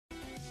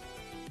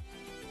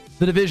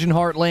The Division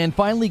Heartland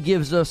finally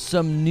gives us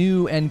some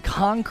new and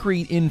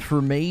concrete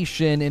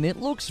information, and it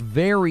looks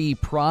very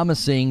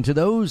promising. To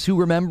those who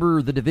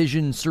remember the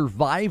Division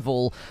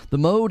Survival, the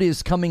mode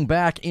is coming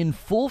back in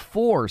full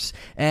force,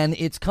 and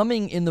it's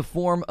coming in the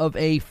form of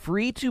a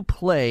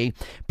free-to-play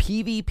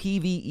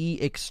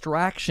PvPvE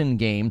extraction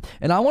game.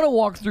 And I want to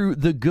walk through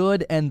the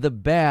good and the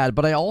bad,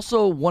 but I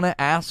also want to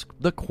ask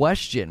the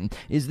question,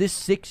 is this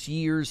 6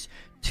 years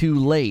too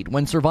late?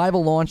 When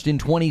Survival launched in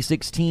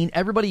 2016,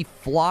 everybody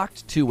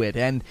flocked to it,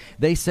 and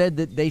they said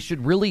that they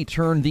should really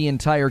turn the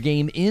entire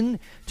game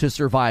into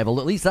Survival.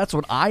 At least that's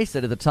what I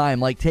said at the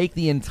time. Like, take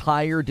the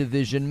entire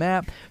Division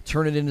map,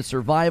 turn it into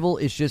Survival.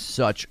 It's just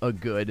such a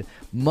good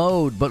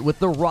mode. But with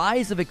the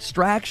rise of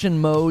extraction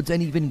modes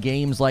and even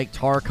games like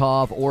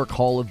Tarkov or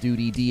Call of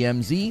Duty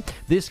DMZ,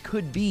 this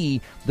could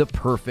be the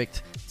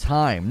perfect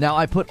time. Now,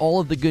 I put all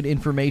of the good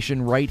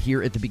information right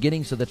here at the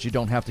beginning so that you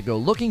don't have to go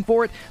looking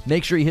for it.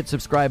 Make sure you hit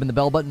subscribe and the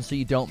bell button so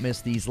you don't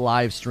miss these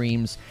live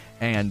streams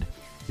and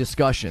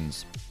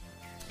discussions.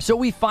 So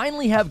we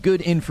finally have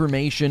good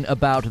information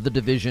about the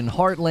Division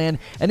Heartland,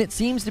 and it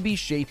seems to be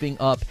shaping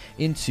up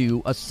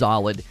into a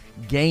solid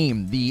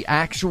game. The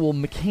actual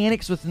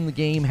mechanics within the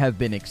game have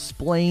been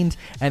explained,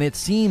 and it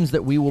seems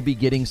that we will be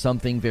getting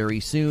something very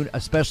soon,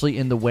 especially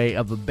in the way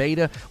of a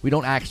beta. We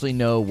don't actually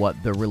know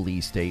what the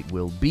release date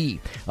will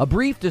be. A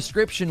brief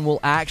description will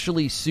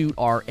actually suit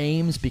our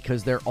aims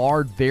because there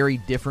are very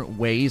different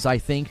ways, I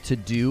think, to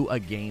do a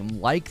game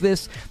like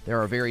this.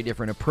 There are very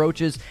different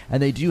approaches,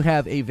 and they do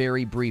have a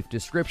very brief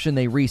description.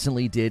 They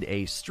recently did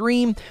a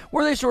stream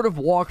where they sort of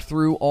walk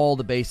through all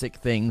the basic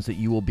things that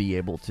you will be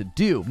able to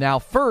do. Now,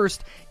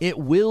 first, it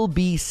will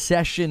be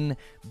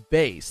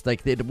session-based.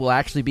 Like, it will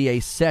actually be a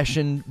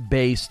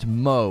session-based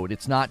mode.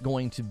 It's not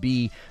going to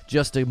be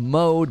just a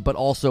mode, but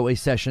also a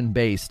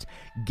session-based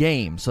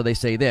game. So they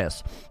say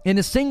this: in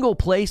a single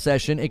play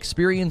session,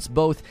 experience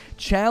both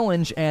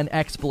challenge and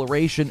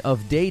exploration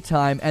of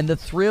daytime and the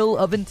thrill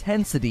of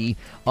intensity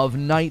of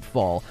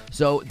nightfall.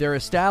 So they're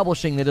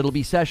establishing that it'll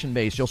be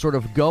session-based. You'll sort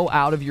of go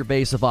out of your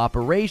base of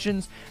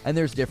operations, and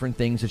there's different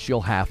things that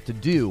you'll have to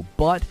do.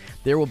 But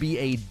there will be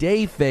a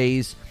day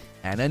phase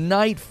and a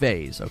night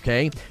phase,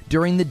 okay?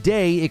 During the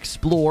day,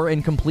 explore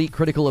and complete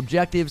critical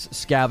objectives,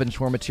 scavenge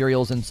for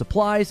materials and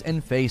supplies,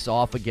 and face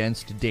off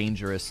against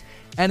dangerous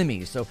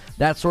enemies. So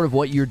that's sort of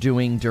what you're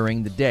doing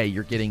during the day.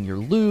 You're getting your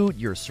loot,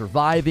 you're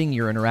surviving,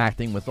 you're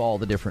interacting with all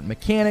the different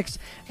mechanics,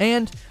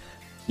 and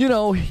you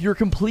know, you're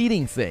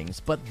completing things,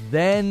 but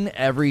then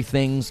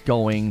everything's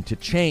going to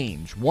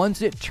change.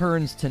 Once it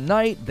turns to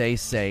night, they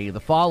say the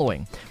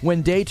following: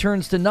 when day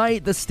turns to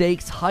night, the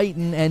stakes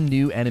heighten and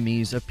new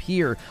enemies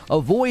appear.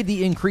 Avoid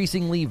the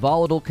increasingly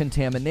volatile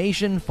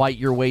contamination, fight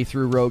your way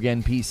through rogue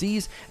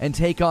NPCs, and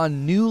take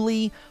on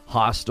newly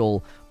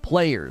hostile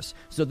players.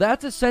 So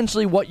that's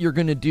essentially what you're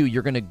going to do.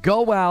 You're going to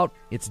go out,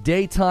 it's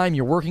daytime,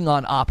 you're working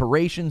on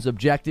operations,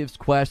 objectives,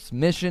 quests,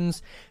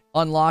 missions,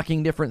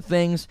 unlocking different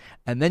things,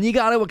 and then you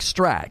got to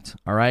extract,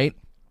 all right?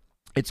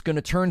 It's going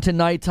to turn to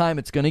nighttime,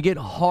 it's going to get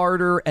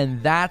harder,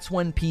 and that's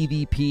when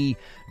PvP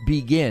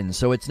begins.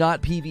 So it's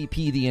not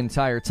PvP the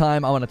entire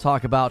time. I want to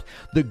talk about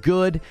the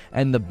good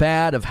and the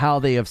bad of how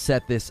they have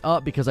set this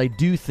up, because I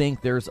do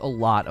think there's a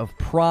lot of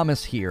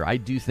promise here. I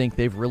do think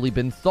they've really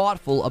been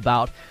thoughtful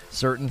about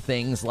certain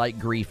things like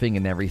griefing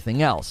and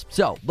everything else.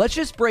 So let's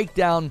just break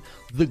down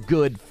the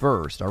good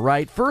first, all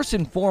right? First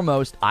and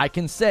foremost, I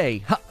can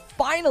say,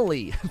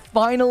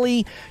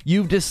 Finally,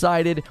 you've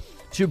decided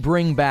to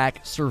bring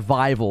back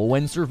Survival.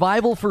 When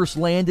Survival first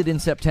landed in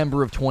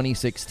September of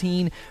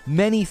 2016,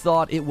 many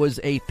thought it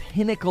was a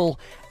pinnacle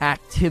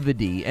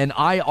activity, and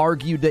I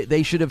argued that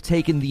they should have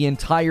taken the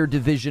entire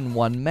Division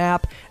 1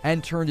 map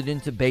and turned it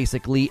into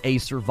basically a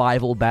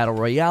survival battle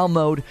royale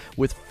mode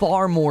with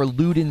far more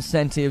loot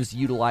incentives,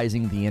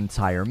 utilizing the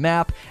entire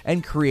map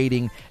and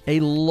creating a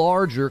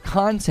larger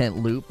content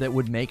loop that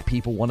would make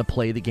people want to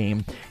play the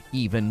game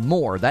even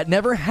more. That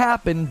never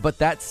happened, but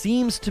that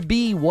seems to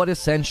be what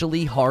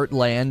essentially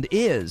Heartland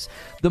is.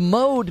 The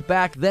mode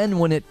back then,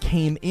 when it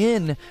came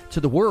in to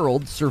the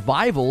world,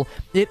 Survival,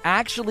 it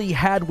actually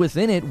had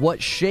within it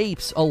what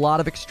shapes a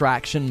lot of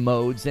extraction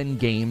modes and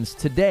games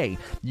today.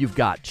 You've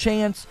got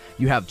chance,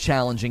 you have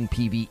challenging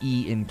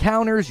PvE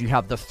encounters, you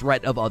have the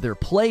threat of other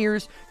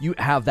players, you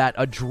have that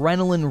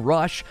adrenaline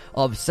rush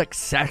of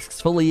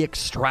successfully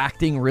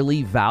extracting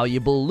really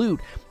valuable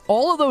loot.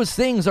 All of those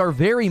things are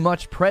very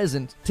much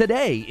present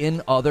today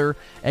in other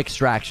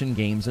extraction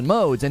games and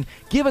modes. And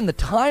given the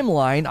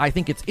timeline, I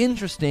think it's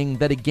interesting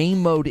that a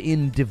game mode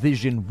in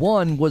Division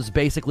 1 was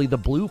basically the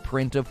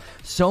blueprint of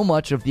so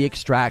much of the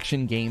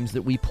extraction games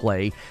that we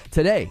play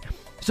today.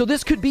 So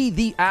this could be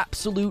the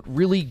absolute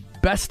really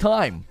best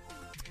time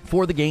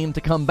for the game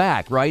to come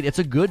back, right? It's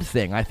a good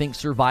thing. I think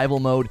survival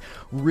mode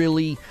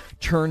really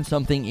turn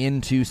something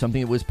into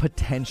something that was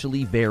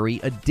potentially very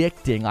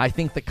addicting. I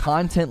think the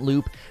content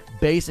loop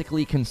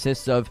basically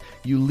consists of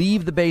you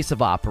leave the base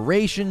of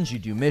operations, you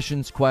do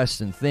missions, quests,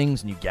 and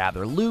things, and you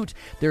gather loot.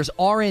 There's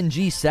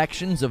RNG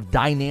sections of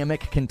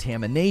dynamic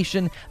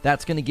contamination.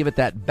 That's going to give it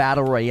that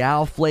battle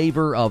royale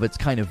flavor of it's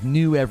kind of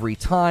new every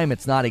time.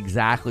 It's not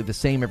exactly the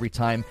same every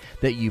time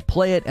that you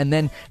play it. And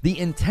then the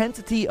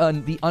intensity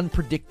and the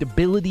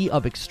unpredictability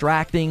of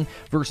extracting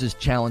versus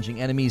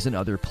challenging enemies and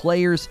other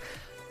players.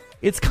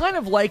 It's kind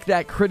of like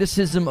that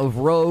criticism of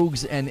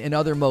rogues and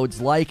other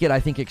modes like it. I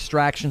think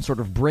Extraction sort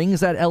of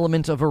brings that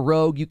element of a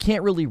rogue. You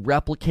can't really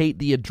replicate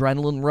the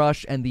adrenaline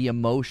rush and the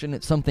emotion.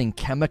 It's something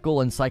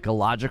chemical and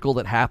psychological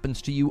that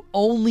happens to you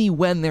only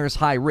when there's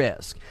high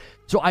risk.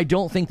 So I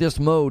don't think this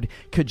mode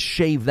could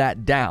shave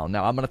that down.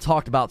 Now, I'm going to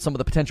talk about some of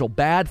the potential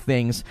bad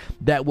things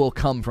that will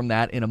come from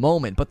that in a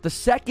moment. But the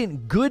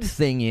second good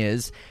thing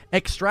is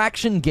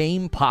Extraction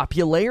game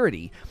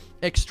popularity.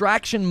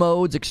 Extraction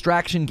modes,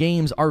 extraction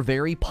games are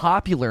very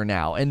popular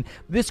now, and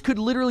this could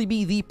literally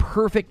be the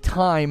perfect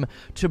time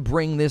to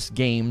bring this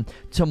game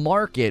to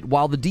market.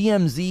 While the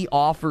DMZ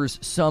offers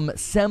some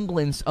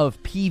semblance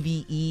of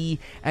PvE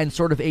and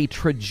sort of a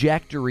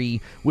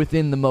trajectory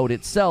within the mode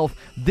itself,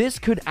 this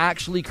could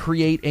actually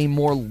create a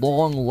more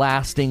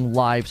long-lasting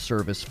live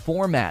service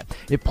format.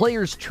 If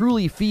players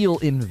truly feel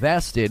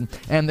invested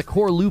and the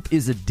core loop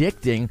is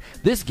addicting,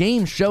 this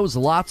game shows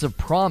lots of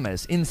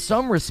promise. In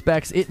some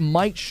respects, it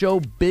might show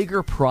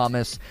bigger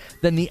promise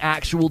than the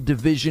actual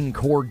Division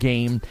core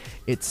game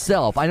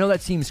itself. I know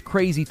that seems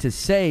crazy to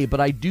say, but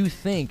I do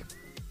think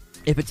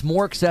if it's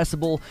more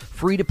accessible,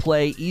 free to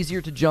play, easier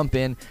to jump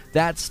in,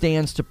 that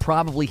stands to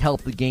probably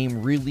help the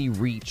game really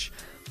reach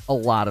a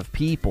lot of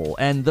people.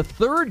 And the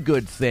third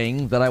good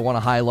thing that I want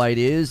to highlight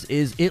is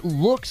it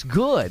looks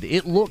good.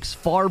 It looks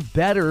far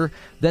better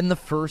than the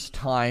first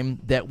time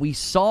that we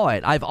saw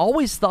it. I've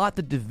always thought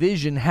the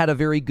Division had a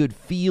very good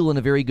feel and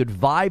a very good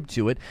vibe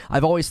to it.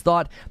 I've always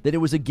thought that it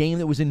was a game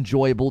that was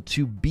enjoyable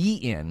to be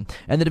in.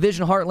 And the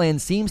Division Heartland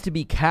seems to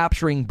be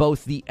capturing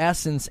both the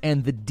essence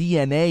and the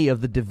DNA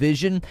of the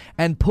Division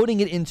and putting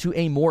it into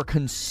a more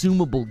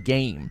consumable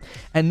game.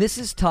 And this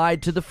is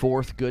tied to the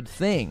fourth good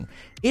thing.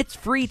 It's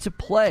free to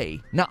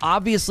play. Now,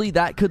 obviously,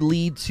 that could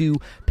lead to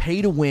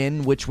pay to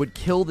win, which would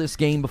kill this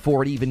game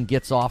before it even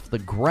gets off the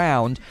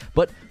ground.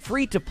 But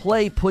free to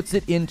play puts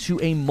it into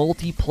a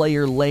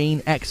multiplayer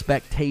lane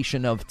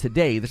expectation of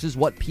today. This is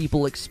what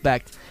people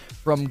expect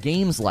from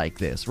games like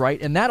this,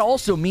 right? And that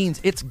also means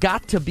it's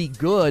got to be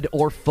good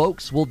or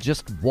folks will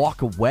just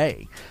walk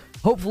away.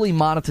 Hopefully,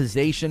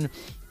 monetization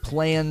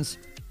plans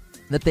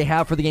that they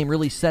have for the game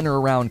really center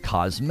around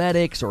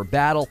cosmetics or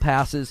battle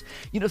passes,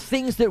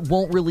 things that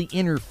won't really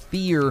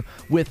interfere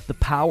with the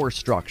power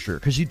structure,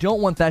 because you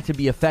don't want that to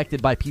be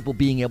affected by people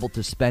being able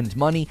to spend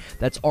money.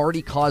 That's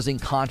already causing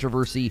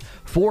controversy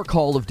for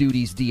Call of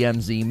Duty's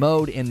DMZ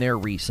mode in their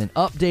recent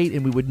update,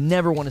 and we would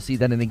never want to see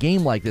that in a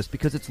game like this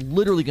because it's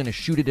literally going to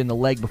shoot it in the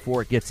leg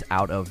before it gets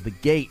out of the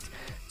gate,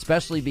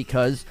 especially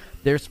because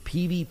there's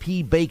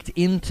PvP baked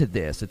into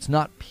this. It's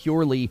not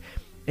purely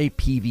a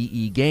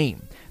PvE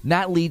game. And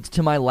that leads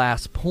to my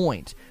last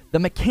point. The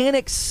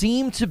mechanics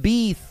seem to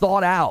be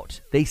thought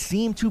out. They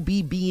seem to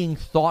be being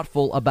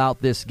thoughtful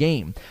about this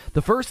game.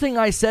 The first thing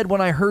I said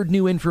when I heard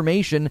new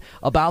information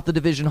about the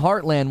Division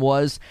Heartland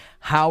was,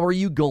 how are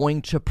you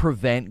going to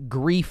prevent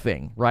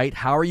griefing, right?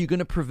 How are you going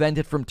to prevent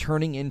it from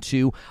turning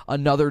into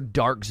another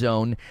Dark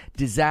Zone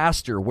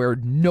disaster where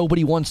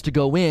nobody wants to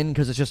go in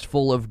because it's just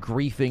full of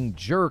griefing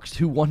jerks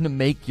who want to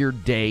make your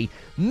day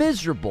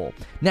miserable?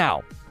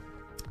 Now,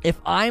 if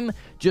I'm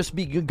just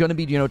going to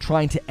be,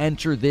 trying to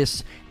enter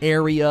this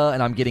area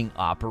and I'm getting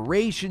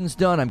operations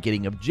done, I'm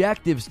getting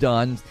objectives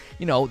done,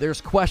 there's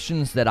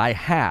questions that I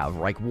have,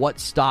 like what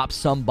stops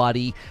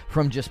somebody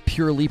from just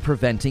purely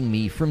preventing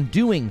me from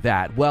doing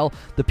that? Well,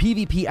 the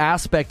PvP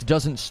aspect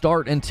doesn't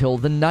start until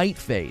the night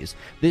phase.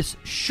 This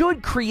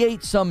should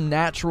create some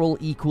natural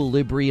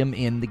equilibrium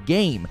in the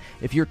game.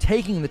 If you're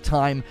taking the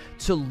time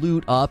to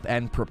loot up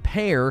and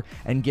prepare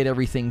and get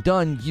everything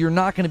done, you're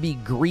not going to be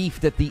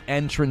griefed at the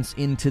entrance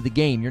into the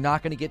game. You're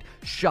not going to get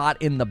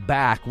shot in the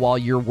back while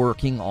you're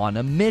working on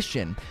a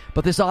mission.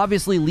 But this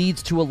obviously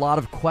leads to a lot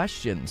of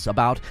questions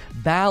about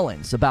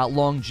balance, about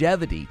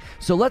longevity.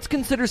 So let's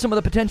consider some of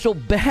the potential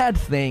bad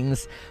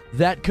things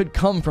that could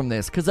come from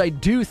this, because I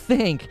do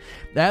think,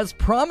 as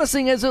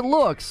promising as it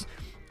looks,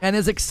 and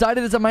as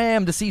excited as I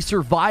am to see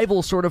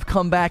survival sort of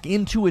come back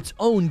into its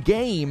own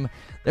game,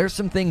 there's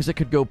some things that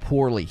could go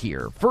poorly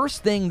here.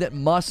 First thing that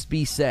must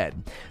be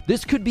said,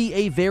 this could be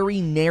a very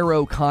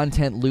narrow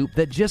content loop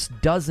that just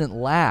doesn't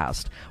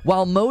last.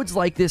 While modes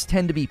like this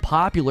tend to be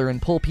popular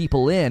and pull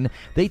people in,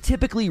 they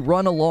typically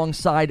run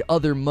alongside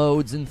other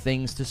modes and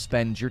things to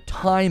spend your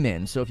time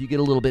in. So if you get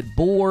a little bit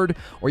bored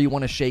or you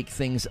want to shake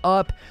things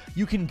up,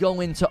 you can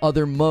go into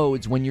other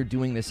modes when you're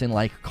doing this in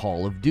like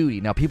Call of Duty.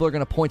 Now, people are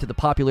going to point to the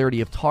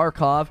popularity of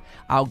Tarkov.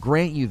 I'll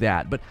grant you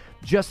that, but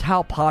just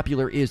how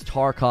popular is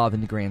Tarkov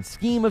in the grand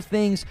scheme of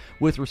things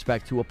with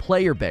respect to a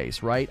player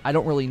base, right? I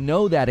don't really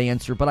know that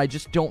answer, but I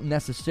just don't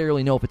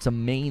necessarily know if it's a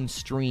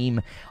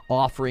mainstream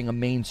offering, a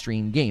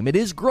mainstream game. It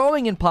is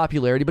growing in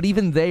popularity, but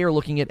even they are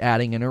looking at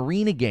adding an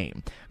arena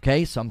game,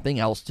 okay? Something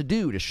else to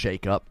do to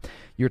shake up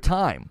your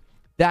time.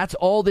 That's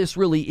all this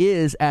really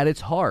is at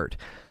its heart.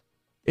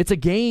 It's a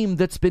game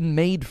that's been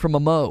made from a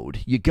mode.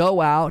 You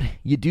go out,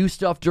 you do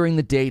stuff during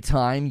the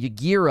daytime, you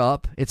gear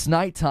up, it's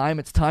nighttime,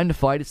 it's time to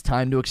fight, it's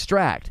time to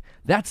extract.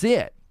 That's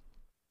it.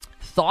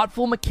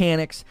 Thoughtful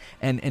mechanics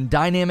and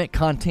dynamic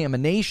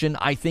contamination,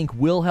 I think,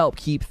 will help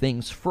keep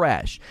things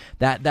fresh.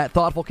 That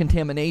thoughtful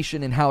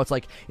contamination and how it's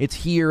like it's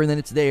here and then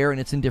it's there and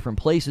it's in different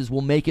places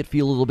will make it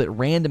feel a little bit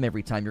random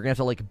every time. You're going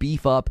to have to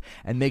beef up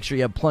and make sure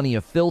you have plenty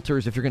of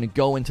filters if you're going to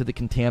go into the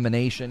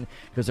contamination,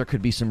 because there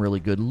could be some really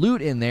good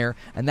loot in there,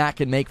 and that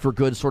can make for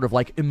good sort of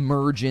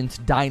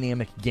emergent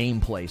dynamic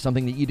gameplay,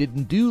 something that you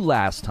didn't do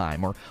last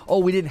time, or, oh,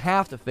 we didn't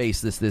have to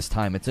face this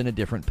time, it's in a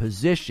different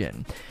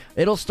position.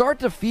 It'll start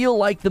to feel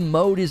like the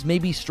mode is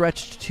maybe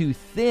stretched too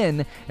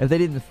thin if they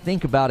didn't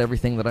think about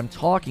everything that I'm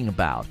talking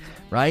about,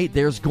 right?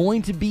 There's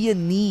going to be a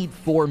need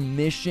for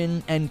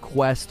mission and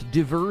quest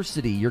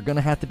diversity. You're going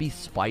to have to be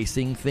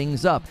spicing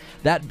things up.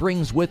 That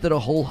brings with it a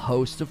whole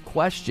host of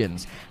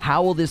questions.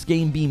 How will this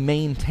game be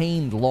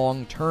maintained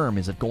long term?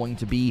 Is it going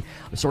to be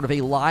sort of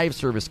a live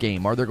service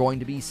game? Are there going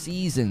to be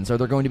seasons? Are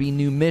there going to be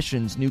new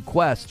missions, new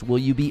quests? Will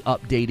you be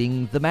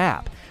updating the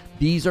map?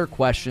 These are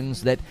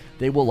questions that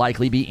they will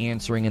likely be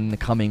answering in the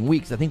coming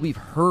weeks. I think we've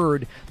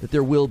heard that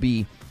there will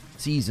be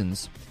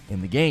seasons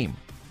in the game.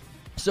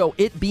 So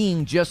it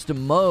being just a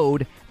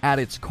mode at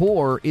its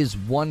core is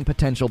one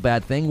potential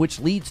bad thing, which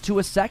leads to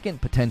a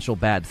second potential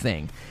bad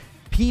thing.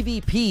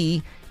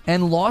 PvP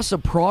and loss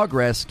of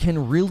progress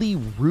can really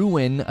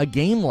ruin a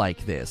game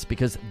like this,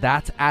 because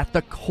that's at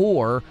the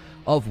core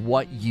of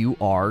what you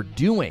are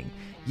doing.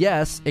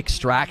 Yes,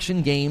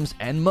 extraction games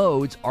and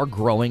modes are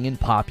growing in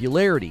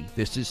popularity.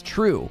 This is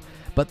true.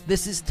 But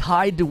this is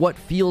tied to what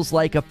feels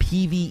like a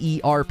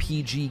PvE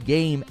RPG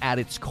game at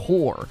its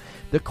core.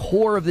 The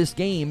core of this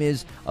game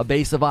is a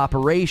base of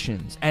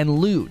operations and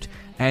loot.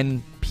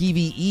 And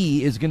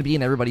PvE is going to be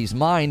in everybody's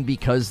mind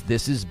because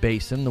this is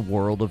based in the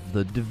world of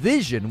The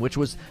Division, which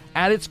was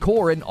at its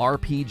core an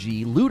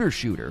RPG looter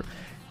shooter.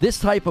 This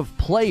type of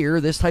player,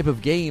 this type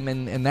of game,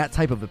 and that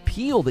type of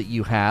appeal that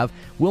you have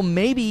will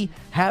maybe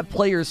have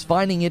players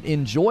finding it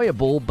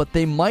enjoyable, but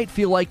they might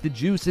feel like the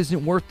juice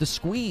isn't worth the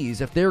squeeze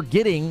if they're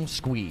getting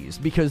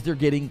squeezed because they're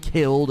getting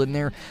killed and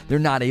they're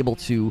not able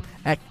to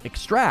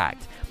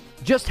extract.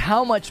 Just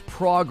how much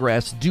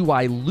progress do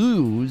I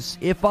lose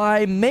if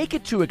I make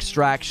it to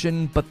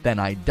extraction, but then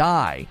I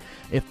die?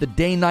 If the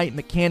day-night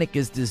mechanic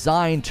is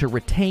designed to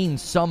retain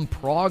some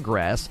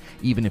progress,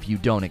 even if you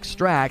don't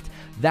extract,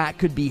 that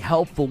could be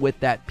helpful with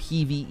that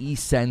PvE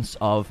sense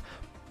of,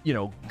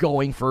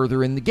 going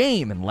further in the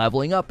game and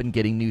leveling up and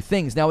getting new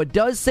things. Now, it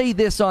does say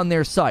this on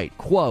their site,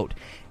 quote,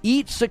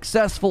 "Each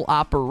successful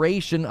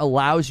operation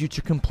allows you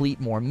to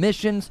complete more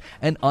missions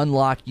and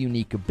unlock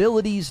unique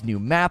abilities, new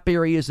map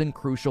areas, and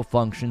crucial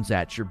functions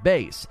at your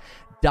base.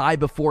 Die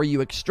before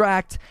you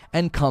extract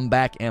and come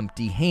back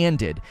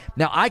empty-handed."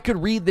 Now, I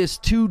could read this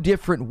two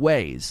different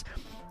ways.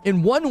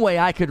 In one way,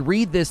 I could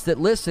read this that,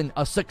 listen,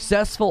 a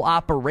successful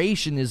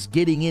operation is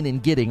getting in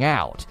and getting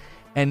out.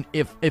 And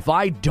if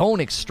I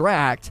don't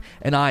extract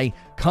and I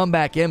come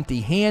back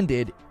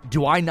empty-handed,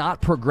 do I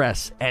not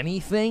progress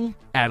anything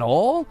at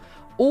all?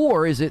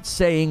 Or is it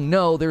saying,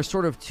 no, there's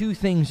sort of two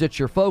things that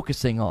you're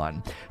focusing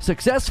on.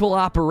 Successful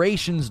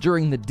operations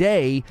during the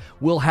day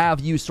will have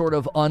you sort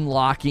of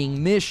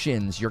unlocking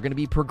missions. You're going to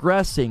be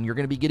progressing. You're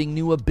going to be getting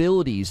new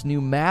abilities,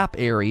 new map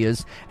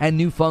areas, and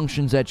new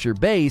functions at your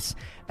base.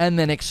 And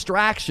then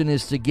extraction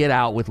is to get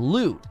out with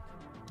loot.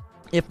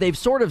 If they've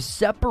sort of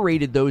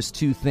separated those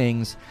two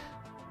things,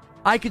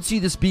 I could see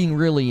this being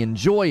really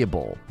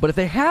enjoyable. But if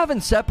they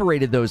haven't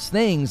separated those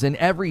things and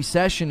every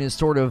session is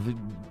sort of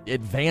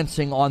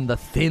advancing on the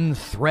thin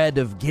thread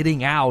of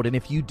getting out, and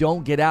if you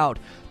don't get out,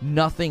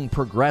 nothing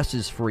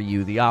progresses for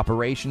you, the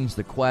operations,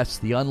 the quests,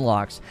 the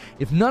unlocks,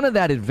 if none of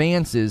that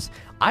advances,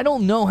 I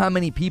don't know how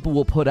many people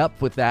will put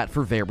up with that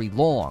for very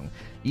long.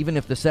 Even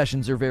if the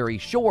sessions are very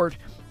short,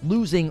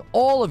 losing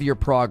all of your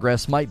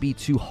progress might be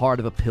too hard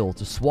of a pill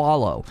to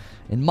swallow.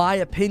 In my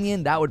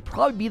opinion, that would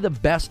probably be the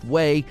best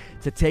way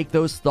to take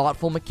those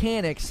thoughtful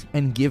mechanics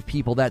and give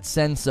people that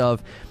sense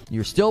of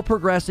you're still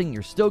progressing,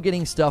 you're still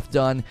getting stuff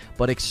done,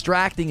 but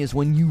extracting is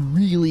when you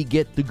really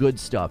get the good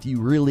stuff.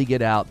 You really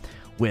get out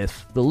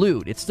with the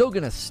loot. It's still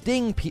going to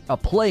sting a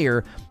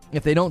player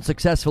if they don't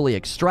successfully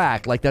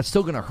extract. That's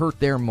still going to hurt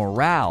their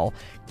morale.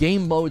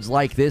 Game modes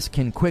like this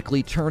can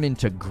quickly turn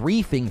into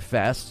griefing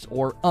fests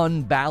or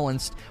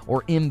unbalanced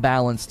or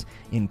imbalanced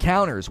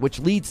encounters, which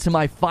leads to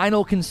my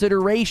final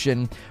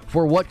consideration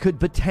for what could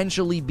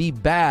potentially be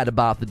bad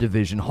about The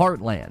Division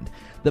Heartland.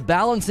 The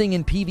balancing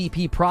and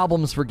PvP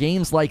problems for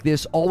games like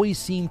this always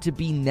seem to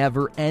be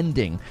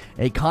never-ending,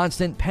 a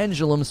constant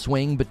pendulum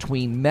swing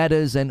between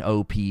metas and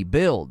OP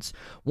builds.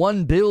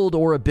 One build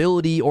or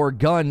ability or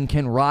gun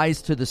can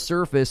rise to the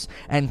surface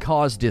and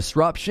cause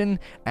disruption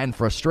and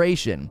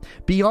frustration.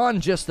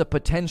 Beyond just the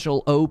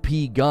potential OP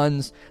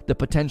guns, the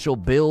potential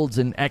builds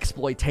and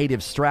exploitative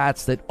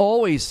strats that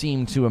always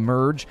seem to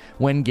emerge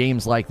when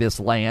games like this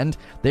land,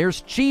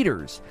 there's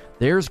cheaters,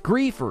 there's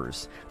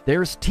griefers,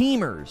 there's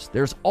teamers,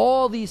 there's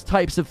all these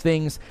types of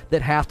things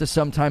that have to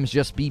sometimes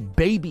just be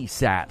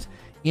babysat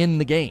in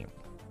the game.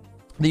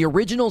 The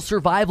original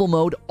survival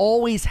mode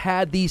always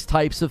had these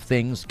types of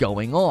things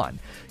going on.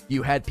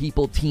 You had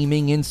people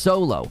teaming in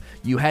solo.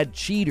 You had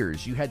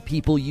cheaters. You had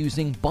people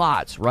using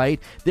bots, right?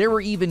 There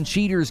were even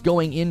cheaters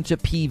going into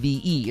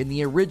PvE. In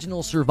the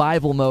original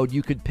survival mode,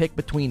 you could pick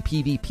between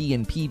PvP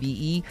and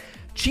PvE.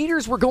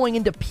 Cheaters were going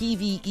into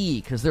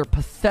PvE because they're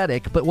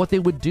pathetic, but what they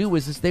would do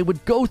is they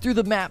would go through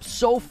the map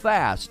so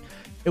fast,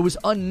 it was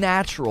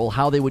unnatural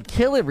how they would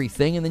kill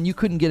everything, and then you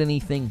couldn't get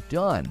anything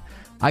done.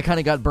 I kind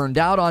of got burned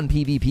out on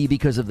PvP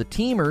because of the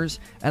teamers,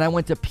 and I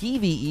went to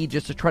PvE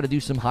just to try to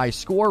do some high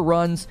score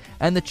runs,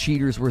 and the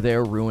cheaters were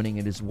there ruining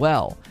it as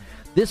well.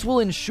 This will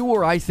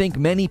ensure, I think,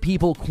 many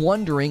people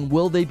wondering,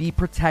 will they be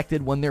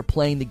protected when they're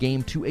playing the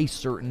game to a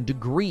certain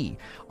degree?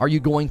 Are you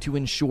going to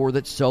ensure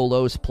that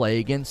solos play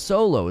against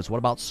solos? What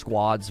about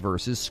squads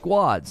versus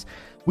squads?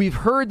 We've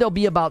heard there'll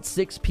be about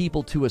 6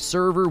 people to a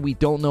server. We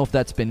don't know if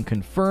that's been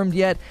confirmed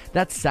yet.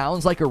 That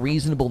sounds like a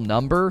reasonable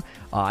number.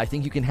 I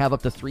think you can have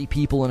up to 3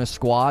 people in a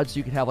squad, so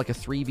you can have like a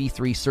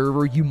 3v3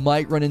 server. You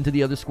might run into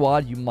the other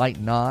squad. You might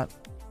not.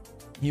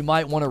 You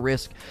might want to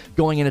risk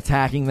going and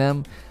attacking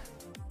them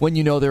when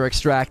you know they're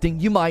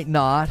extracting. You might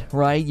not,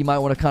 right? You might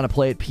want to kind of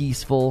play it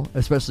peaceful,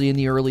 especially in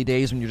the early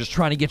days when you're just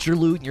trying to get your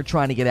loot and you're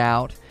trying to get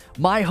out.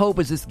 My hope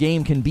is this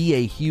game can be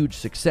a huge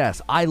success.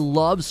 I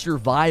love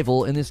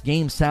survival, and this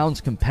game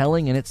sounds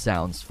compelling and it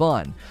sounds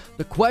fun.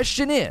 The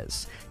question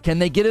is, can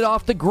they get it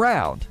off the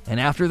ground? And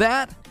after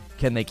that,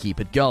 can they keep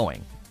it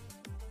going?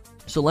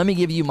 So let me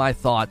give you my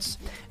thoughts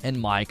and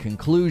my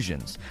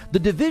conclusions. The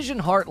Division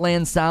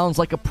Heartland sounds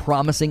like a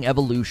promising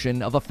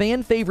evolution of a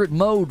fan-favorite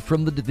mode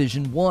from the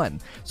Division 1.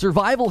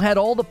 Survival had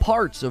all the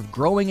parts of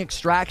growing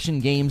extraction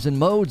games and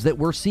modes that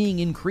we're seeing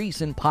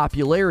increase in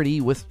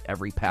popularity with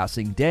every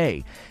passing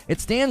day. It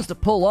stands to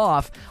pull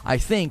off, I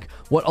think,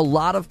 what a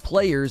lot of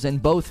players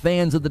and both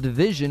fans of the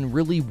Division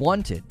really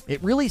wanted.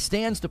 It really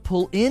stands to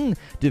pull in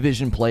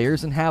Division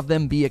players and have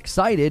them be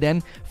excited,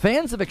 and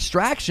fans of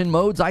extraction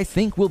modes, I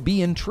think, will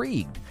be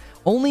intrigued.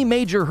 Only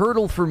major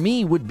hurdle for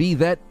me would be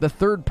that the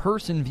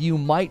third-person view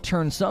might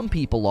turn some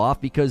people off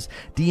because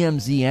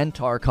DMZ and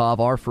Tarkov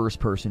are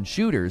first-person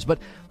shooters, but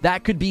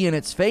that could be in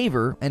its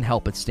favor and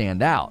help it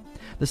stand out.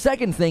 The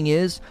second thing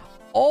is,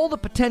 all the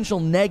potential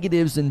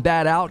negatives and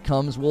bad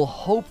outcomes will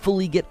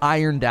hopefully get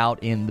ironed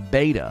out in the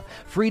beta.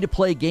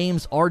 Free-to-play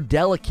games are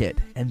delicate,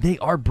 and they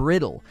are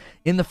brittle.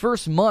 In the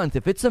first month,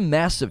 if it's a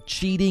mess of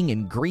cheating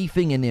and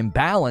griefing and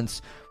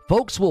imbalance,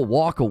 folks will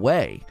walk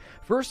away.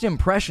 First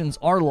impressions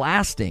are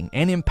lasting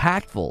and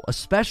impactful,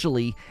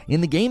 especially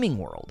in the gaming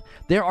world.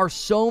 There are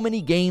so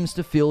many games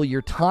to fill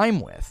your time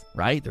with,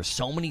 right? There's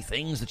so many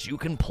things that you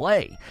can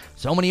play.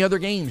 So many other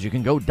games you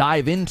can go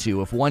dive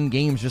into if one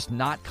game's just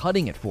not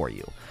cutting it for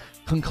you.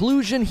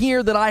 Conclusion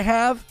here that I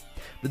have: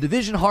 the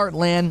Division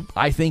Heartland,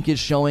 I think, is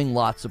showing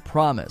lots of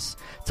promise.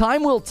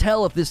 Time will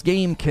tell if this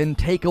game can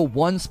take a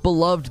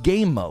once-beloved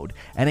game mode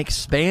and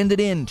expand it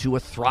into a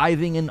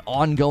thriving and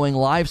ongoing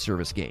live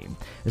service game.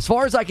 As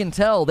far as I can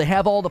tell, they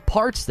have all the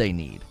parts they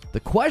need. The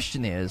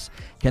question is,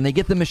 can they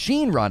get the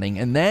machine running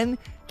and then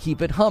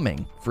keep it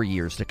humming for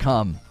years to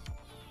come?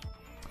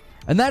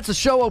 And that's the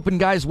show open,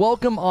 guys.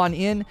 Welcome on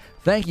in.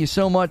 Thank you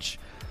so much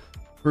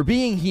for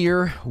being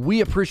here. We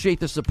appreciate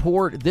the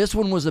support. This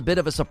one was a bit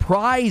of a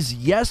surprise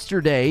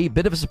yesterday.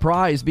 Bit of a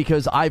surprise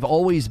because I've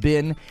always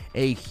been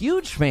a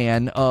huge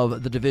fan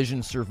of the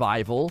Division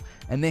Survival,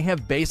 and they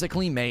have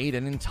basically made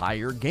an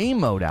entire game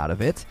mode out of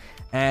it.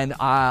 And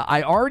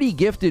I already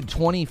gifted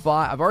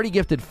 25. I've already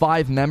gifted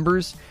 5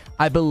 members.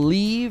 I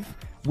believe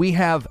we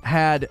have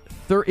had,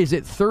 is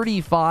it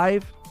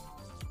 35?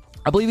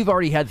 I believe we've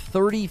already had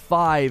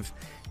 35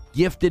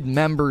 gifted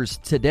members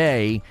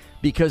today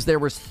because there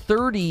was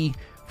 30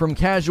 from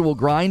Casual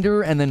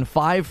Grinder and then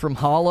 5 from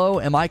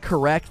Hollow. Am I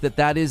correct that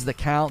that is the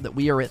count, that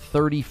we are at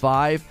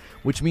 35,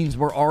 which means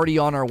we're already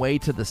on our way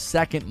to the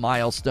second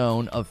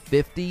milestone of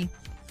 50?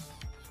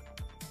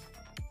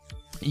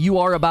 You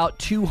are about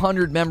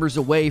 200 members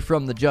away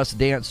from the Just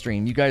Dance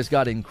stream. You guys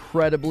got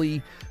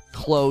incredibly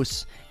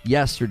close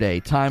yesterday.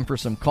 Time for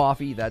some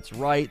coffee. That's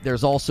right.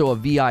 There's also a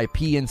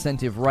VIP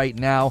incentive right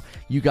now.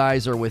 You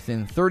guys are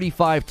within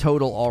 35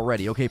 total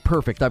already. Okay,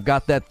 perfect. I've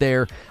got that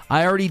there.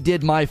 I already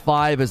did my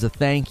 5 as a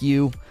thank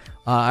you.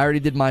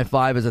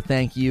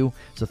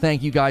 So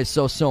thank you guys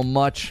so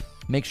much.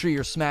 Make sure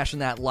you're smashing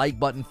that like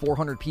button.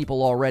 400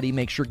 people already.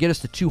 Make sure, get us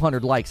to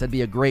 200 likes. That'd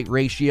be a great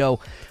ratio.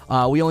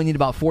 We only need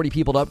about 40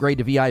 people to upgrade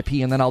to VIP,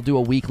 and then I'll do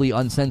a weekly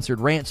uncensored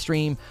rant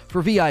stream.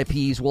 For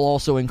VIPs, we'll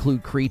also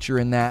include Creature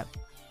in that.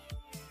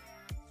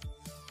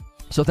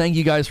 So thank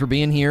you guys for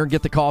being here.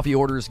 Get the coffee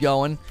orders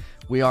going.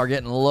 We are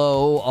getting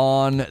low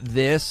on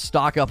this.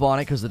 Stock up on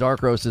it because the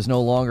Dark Roast is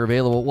no longer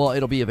available. Well,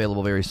 it'll be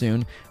available very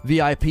soon.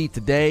 VIP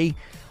today.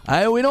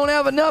 We don't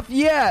have enough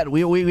yet.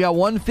 We got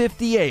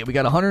 158. We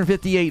got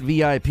 158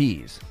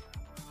 VIPs.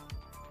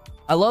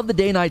 I love the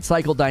day-night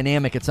cycle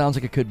dynamic. It sounds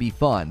like it could be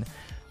fun.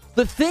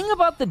 The thing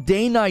about the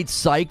day-night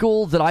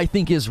cycle that I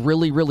think is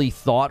really, really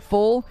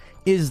thoughtful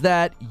is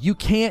that you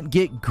can't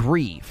get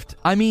griefed.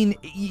 I mean,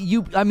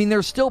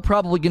 there's still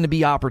probably going to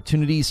be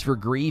opportunities for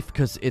grief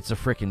because it's a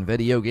freaking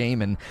video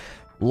game and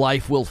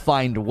life will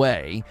find a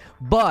way.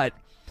 But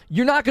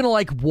you're not going to,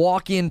 like,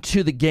 walk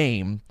into the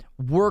game,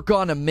 work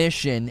on a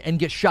mission, and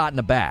get shot in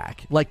the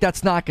back. Like,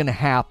 that's not going to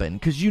happen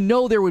because you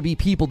know there would be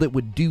people that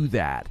would do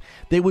that.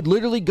 They would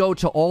literally go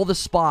to all the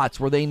spots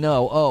where they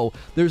know, oh,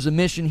 there's a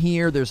mission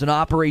here, there's an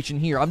operation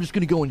here. I'm just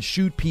going to go and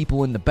shoot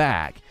people in the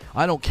back.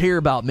 I don't care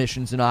about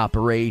missions and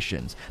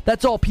operations.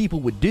 That's all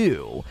people would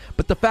do.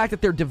 But the fact that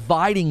they're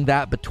dividing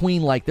that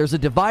between, like, there's a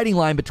dividing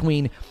line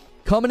between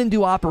come in and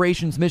do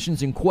operations,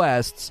 missions, and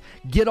quests,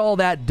 get all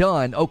that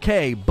done,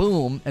 okay,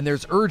 boom, and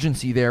there's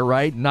urgency there,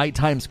 right?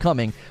 Nighttime's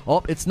coming.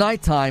 Oh, it's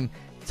nighttime,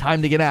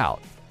 time to get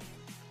out.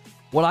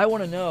 What I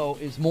want to know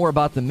is more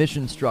about the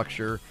mission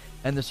structure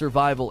and the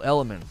survival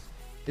elements.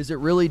 Is it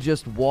really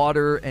just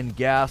water and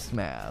gas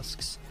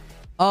masks?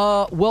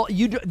 Well,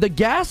 the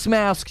gas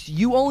masks,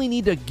 you only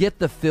need to get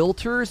the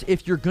filters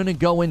if you're going to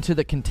go into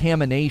the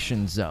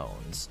contamination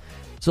zones.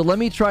 So let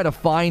me try to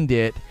find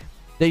it.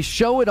 They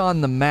show it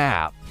on the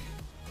map.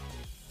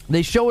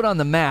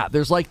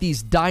 There's like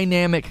these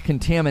dynamic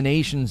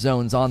contamination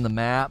zones on the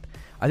map.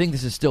 I think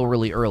this is still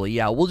really early.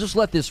 Yeah, we'll just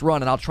let this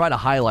run and I'll try to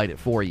highlight it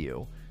for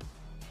you.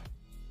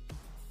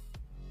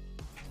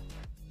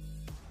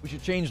 We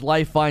should change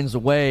life finds a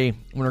way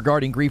when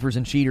regarding griefers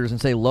and cheaters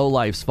and say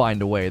lowlifes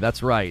find a way.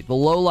 That's right. The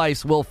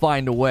lowlifes will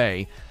find a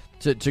way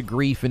to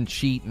grief and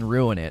cheat and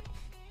ruin it.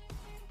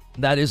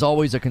 That is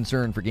always a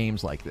concern for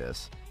games like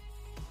this.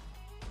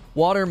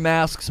 Water,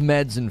 masks,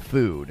 meds, and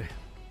food.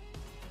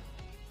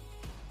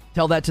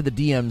 Tell that to the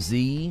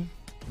DMZ.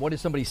 What is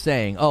somebody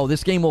saying? Oh,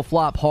 this game will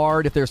flop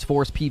hard if there's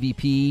forced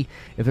PvP.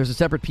 If there's a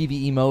separate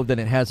PvE mode, then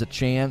it has a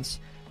chance.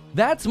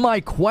 That's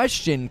my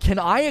question. Can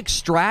I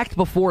extract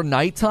before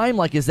nighttime?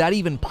 Like, is that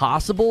even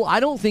possible?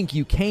 I don't think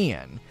you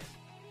can.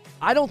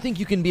 I don't think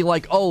you can be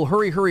like, oh,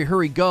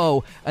 hurry,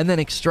 go, and then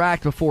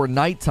extract before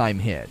nighttime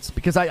hits.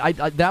 Because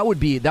that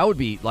would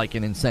be like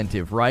an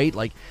incentive, right?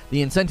 Like,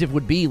 the incentive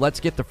would be, let's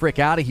get the frick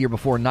out of here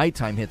before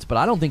nighttime hits. But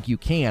I don't think you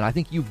can. I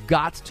think you've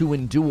got to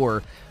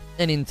endure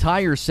an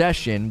entire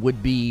session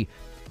would be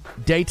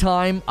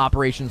daytime,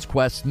 operations,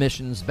 quests,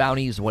 missions,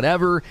 bounties,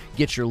 whatever,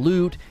 get your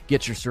loot,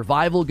 get your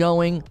survival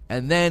going,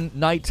 and then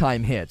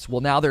nighttime hits. Well,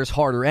 now there's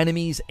harder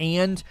enemies,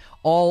 and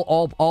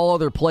all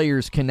other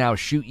players can now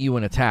shoot you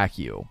and attack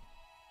you.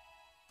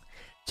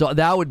 So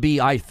that would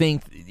be, I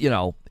think,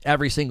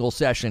 every single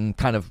session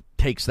kind of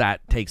takes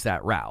that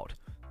route.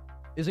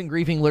 Isn't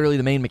griefing literally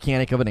the main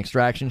mechanic of an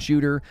extraction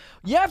shooter?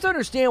 You have to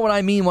understand what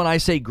I mean when I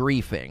say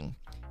griefing.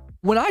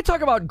 When I talk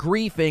about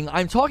griefing,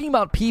 I'm talking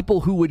about people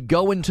who would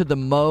go into the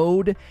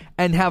mode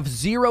and have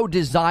zero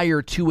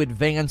desire to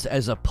advance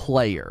as a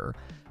player.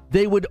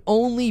 They would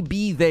only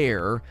be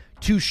there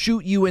to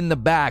shoot you in the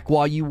back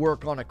while you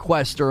work on a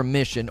quest or a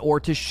mission, or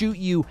to shoot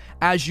you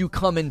as you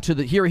come into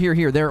the... Here,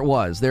 there it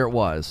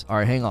was. All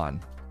right, hang on.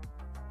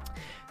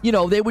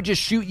 They would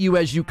just shoot you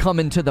as you come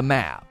into the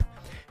map.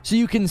 So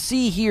you can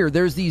see here,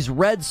 there's these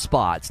red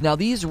spots. Now,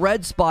 these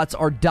red spots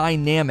are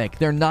dynamic.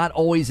 They're not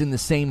always in the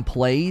same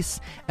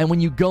place. And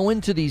when you go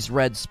into these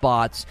red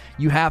spots,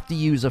 you have to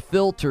use a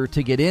filter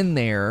to get in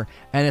there,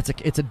 and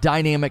it's a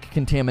dynamic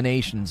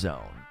contamination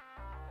zone.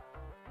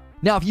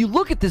 Now, if you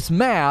look at this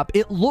map,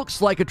 it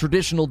looks like a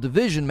traditional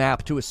Division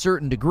map to a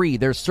certain degree.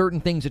 There's certain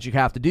things that you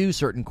have to do,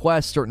 certain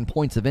quests, certain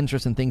points of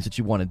interest and things that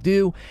you want to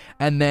do,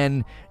 and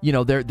then,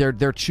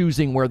 they're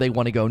choosing where they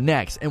want to go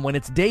next. And when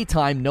it's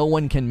daytime, no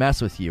one can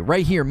mess with you.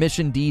 Right here,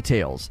 mission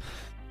details.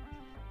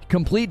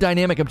 Complete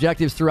dynamic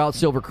objectives throughout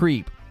Silver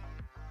Creek.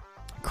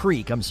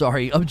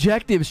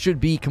 Objectives should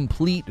be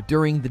complete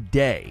during the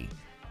day.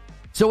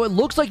 So it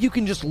looks like you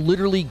can just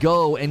literally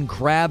go and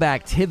grab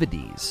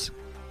activities.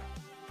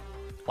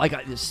 Like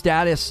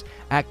status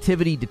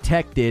activity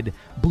detected,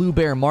 Blue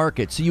Bear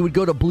Market. So you would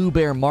go to Blue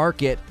Bear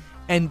Market,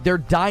 and they're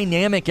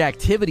dynamic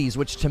activities,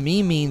 which to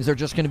me means they're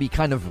just going to be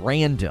kind of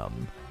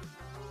random.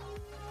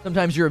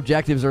 Sometimes your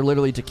objectives are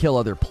literally to kill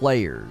other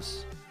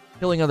players.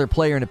 Killing other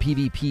player in a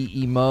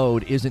PvPe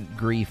mode isn't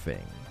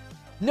griefing.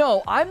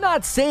 No, I'm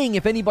not saying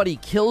if anybody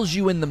kills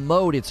you in the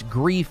mode, it's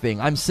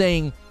griefing. I'm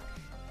saying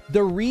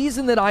the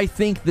reason that I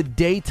think the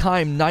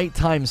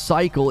daytime-nighttime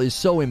cycle is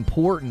so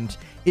important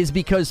is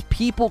because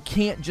people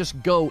can't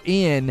just go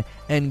in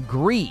and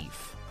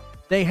grief.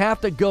 They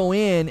have to go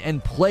in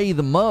and play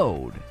the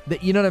mode.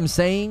 You know what I'm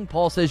saying?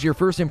 Paul says your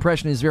first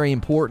impression is very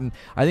important.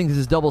 I think this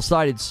is a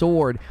double-sided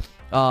sword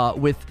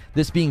with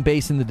this being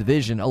based in the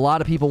Division. A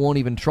lot of people won't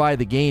even try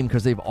the game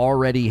because they've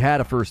already had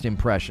a first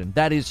impression.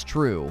 That is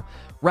true.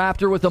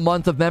 Raptor with a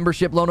month of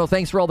membership. Lono,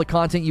 thanks for all the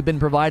content you've been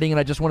providing, and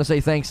I just want to say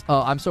thanks.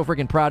 I'm so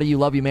freaking proud of you.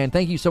 Love you, man.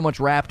 Thank you so much,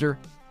 Raptor.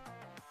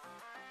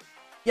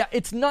 Yeah,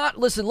 it's not...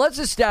 Listen, let's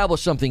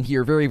establish something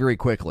here very, very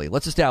quickly.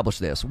 Let's establish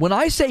this. When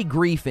I say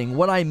griefing,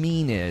 what I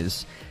mean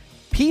is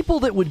people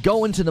that would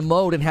go into the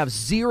mode and have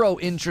zero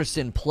interest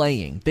in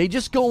playing. They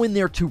just go in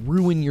there to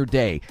ruin your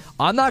day.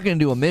 I'm not going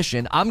to do a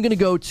mission. I'm going to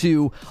go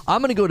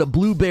to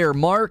Blue Bear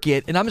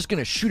Market, and I'm just going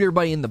to shoot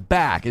everybody in the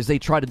back as they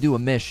try to do a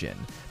mission.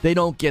 They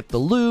don't get the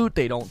loot.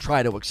 They don't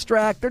try to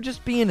extract. They're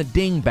just being a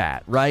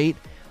dingbat, right?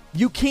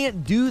 You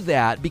can't do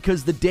that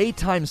because the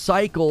daytime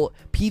cycle,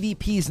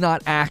 PvP is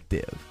not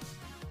active.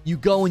 You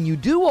go and you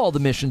do all the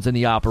missions and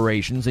the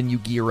operations and you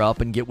gear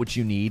up and get what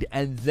you need,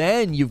 and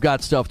then you've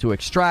got stuff to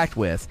extract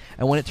with.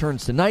 And when it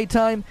turns to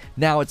nighttime,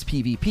 now it's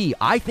PvP.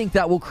 I think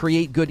that will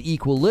create good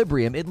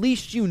equilibrium. At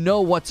least you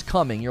know what's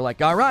coming. You're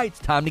like, all right, it's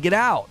time to get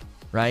out,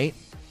 right?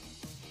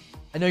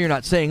 I know you're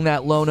not saying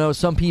that, Lono.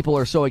 Some people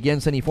are so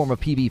against any form of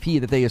PvP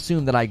that they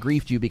assume that I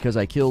griefed you because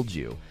I killed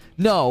you.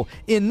 No,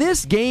 in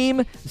this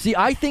game, see,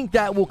 I think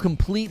that will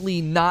completely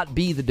not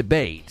be the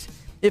debate.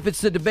 If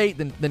it's the debate,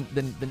 then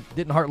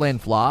didn't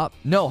Heartland flop?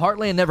 No,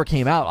 Heartland never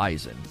came out,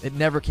 Eisen. It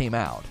never came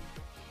out.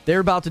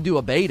 They're about to do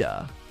a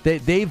beta.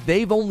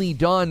 They've only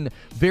done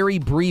very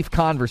brief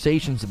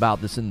conversations about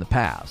this in the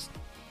past.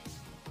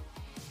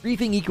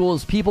 Griefing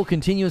equals people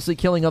continuously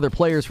killing other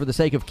players for the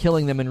sake of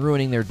killing them and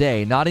ruining their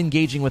day, not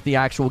engaging with the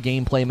actual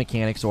gameplay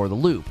mechanics or the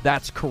loop.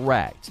 That's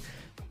correct.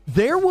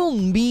 There will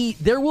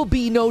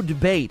be no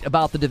debate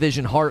about the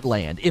Division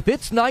Heartland. If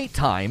it's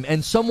nighttime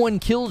and someone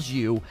kills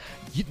you,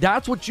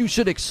 that's what you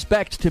should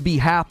expect to be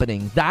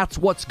happening. That's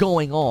what's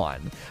going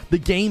on. The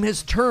game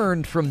has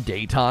turned from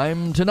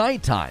daytime to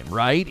nighttime,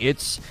 right?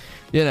 It's,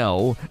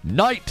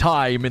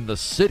 nighttime in the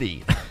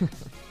city.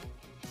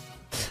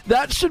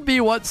 That should be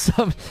what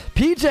some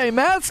PJ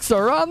Masks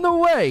are on the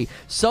way.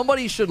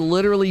 Somebody should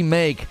literally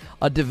make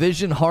a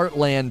Division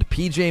Heartland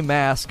PJ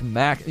Mask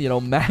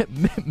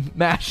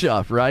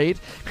mashup, right?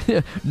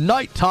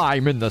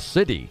 Nighttime in the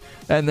city.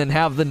 And then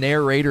have the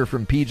narrator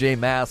from PJ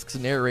Masks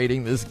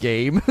narrating this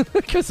game.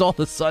 Because all of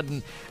a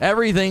sudden,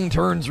 everything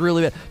turns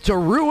really bad. To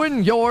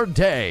ruin your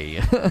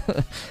day.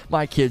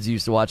 My kids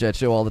used to watch that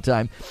show all the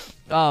time.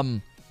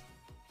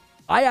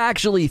 I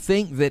actually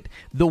think that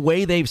the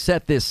way they've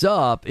set this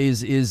up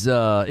is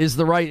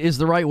the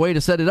right way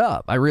to set it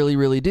up. I really,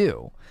 really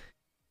do.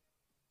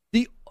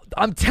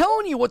 I'm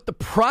telling you what the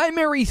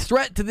primary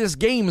threat to this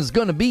game is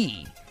going to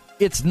be.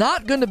 It's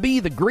not going to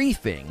be the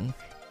griefing.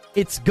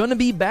 It's going to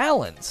be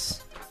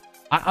balance.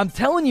 I'm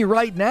telling you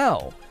right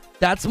now,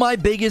 that's my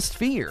biggest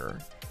fear.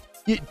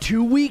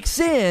 2 weeks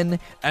in,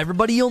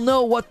 everybody will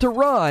know what to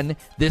run.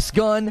 This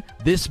gun,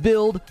 this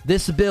build,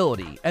 this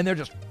ability. And they're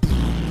just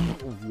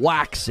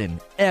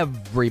waxing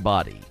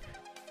everybody.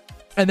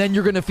 And then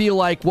you're going to feel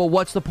like, well,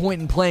 what's the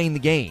point in playing the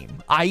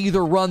game? I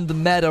either run the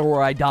meta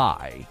or I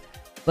die.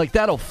 Like,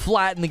 that'll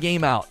flatten the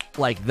game out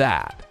like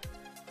that.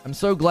 I'm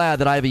so glad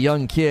that I have a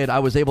young kid. I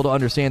was able to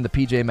understand the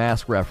PJ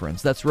Mask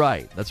reference. That's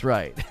right. That's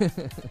right.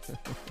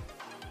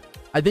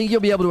 I think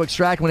you'll be able to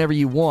extract whenever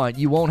you want.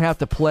 You won't have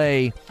to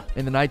play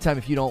in the nighttime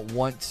if you don't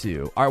want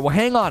to. All right, well,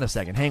 hang on a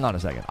second.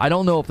 I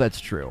don't know if that's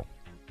true.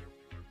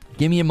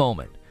 Give me a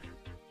moment.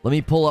 Let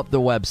me pull up the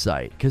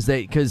website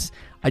because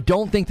I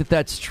don't think that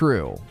that's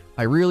true.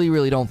 I really,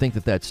 really don't think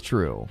that that's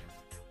true.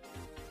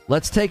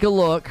 Let's take a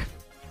look.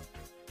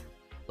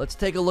 Let's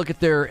take a look at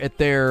their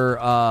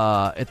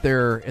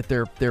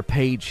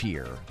page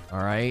here.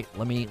 All right,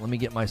 let me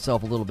get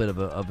myself a little bit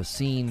of a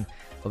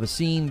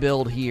scene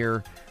build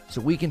here, so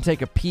we can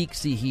take a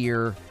peek-see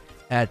here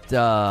at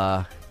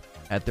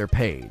their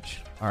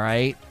page. All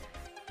right.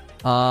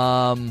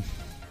 I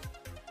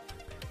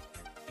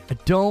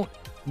don't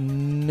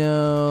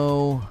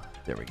know.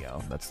 There we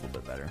go. That's a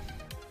little bit better.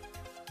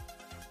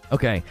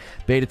 Okay,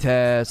 beta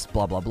test.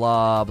 Blah blah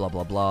blah blah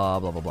blah blah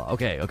blah blah blah.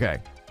 Okay.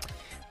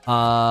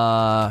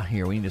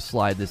 Here, we need to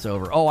slide this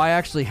over. Oh, I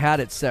actually had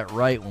it set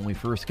right when we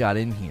first got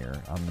in here.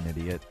 I'm an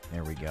idiot.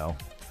 There we go.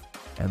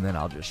 And then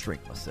I'll just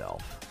shrink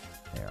myself.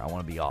 There, I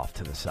want to be off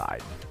to the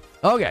side.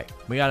 Okay,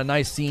 we got a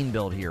nice scene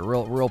build here.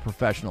 Real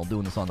professional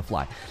doing this on the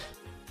fly.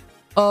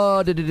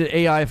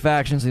 AI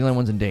factions, the only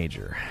ones in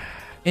danger.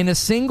 In a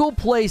single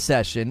play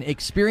session,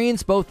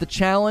 experience both the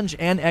challenge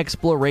and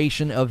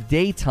exploration of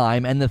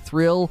daytime and the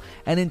thrill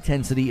and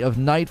intensity of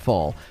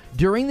nightfall.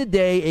 During the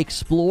day,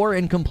 explore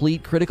and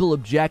complete critical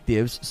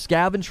objectives,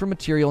 scavenge for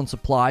material and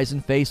supplies,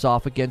 and face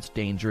off against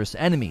dangerous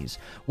enemies.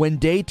 When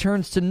day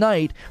turns to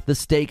night, the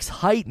stakes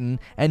heighten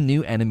and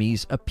new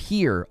enemies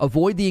appear.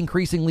 Avoid the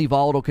increasingly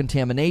volatile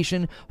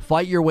contamination,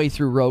 fight your way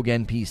through rogue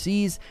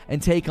NPCs,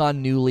 and take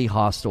on newly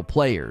hostile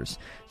players.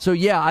 So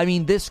yeah, I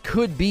mean, this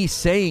could be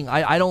saying,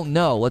 I don't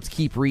know. Let's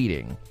keep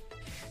reading.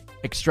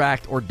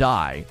 extract, or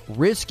die.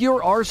 Risk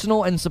your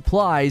arsenal and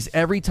supplies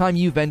every time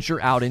you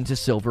venture out into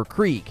Silver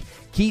Creek.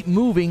 Keep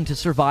moving to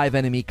survive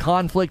enemy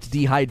conflict,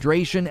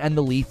 dehydration, and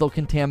the lethal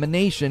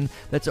contamination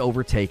that's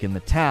overtaken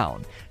the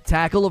town.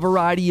 Tackle a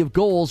variety of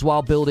goals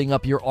while building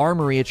up your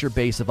armory at your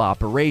base of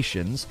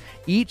operations.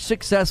 Each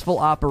successful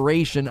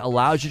operation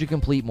allows you to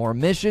complete more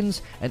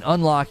missions and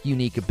unlock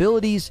unique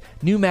abilities,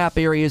 new map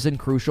areas, and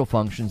crucial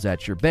functions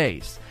at your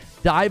base.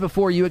 Die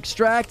before you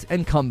extract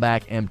and come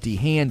back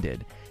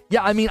empty-handed.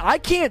 Yeah, I mean, I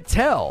can't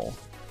tell.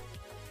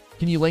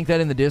 Can you link that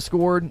in the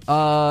Discord?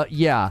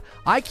 Yeah.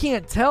 I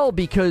can't tell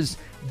because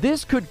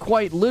this could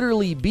quite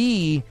literally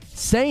be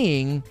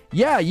saying,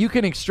 yeah, you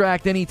can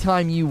extract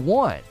anytime you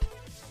want.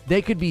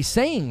 They could be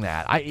saying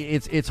that.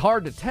 It's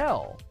hard to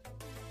tell.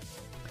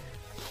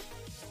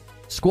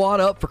 Squad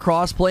up for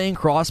cross-play and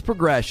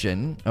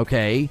cross-progression,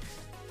 okay?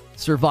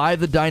 Survive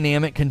the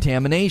dynamic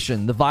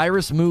contamination. The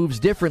virus moves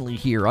differently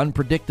here,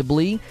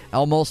 unpredictably,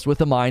 almost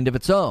with a mind of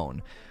its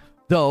own.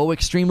 Though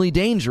extremely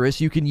dangerous,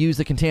 you can use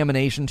the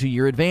contamination to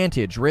your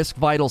advantage. Risk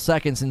vital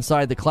seconds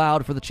inside the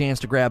cloud for the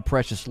chance to grab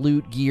precious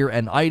loot, gear,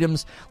 and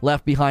items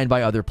left behind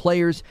by other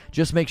players.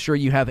 Just make sure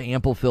you have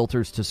ample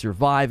filters to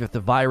survive. If the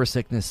virus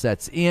sickness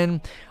sets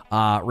in,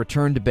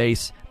 return to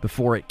base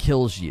before it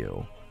kills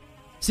you.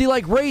 See,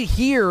 like right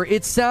here,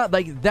 it sounds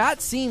like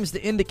that seems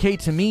to indicate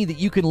to me that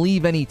you can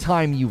leave any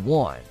time you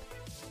want.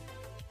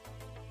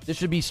 This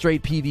should be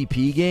straight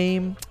PvP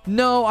game?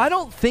 No, I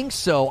don't think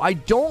so. I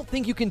don't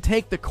think you can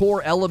take the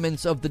core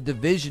elements of the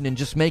Division and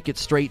just make it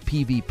straight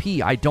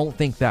PvP. I don't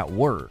think that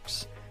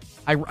works.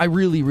 I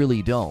really,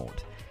 really don't.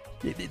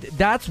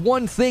 That's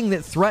one thing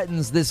that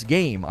threatens this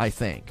game, I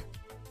think.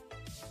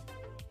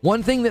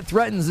 One thing that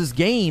threatens this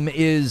game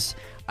is,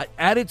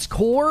 at its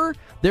core,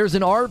 there's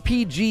an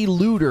RPG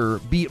looter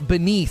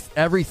beneath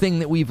everything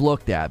that we've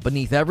looked at.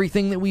 Beneath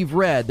everything that we've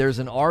read, there's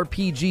an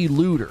RPG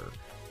looter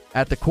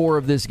at the core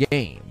of this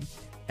game.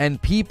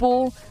 And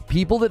people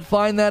that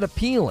find that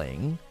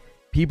appealing,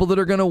 people that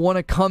are going to want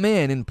to come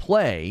in and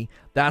play,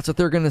 that's what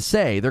they're going to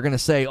say. They're going to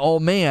say, oh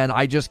man,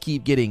 I just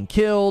keep getting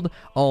killed.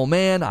 Oh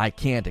man, I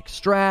can't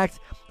extract.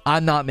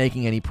 I'm not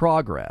making any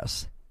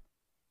progress.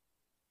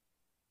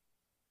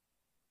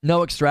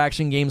 No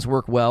extraction games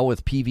work well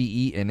with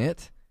PvE in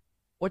it.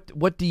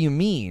 What do you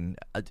mean?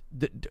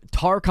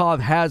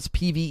 Tarkov has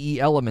PvE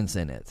elements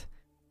in it.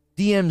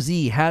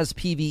 DMZ has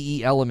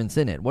PvE elements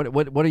in it.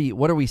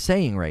 What are we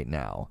saying right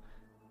now?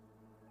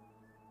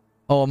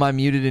 Oh, am I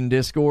muted in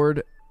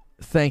Discord?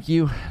 Thank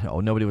you.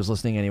 Oh, nobody was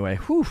listening anyway.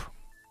 Whew.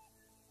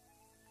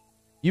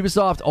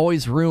 Ubisoft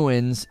always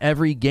ruins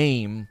every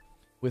game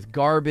with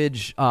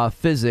garbage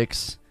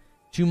physics,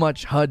 too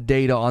much HUD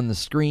data on the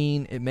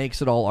screen. It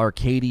makes it all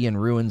arcadey and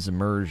ruins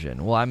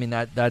immersion. Well, I mean,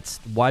 that's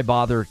why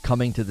bother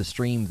coming to the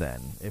stream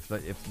then,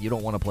 if you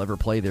don't want to ever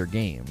play their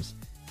games.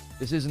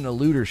 This isn't a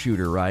looter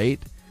shooter, right?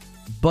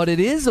 But it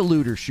is a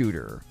looter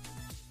shooter.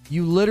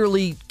 You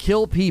literally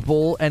kill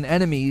people and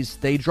enemies,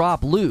 they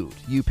drop loot.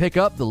 You pick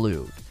up the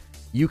loot.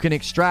 You can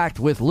extract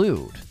with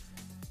loot.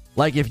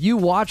 Like if you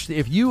watch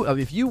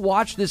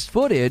this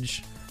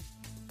footage,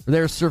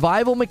 there's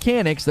survival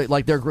mechanics that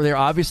like they're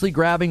obviously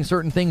grabbing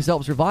certain things to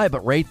help survive,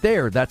 but right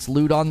there, that's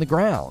loot on the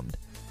ground.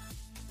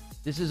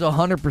 This is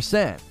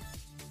 100%.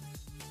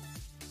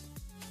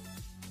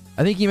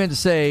 I think he meant to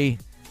say,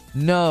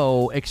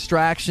 no,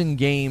 extraction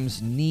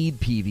games need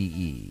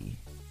PvE.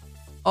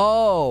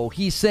 Oh,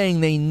 he's saying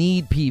they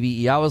need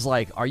PvE. I was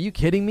like, are you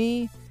kidding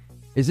me?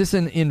 Is this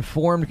an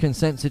informed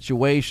consent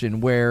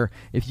situation where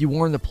if you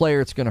warn the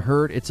player it's going to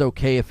hurt, it's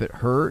okay if it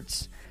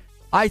hurts?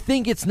 I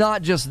think it's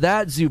not just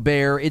that,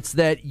 Zubair. It's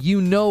that you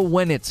know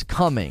when it's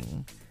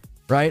coming,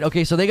 right?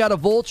 Okay, so they got a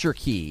vulture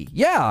key.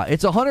 Yeah,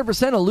 it's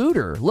 100% a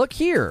looter. Look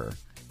here.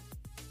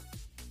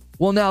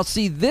 Well, now,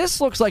 see,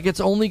 this looks like it's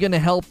only going to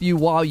help you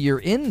while you're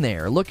in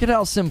there. Look at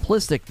how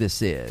simplistic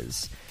this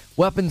is.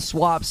 Weapon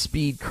swap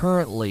speed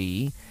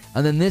currently,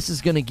 and then this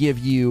is going to give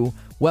you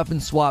weapon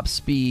swap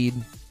speed.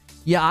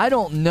 Yeah, I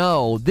don't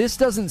know. This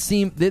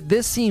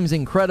seems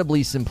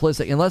incredibly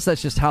simplistic, unless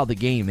that's just how the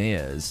game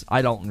is.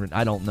 I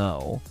don't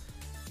know.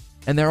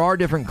 And there are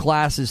different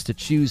classes to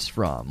choose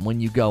from when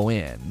you go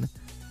in.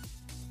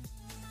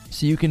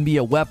 So you can be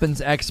a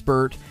weapons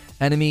expert.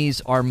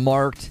 Enemies are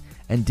marked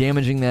and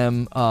damaging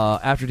them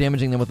after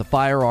damaging them with a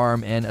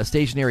firearm and a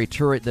stationary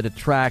turret that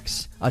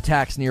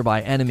attacks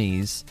nearby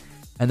enemies.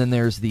 And then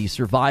there's the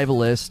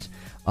survivalist.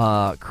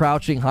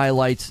 Crouching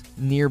highlights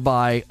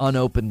nearby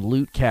unopened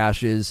loot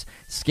caches,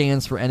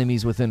 scans for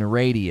enemies within a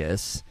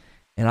radius,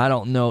 and I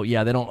don't know.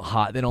 Yeah, they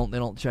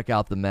don't check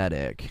out the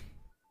medic.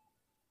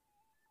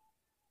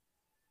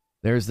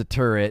 There's the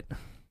turret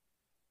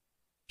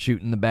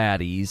shooting the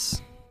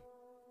baddies.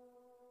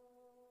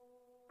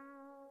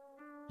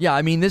 Yeah,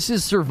 I mean this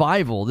is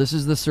survival. This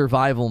is the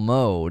survival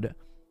mode.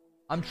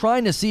 I'm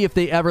trying to see if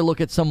they ever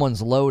look at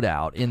someone's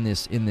loadout in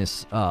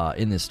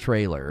this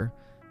trailer.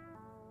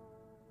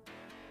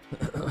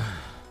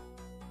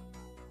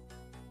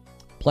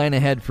 Plan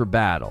ahead for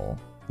battle.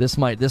 This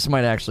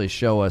might actually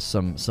show us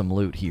some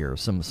loot here,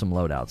 some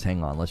loadouts.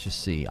 Hang on, let's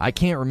just see. I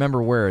can't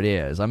remember where it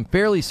is. I'm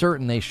fairly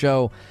certain they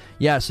show.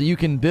 Yeah, so you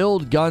can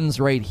build guns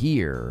right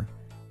here.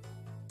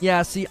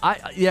 Yeah, see,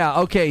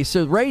 okay,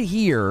 so right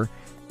here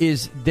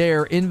is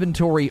their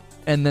inventory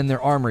and then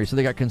their armory. So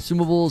they got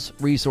consumables,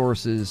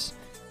 resources.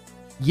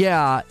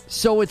 Yeah,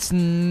 so it's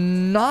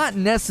not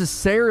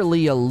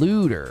necessarily a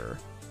looter.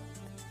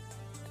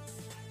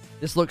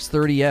 This looks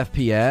 30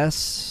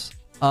 FPS.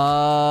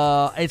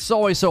 It's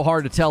always so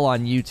hard to tell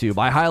on YouTube.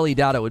 I highly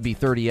doubt it would be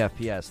 30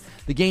 FPS.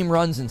 The game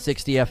runs in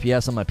 60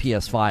 FPS on my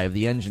PS5.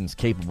 The engine's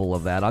capable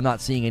of that. I'm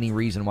not seeing any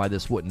reason why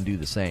this wouldn't do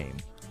the same.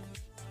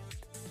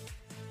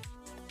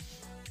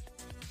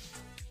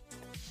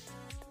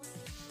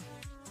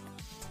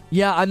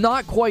 Yeah, I'm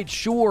not quite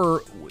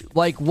sure,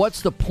 like,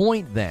 what's the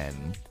point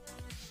then?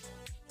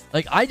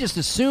 Like, I just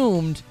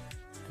assumed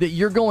that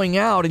you're going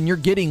out and you're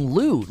getting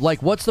loot.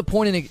 Like, what's the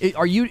point in it?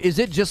 Is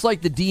it just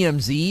like the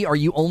DMZ? Are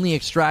you only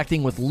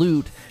extracting with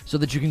loot so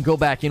that you can go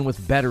back in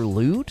with better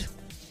loot?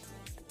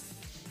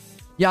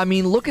 Yeah, I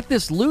mean, look at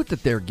this loot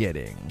that they're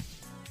getting.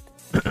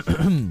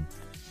 I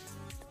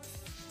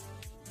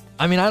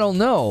mean, I don't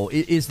know.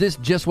 Is this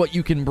just what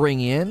you can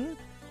bring in?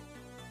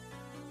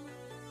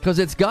 Because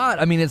it's got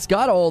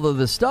all of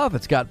the stuff.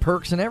 It's got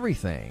perks and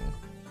everything.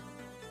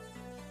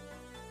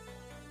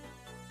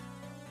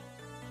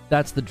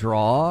 That's the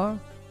draw?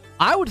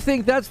 I would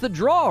think that's the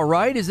draw,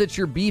 right? Is that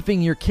you're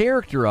beefing your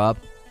character up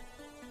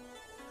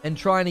and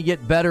trying to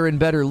get better and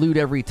better loot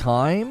every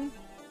time?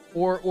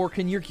 Or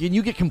can you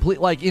get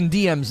complete, like in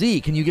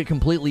DMZ, can you get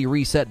completely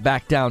reset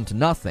back down to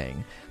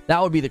nothing?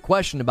 That would be the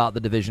question about the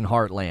Division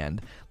Heartland.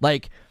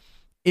 Like,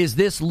 is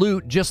this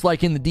loot just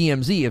like in the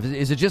DMZ?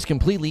 Is it just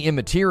completely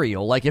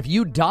immaterial? Like, if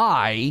you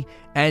die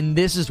and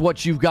this is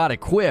what you've got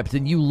equipped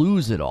and you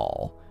lose it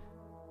all.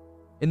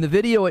 In the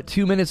video at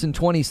 2 minutes and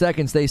 20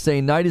 seconds, they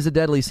say, Night is a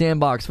deadly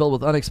sandbox filled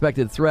with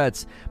unexpected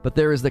threats, but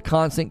there is the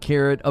constant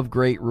carrot of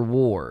great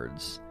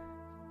rewards.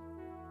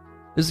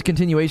 This is a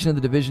continuation of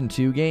the Division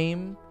 2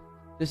 game.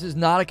 This is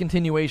not a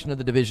continuation of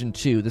the Division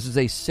 2. This is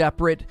a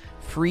separate,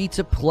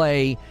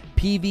 free-to-play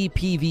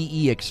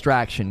PvPvE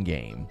extraction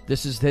game.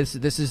 This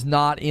is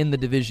not in the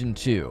Division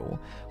 2.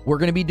 We're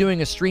going to be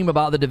doing a stream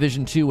about the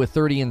Division 2 with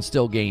 30 and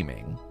Still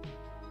Gaming.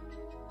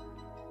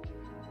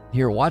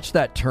 Here, watch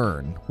that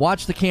turn.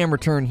 Watch the camera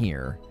turn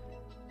here.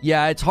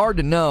 Yeah, it's hard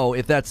to know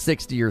if that's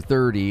 60 or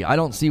 30. I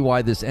don't see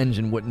why this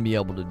engine wouldn't be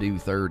able to do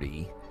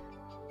 30.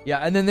 Yeah,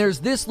 and then there's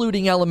this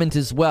looting element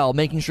as well,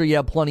 making sure you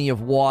have plenty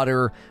of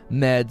water,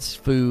 meds,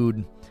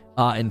 food,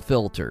 and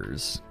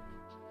filters.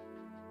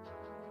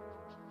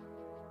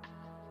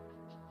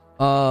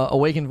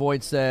 Awakened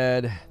Void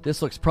said,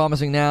 this looks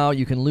promising now.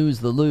 You can lose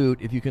the loot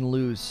if you can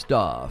lose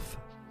stuff.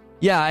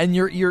 Yeah, and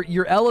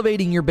you're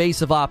elevating your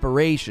base of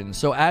operations.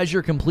 So as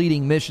you're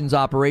completing missions,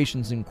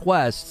 operations, and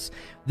quests,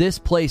 this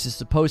place is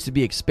supposed to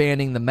be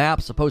expanding. The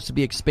map's supposed to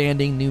be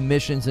expanding. New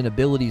missions and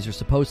abilities are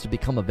supposed to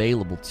become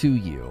available to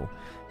you.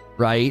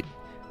 Right?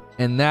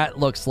 And that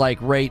looks like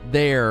right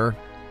there.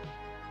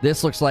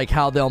 This looks like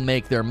how they'll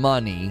make their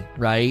money,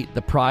 right?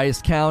 The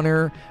prize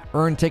counter.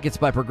 Earn tickets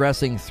by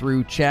progressing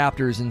through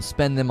chapters and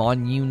spend them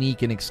on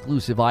unique and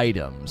exclusive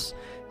items.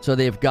 So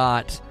they've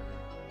got...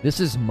 This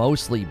is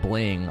mostly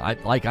bling.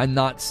 I'm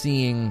not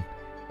seeing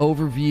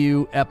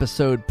overview,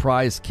 episode,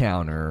 prize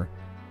counter.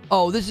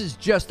 Oh, this is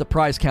just the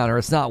prize counter.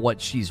 It's not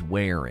what she's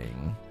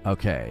wearing.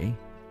 Okay.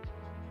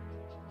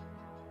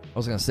 I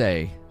was going to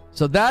say...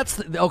 So that's...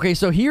 Okay,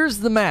 so here's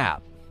the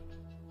map.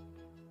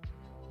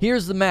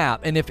 Here's the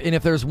map. And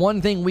if there's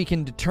one thing we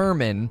can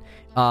determine...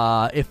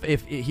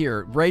 If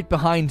here, right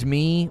behind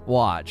me,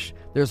 watch.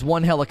 There's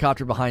one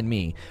helicopter behind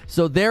me.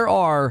 So there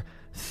are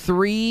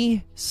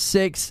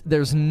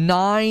there's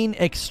 9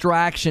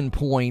 extraction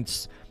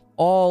points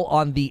all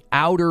on the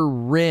outer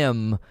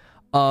rim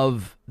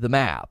of the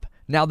map.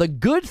 Now, the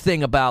good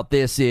thing about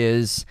this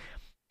is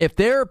if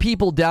there are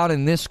people down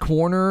in this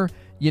corner,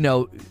 you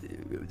know,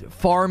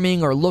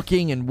 farming or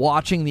looking and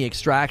watching the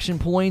extraction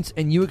points,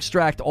 and you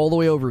extract all the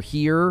way over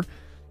here,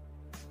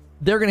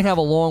 they're going to have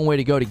a long way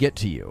to go to get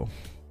to you.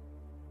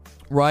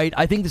 Right?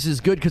 I think this is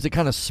good because it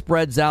kind of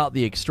spreads out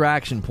the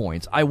extraction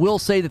points. I will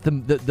say that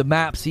the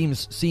map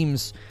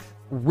seems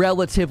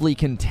relatively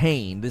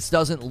contained. This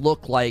doesn't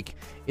look like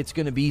it's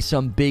going to be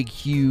some big,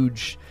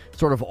 huge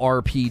sort of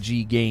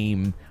RPG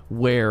game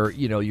where,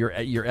 you know,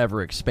 you're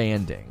ever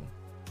expanding.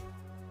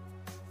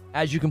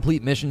 As you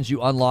complete missions,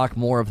 you unlock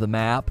more of the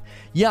map.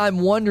 Yeah, I'm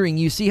wondering,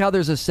 you see how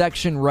there's a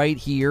section right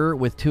here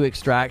with 2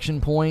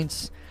 extraction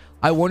points?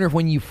 I wonder if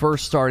when you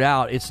first start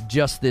out, it's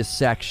just this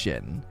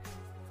section.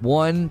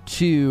 1,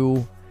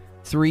 2,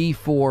 3,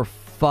 4,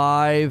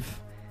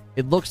 5.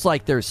 It looks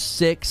like there's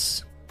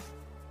 6.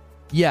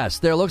 Yes,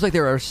 there looks like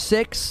there are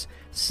 6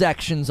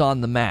 sections on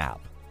the map.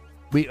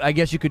 I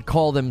guess you could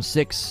call them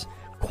 6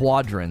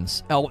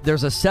 quadrants. Oh,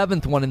 there's a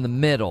 7th one in the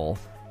middle.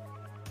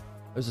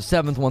 There's a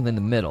 7th one in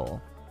the middle.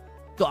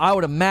 So I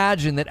would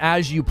imagine that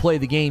as you play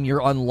the game,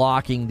 you're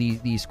unlocking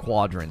these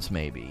quadrants,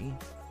 maybe.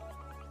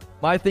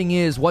 My thing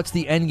is, what's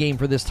the end game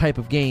for this type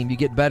of game? You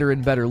get better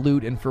and better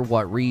loot, and for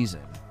what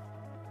reason?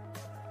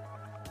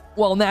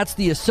 Well, and that's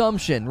the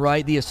assumption,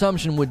 right? The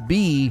assumption would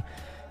be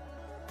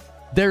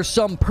there's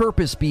some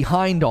purpose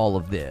behind all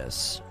of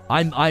this.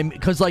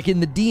 Because like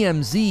in the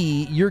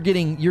DMZ, you're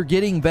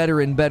getting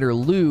better and better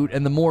loot,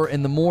 and the more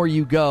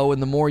you go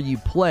and the more you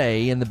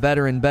play, and the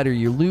better and better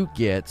your loot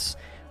gets.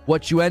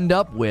 What you end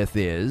up with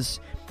is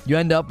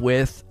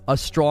a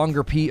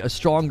stronger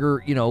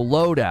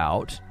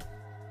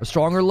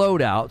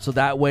loadout, so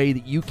that way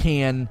that you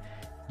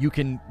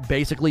can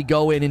basically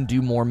go in and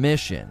do more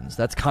missions.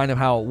 That's kind of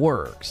how it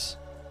works.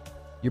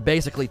 You're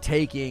basically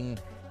taking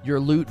your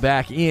loot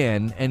back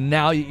in, and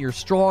now that you're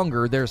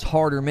stronger, there's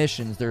harder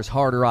missions, there's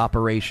harder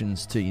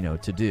operations to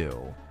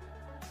do.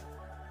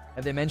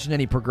 Have they mentioned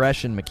any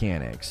progression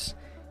mechanics?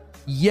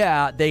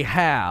 Yeah, they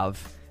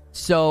have.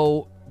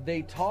 So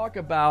they talk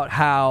about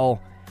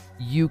how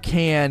you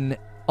can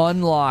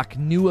unlock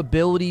new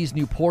abilities,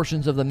 new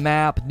portions of the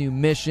map, new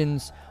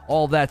missions.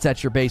 All that's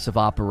at your base of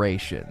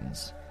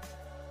operations.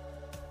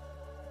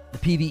 The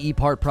PvE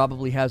part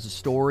probably has a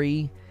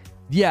story.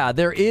 Yeah,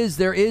 there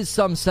is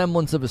some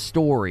semblance of a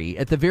story.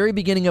 At the very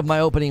beginning of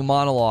my opening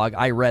monologue,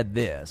 I read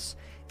this.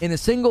 In a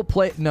single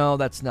play... No,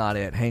 that's not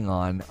it. Hang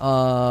on.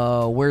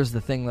 Where's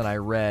the thing that I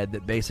read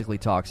that basically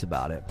talks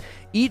about it?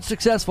 Each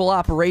successful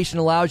operation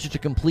allows you to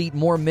complete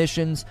more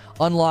missions,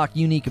 unlock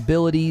unique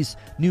abilities,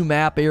 new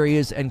map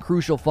areas, and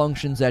crucial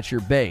functions at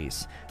your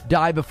base.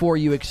 Die before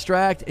you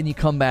extract, and you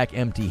come back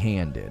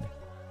empty-handed.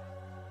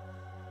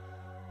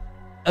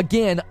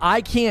 Again, I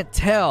can't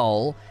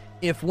tell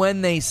if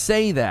when they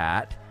say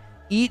that,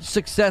 each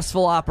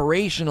successful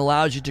operation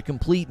allows you to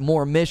complete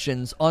more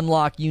missions,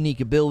 unlock unique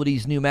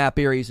abilities, new map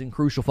areas, and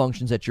crucial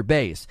functions at your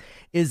base.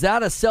 Is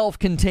that a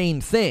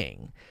self-contained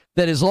thing?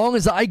 That as long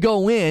as I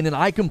go in and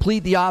I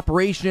complete the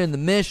operation and the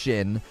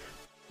mission,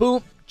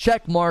 boom,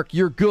 check mark,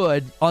 you're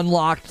good,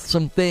 unlocked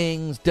some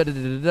things,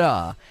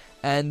 da-da-da-da-da.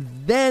 And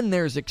then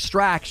there's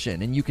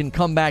extraction, and you can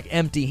come back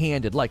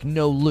empty-handed, like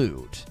no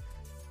loot.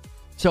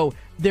 So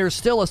there's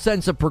still a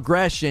sense of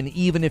progression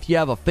even if you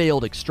have a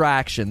failed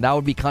extraction. That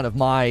would be kind of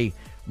my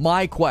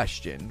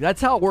question.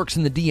 That's how it works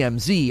in the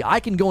DMZ.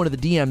 I can go into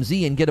the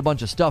DMZ and get a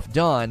bunch of stuff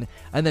done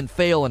and then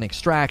fail an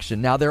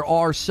extraction. Now, there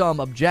are some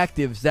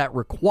objectives that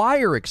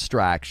require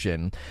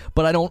extraction,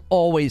 but I don't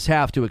always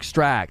have to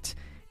extract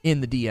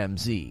in the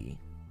DMZ.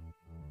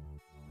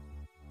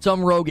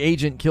 Some rogue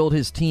agent killed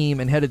his team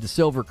and headed to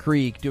Silver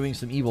Creek doing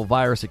some evil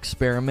virus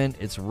experiment.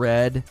 It's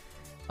red.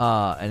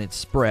 And it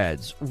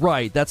spreads.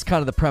 Right, that's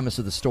kind of the premise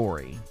of the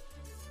story.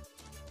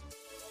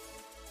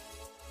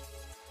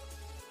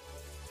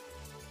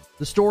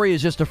 The story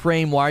is just to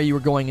frame why you were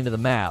going into the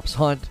maps.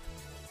 Hunt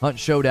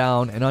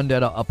Showdown, and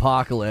Undead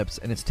Apocalypse,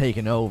 and it's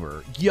taken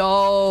over.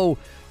 Yo!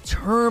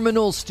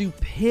 Terminal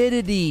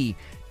stupidity!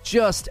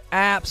 Just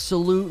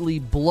absolutely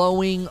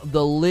blowing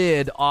the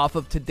lid off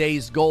of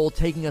today's goal,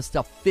 taking us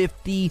to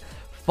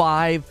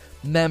 55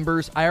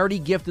 members. I already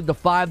gifted the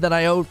 5 that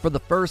I owed for the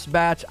first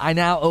batch. I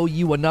now owe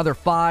you another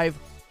 5.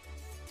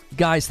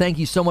 Guys, thank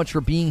you so much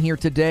for being here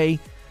today.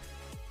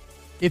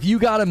 If you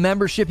got a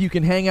membership, you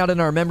can hang out in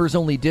our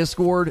members-only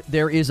Discord.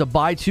 There is a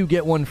buy 2,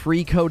 get 1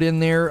 free code in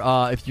there.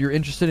 If you're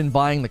interested in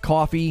buying the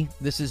coffee,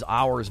 this is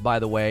ours, by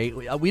the way.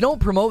 We don't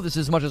promote this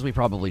as much as we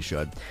probably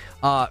should.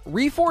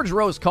 Reforged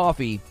Roast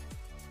Coffee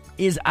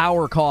is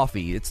our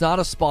coffee. It's not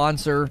a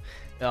sponsor.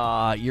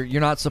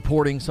 You're not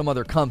supporting some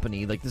other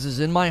company. Like, this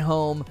is in my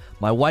home.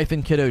 My wife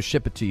and kiddos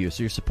ship it to you.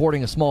 So you're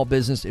supporting a small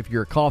business. If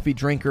you're a coffee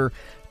drinker,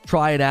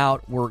 try it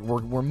out.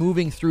 We're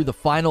moving through the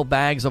final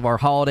bags of our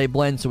holiday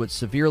blend, so it's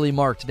severely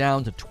marked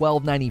down to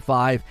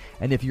 $12.95.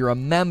 And if you're a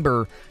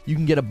member, you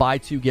can get a buy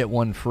 2, get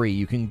 1 free.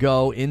 You can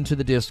go into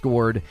the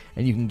Discord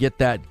and you can get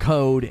that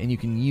code and you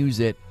can use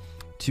it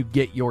to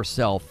get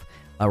yourself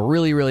a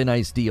really, really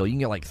nice deal. You can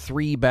get like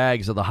 3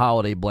 bags of the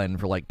holiday blend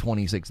for like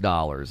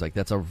 $26. Like,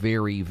 that's a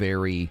very,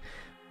 very,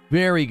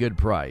 very good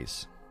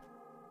price.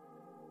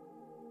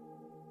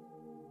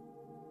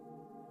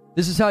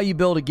 This is how you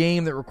build a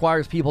game that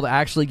requires people to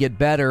actually get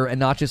better and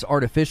not just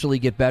artificially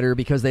get better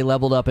because they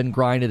leveled up and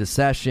grinded a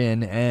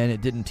session and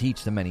it didn't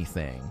teach them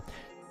anything.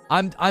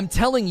 I'm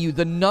telling you,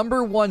 the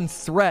number one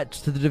threat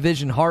to the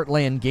Division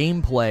Heartland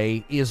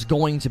gameplay is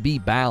going to be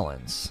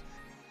balance.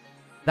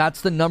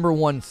 That's the number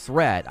one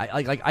threat.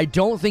 I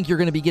don't think you're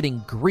going to be getting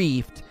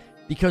griefed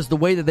because the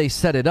way that they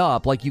set it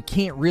up, like, you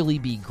can't really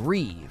be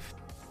grieved.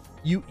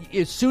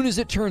 As soon as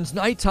it turns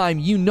nighttime,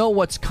 you know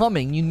what's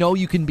coming. You know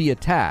you can be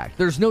attacked.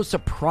 There's no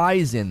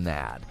surprise in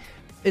that.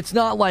 It's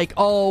not like,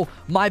 oh,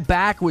 my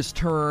back was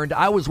turned,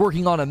 I was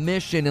working on a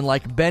mission and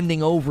like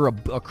bending over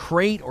a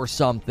crate or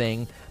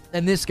something,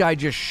 and this guy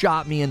just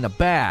shot me in the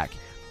back.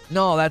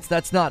 No,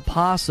 that's not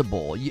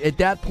possible. At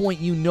that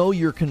point, you know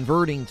you're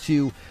converting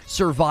to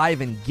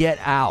survive and get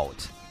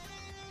out.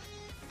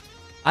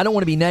 I don't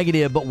want to be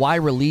negative, but why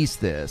release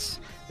this?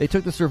 They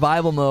took the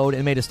survival mode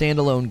and made a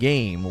standalone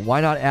game.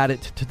 Why not add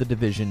it to the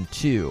Division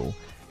 2?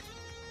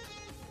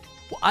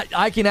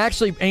 I can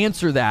actually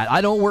answer that.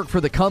 I don't work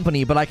for the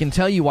company, but I can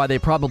tell you why they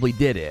probably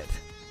did it.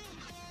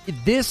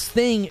 this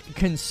thing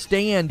can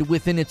stand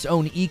within its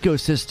own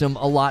ecosystem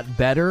a lot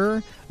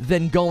better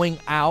than going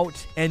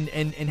out and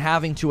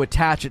having to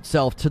attach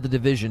itself to the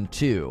Division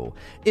 2.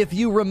 If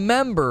you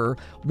remember,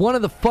 one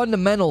of the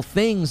fundamental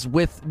things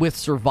with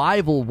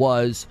survival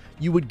was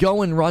you would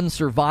go and run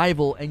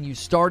survival and you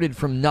started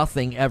from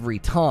nothing every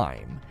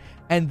time.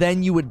 And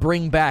then you would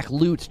bring back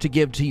loot to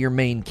give to your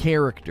main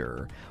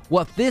character.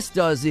 What this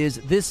does is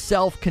this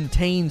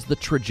self-contains the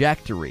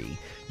trajectory.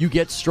 You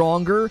get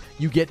stronger,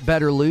 you get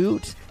better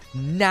loot.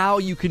 Now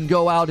you can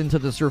go out into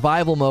the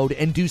survival mode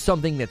and do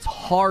something that's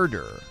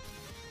harder.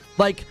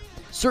 Like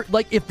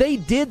if they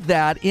did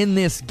that in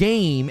this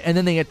game and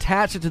then they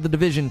attach it to the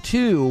Division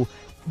 2,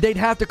 they'd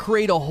have to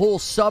create a whole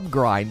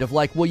sub-grind of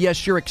like, well,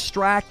 yes, you're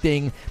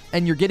extracting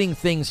and you're getting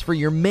things for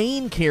your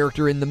main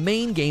character in the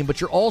main game, but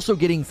you're also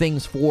getting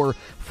things for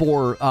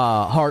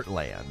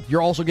Heartland.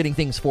 You're also getting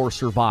things for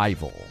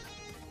survival.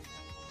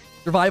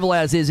 Survival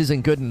as is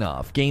isn't good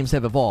enough. Games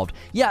have evolved.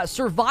 Yeah,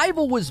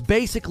 survival was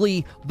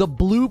basically the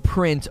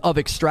blueprint of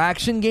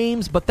extraction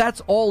games, but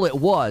that's all it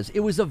was. It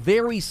was a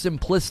very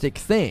simplistic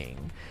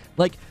thing.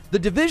 Like, the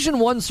Division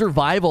 1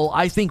 survival,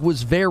 I think,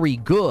 was very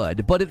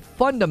good, but it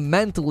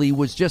fundamentally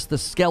was just the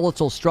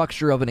skeletal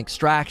structure of an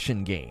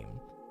extraction game.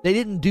 They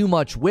didn't do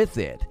much with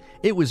it.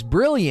 It was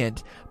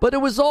brilliant, but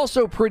it was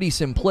also pretty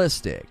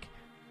simplistic.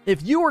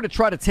 If you were to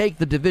try to take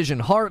the Division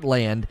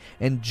Heartland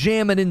and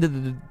jam it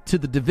into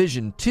the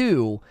Division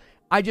 2,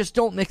 I just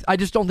don't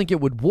think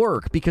it would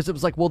work, because it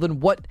was like, well,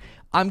 then what?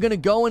 I'm going to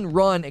go and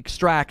run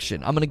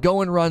Extraction. I'm going to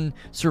go and run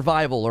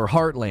Survival or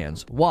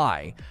Heartlands.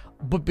 Why?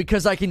 But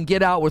because I can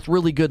get out with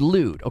really good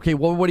loot. Okay,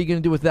 well, what are you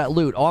going to do with that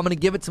loot? Oh, I'm going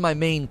to give it to my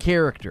main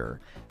character.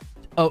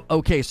 Oh,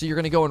 okay, so you're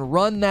going to go and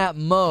run that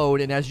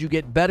mode, and as you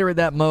get better at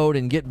that mode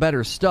and get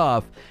better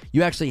stuff,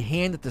 you actually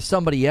hand it to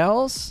somebody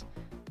else?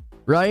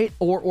 Right?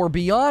 Or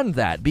beyond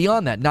that,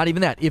 not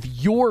even that. If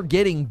you're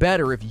getting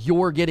better, if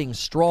you're getting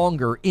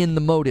stronger in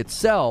the mode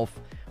itself,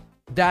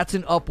 that's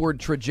an upward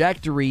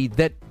trajectory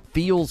that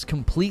feels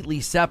completely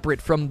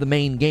separate from the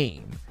main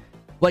game.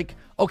 Like,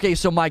 okay,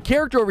 so my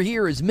character over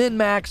here is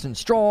min-maxed and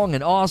strong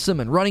and awesome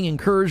and running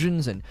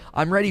incursions, and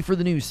I'm ready for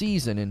the new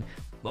season, and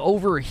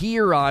over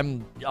here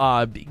I've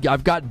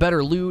got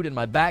better loot and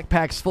my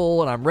backpack's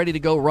full and I'm ready to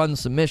go run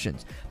some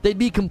missions. They'd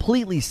be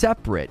completely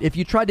separate. If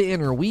you tried to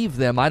interweave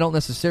them, I don't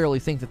necessarily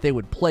think that they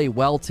would play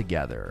well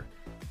together.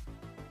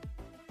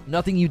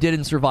 Nothing you did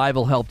in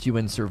survival helped you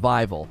in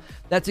survival.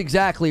 That's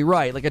exactly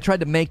right. Like, I tried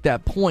to make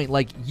that point.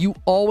 Like, you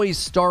always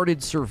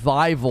started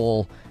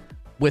survival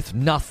with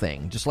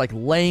nothing, just like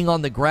laying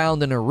on the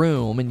ground in a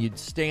room, and you'd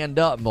stand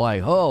up and be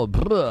like, oh,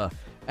 bruh.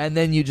 And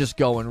then you just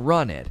go and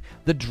run it.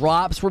 The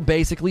drops were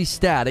basically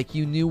static.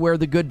 You knew where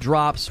the good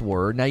drops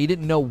were. Now, you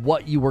didn't know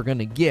what you were going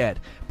to get,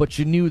 but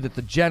you knew that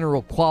the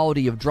general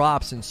quality of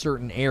drops in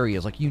certain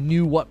areas, like you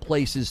knew what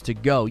places to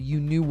go. You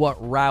knew what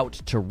route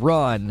to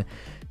run.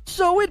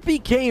 So it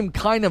became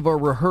kind of a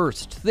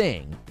rehearsed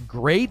thing.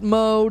 Great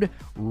mode,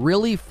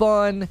 really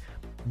fun,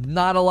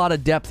 not a lot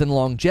of depth and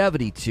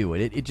longevity to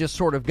it. It just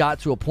sort of got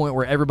to a point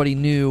where everybody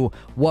knew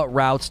what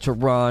routes to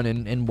run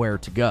and where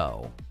to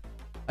go.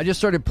 I just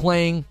started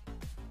playing.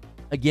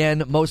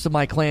 Again, most of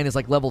my clan is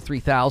like level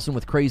 3000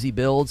 with crazy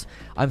builds.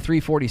 I'm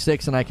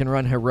 346 and I can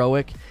run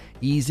heroic.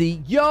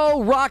 Easy.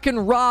 Yo, Rockin'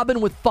 Robin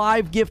with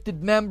 5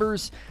 gifted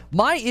members.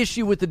 My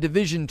issue with the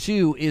Division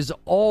 2 is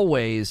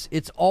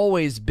it's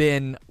always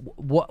been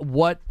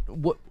what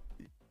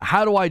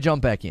how do I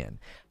jump back in?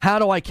 How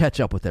do I catch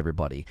up with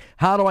everybody?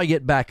 How do I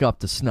get back up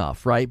to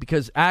snuff, right?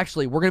 Because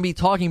actually, we're going to be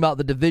talking about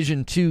the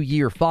Division 2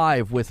 Year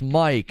 5 with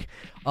Mike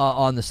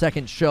on the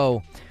second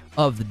show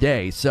of the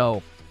day.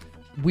 So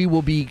we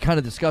will be kind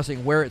of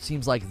discussing where it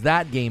seems like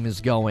that game is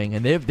going,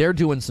 and they're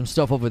doing some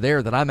stuff over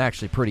there that I'm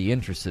actually pretty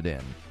interested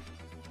in.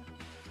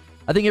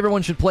 I think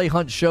everyone should play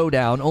Hunt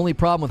Showdown. Only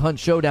problem with Hunt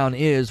Showdown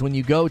is when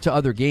you go to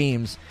other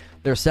games,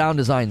 their sound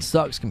design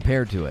sucks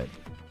compared to it.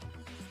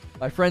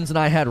 My friends and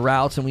I had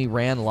routes and we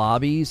ran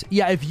lobbies.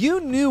 Yeah, if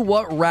you knew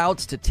what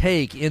routes to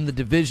take in the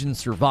Division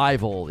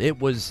Survival, it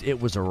was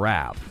a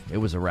wrap. It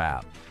was a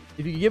wrap.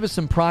 If you could give us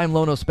some Prime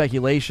Lono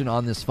speculation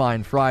on this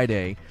fine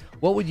Friday,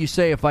 what would you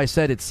say if I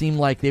said it seemed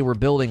like they were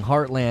building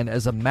Heartland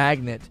as a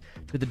magnet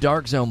to the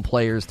Dark Zone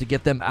players to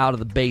get them out of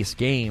the base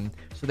game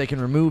so they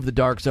can remove the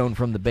Dark Zone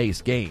from the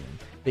base game?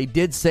 They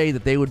did say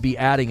that they would be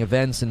adding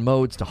events and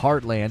modes to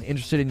Heartland.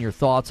 Interested in your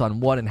thoughts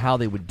on what and how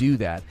they would do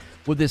that.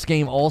 Would this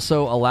game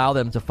also allow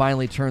them to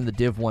finally turn the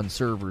Div 1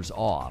 servers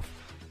off?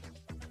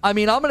 I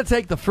mean, I'm going to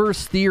take the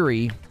first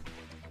theory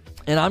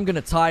and I'm going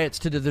to tie it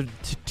to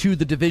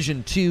the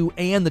Division 2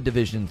 and the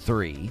Division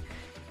 3.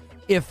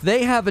 If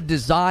they have a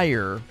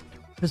desire,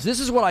 because this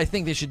is what I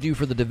think they should do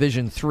for the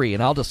Division 3,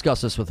 and I'll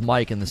discuss this with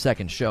Mike in the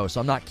second show,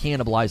 so I'm not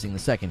cannibalizing the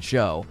second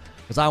show,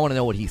 because I want to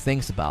know what he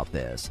thinks about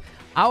this.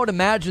 I would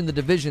imagine the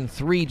Division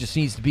 3 just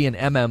needs to be an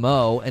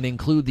MMO and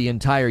include the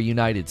entire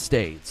United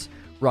States.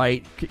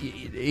 right?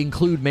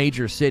 Include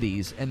major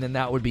cities, and then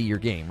that would be your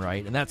game,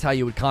 right? And that's how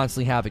you would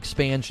constantly have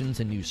expansions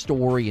and new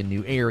story and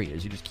new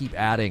areas. You just keep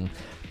adding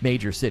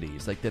major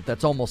cities. Like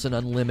that's almost an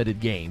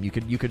unlimited game. You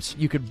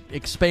could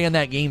expand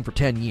that game for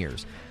 10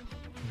 years.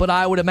 But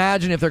I would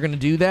imagine if they're going to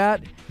do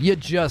that, you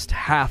just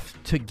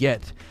have to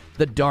get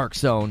the Dark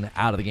Zone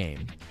out of the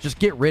game. Just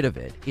get rid of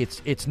it.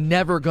 It's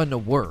never going to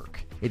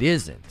work. It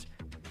isn't.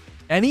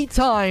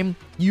 Anytime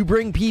you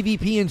bring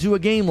PvP into a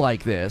game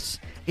like this,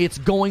 it's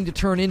going to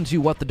turn into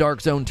what the Dark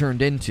Zone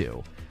turned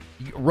into.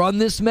 Run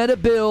this meta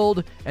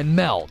build and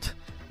melt.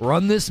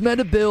 Run this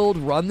meta build,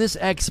 run this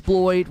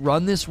exploit,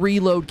 run this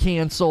reload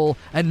cancel,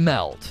 and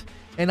melt.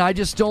 And I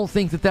just don't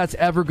think that that's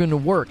ever going to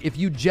work. If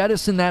you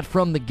jettison that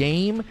from the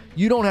game,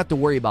 you don't have to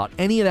worry about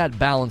any of that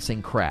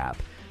balancing crap.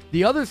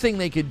 The other thing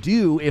they could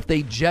do if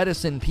they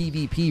jettison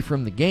PvP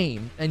from the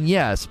game, and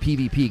yes,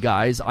 PvP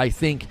guys, I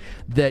think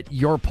that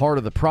you're part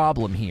of the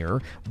problem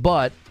here,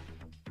 but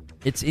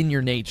it's in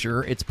your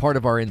nature. It's part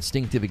of our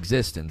instinctive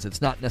existence.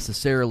 It's not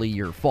necessarily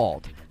your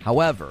fault.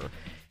 However,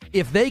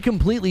 if they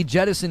completely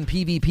jettison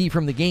PvP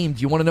from the game,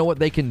 do you want to know what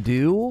they can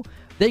do?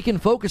 They can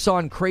focus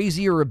on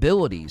crazier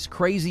abilities,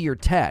 crazier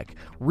tech,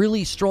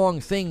 really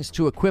strong things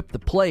to equip the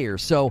player,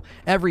 so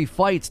every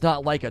fight's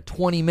not like a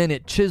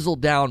 20-minute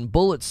chiseled-down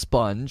bullet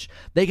sponge.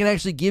 They can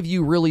actually give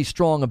you really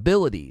strong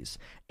abilities.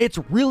 It's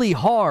really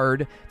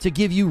hard to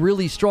give you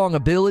really strong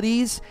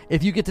abilities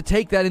if you get to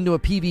take that into a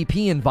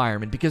PvP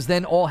environment, because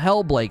then all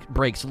hell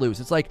breaks loose.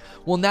 It's like,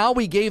 well, now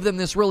we gave them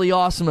this really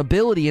awesome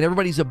ability and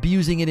everybody's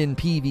abusing it in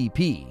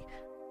PvP.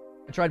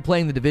 I tried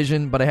playing the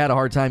Division, but I had a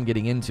hard time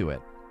getting into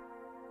it.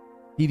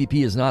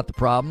 PvP is not the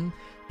problem.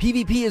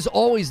 PvP is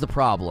always the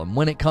problem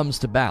when it comes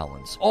to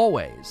balance.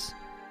 Always.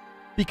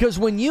 Because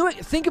when you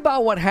think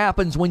about what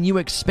happens when you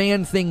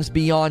expand things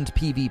beyond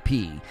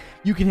PvP,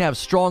 you can have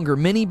stronger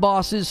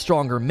mini-bosses,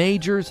 stronger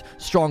majors,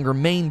 stronger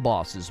main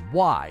bosses.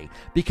 Why?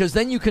 Because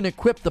then you can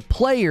equip the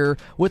player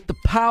with the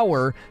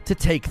power to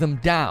take them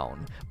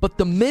down. But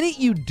the minute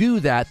you do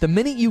that, the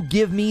minute you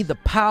give me the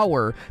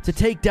power to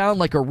take down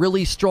like a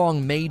really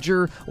strong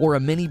major or a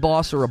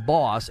mini-boss or a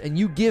boss, and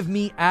you give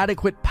me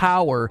adequate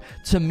power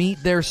to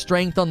meet their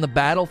strength on the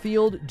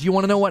battlefield, do you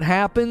want to know what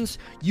happens?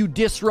 You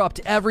disrupt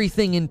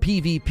everything in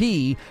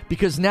PvP,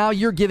 because now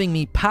you're giving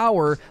me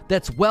power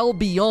that's well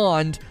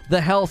beyond the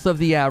health of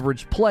the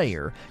average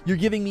player. You're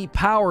giving me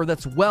power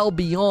that's well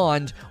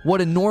beyond what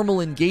a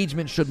normal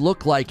engagement should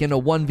look like in a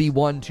 1v1,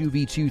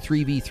 2v2,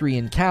 3v3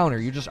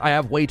 encounter. I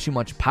have way too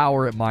much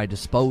power at my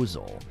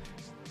disposal.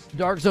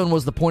 Dark Zone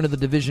was the point of the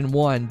Division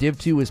 1. Div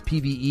 2 is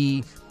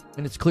PvE,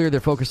 and it's clear they're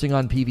focusing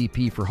on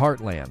PvP for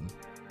Heartland.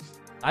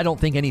 I don't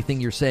think anything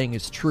you're saying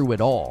is true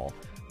at all.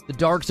 The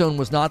Dark Zone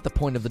was not the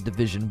point of the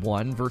Division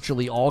 1.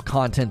 Virtually all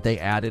content they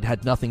added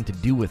had nothing to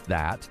do with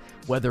that.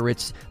 Whether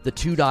it's the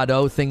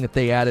 2.0 thing that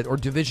they added or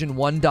Division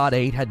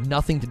 1.8 had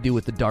nothing to do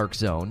with the Dark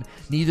Zone.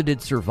 Neither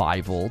did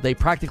Survival. They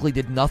practically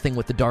did nothing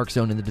with the Dark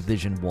Zone in the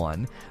Division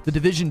 1. The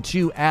Division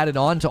 2 added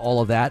on to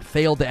all of that,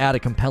 failed to add a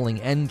compelling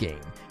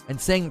endgame.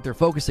 And saying that they're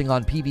focusing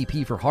on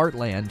PvP for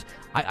Heartland,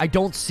 I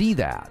don't see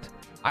that.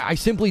 I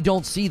simply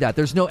don't see that.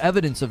 There's no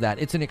evidence of that.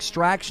 It's an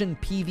extraction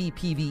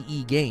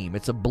PvPvE game.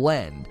 It's a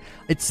blend.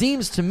 It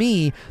seems to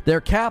me they're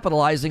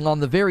capitalizing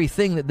on the very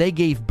thing that they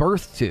gave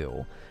birth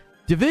to.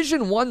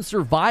 Division 1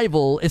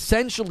 Survival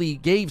essentially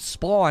gave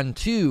spawn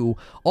to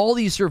all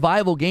these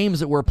survival games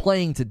that we're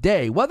playing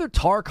today. Whether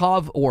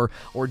Tarkov or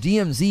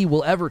DMZ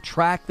will ever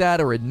track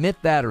that or admit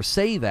that or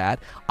say that,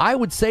 I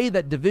would say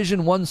that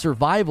Division 1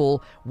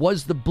 Survival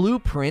was the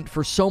blueprint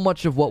for so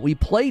much of what we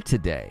play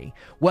today.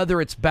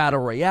 Whether it's Battle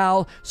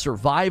Royale,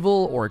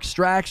 Survival, or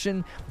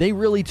Extraction, they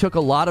really took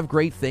a lot of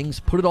great things,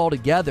 put it all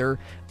together,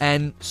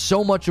 and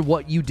so much of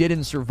what you did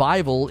in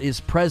Survival is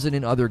present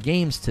in other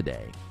games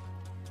today.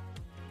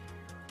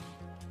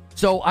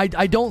 So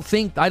I don't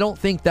think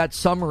that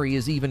summary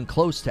is even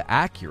close to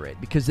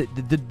accurate, because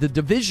the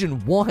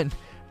Division 1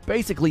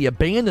 basically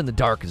abandoned the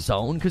Dark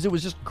Zone because it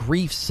was just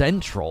grief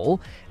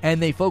central,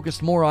 and they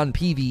focused more on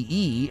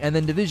PvE, and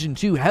then Division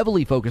 2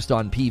 heavily focused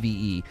on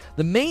PvE.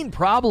 The main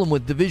problem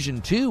with Division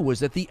 2 was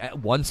that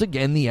once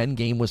again the end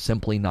game was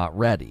simply not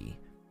ready.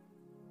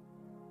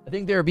 I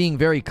think they're being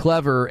very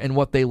clever in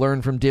what they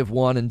learned from Div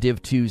 1 and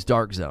Div 2's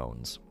Dark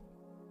Zones.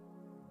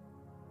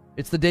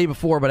 It's the day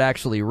before, but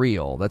actually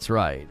real. That's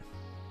right.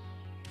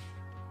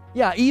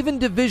 Yeah, even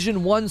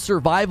Division 1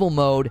 Survival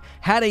Mode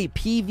had a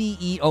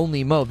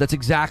PvE-only mode. That's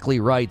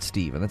exactly right,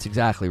 Steven. That's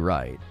exactly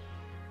right.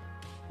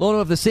 Lono,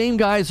 if the same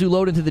guys who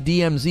load into the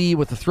DMZ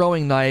with the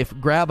throwing knife,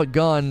 grab a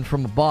gun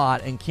from a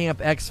bot, and camp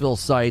exfil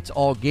sites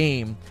all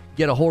game,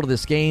 get a hold of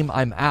this game,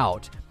 I'm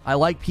out. I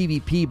like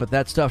PvP, but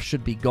that stuff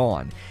should be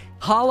gone.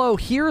 Hollow,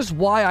 here's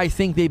why I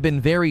think they've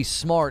been very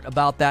smart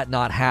about that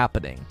not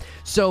happening.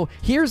 So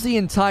here's the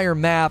entire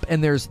map,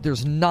 and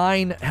there's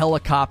 9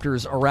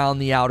 helicopters around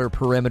the outer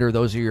perimeter.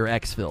 Those are your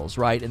exfils,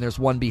 right? And there's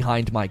one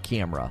behind my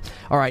camera.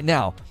 All right,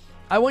 now,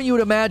 I want you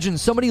to imagine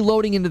somebody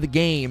loading into the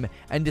game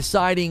and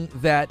deciding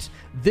that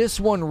this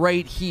one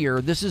right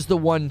here, this is the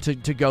one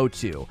to go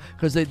to.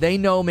 Because they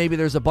know maybe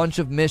there's a bunch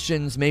of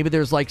missions, maybe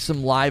there's like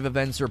some live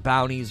events or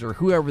bounties or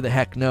whoever the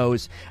heck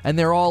knows, and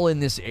they're all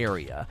in this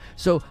area.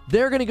 So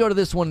they're going to go to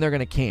this one, they're going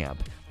to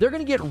camp. They're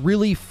going to get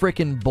really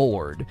freaking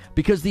bored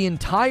because the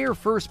entire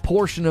first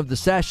portion of the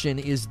session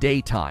is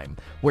daytime,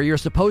 where you're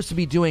supposed to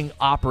be doing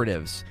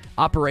operations.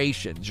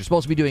 You're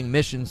supposed to be doing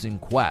missions and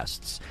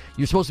quests.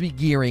 You're supposed to be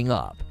gearing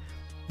up.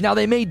 Now,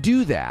 they may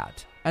do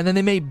that, and then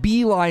they may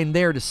beeline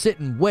there to sit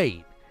and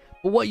wait.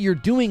 But what you're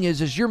doing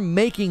is you're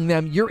making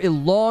them, you're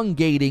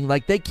elongating,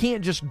 like they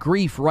can't just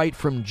grief right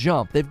from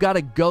jump. They've got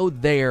to go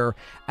there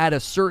at a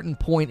certain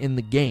point in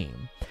the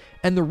game.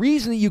 And the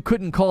reason that you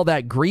couldn't call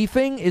that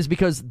griefing is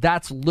because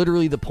that's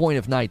literally the point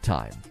of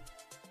nighttime.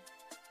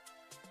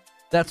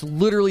 That's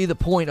literally the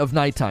point of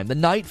nighttime. The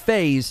night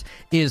phase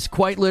is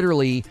quite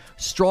literally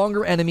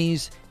stronger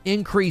enemies,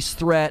 increased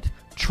threat,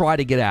 try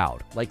to get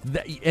out.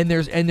 And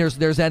there's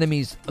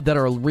enemies that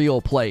are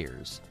real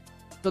players.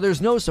 So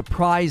there's no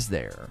surprise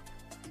there.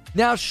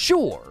 Now,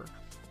 sure,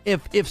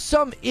 if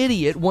some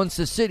idiot wants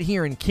to sit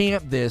here and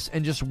camp this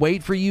and just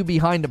wait for you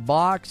behind a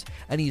box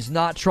and he's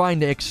not trying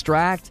to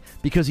extract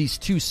because he's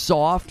too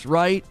soft,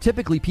 right?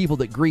 Typically people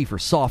that grief are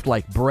soft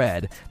like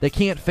bread. They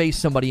can't face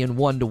somebody in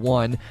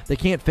 1-to-1. They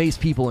can't face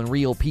people in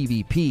real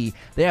PvP.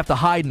 They have to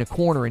hide in a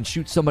corner and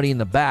shoot somebody in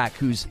the back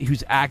who's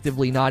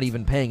actively not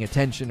even paying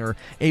attention or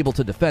able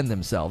to defend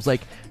themselves.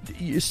 Like,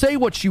 say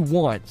what you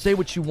want.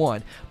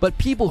 But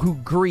people who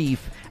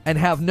grief and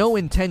have no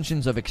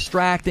intentions of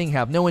extracting,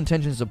 have no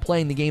intentions of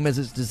playing the game as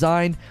it's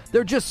designed,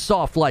 they're just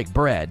soft like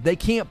bread. They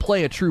can't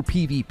play a true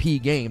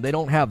PvP game. They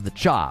don't have the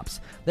chops.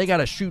 They got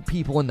to shoot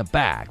people in the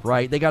back,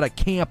 right? They got to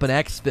camp an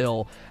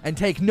exfil and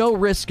take no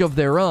risk of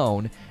their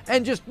own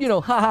and just,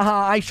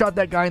 I shot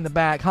that guy in the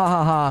back,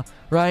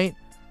 right?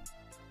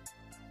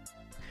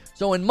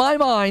 So in my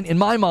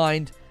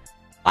mind,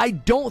 I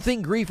don't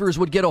think griefers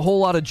would get a whole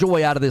lot of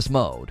joy out of this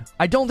mode.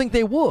 I don't think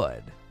they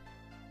would.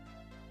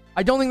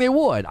 I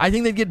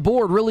think they'd get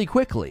bored really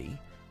quickly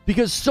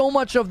because so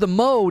much of the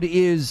mode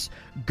is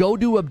go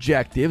do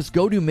objectives,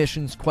 go do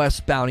missions, quests,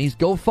 bounties,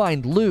 go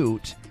find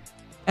loot,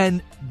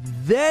 and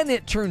then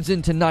it turns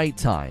into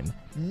nighttime.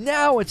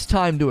 Now it's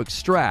time to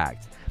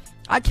extract.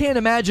 I can't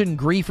imagine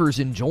griefers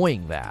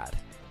enjoying that.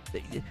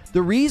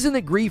 The reason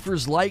that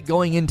griefers like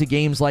going into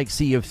games like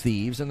Sea of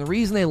Thieves and the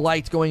reason they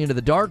liked going into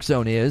the Dark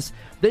Zone is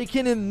they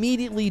can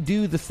immediately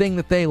do the thing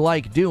that they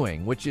like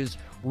doing, which is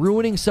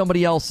ruining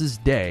somebody else's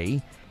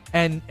day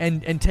and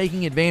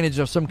taking advantage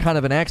of some kind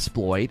of an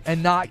exploit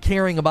and not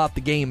caring about the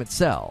game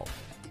itself.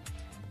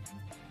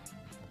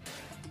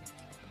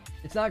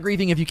 It's not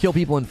griefing if you kill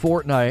people in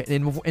Fortnite.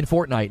 In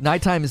Fortnite,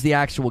 nighttime is the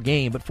actual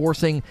game, but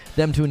forcing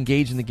them to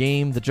engage in the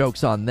game, the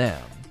joke's on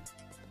them.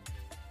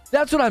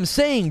 That's what I'm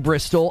saying,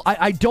 Bristol.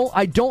 I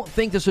don't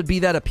think this would be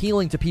that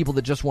appealing to people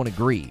that just want to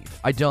grieve.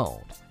 I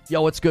don't.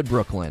 Yo, what's good,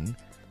 Brooklyn?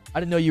 I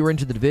didn't know you were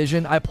into the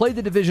Division. I played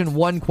the Division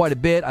 1 quite a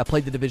bit. I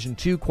played the Division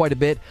 2 quite a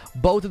bit.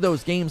 Both of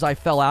those games I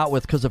fell out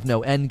with because of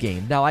no end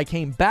game. Now, I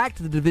came back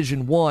to the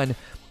Division 1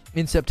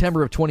 in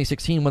September of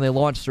 2016 when they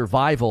launched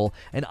Survival,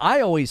 and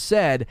I always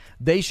said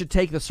they should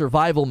take the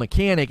Survival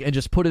mechanic and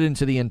just put it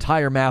into the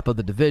entire map of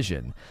the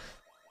Division.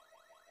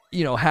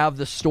 Have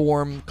the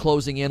storm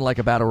closing in like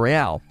a Battle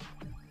Royale.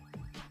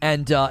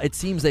 And it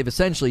seems they've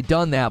essentially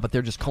done that, but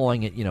they're just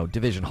calling it,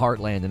 Division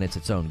Heartland, and it's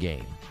its own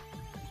game.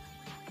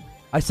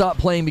 I stopped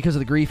playing because of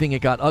the griefing.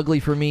 It got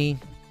ugly for me.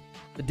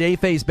 The day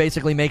phase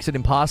basically makes it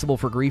impossible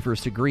for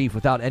griefers to grief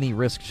without any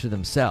risk to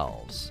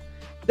themselves.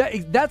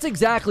 That's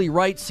exactly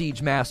right,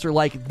 Siege Master.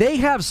 Like, they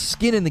have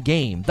skin in the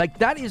game. Like,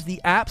 that is the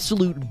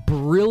absolute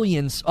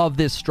brilliance of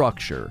this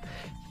structure.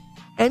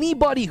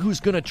 Anybody who's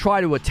going to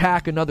try to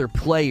attack another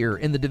player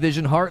in the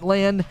Division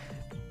Heartland,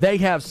 they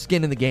have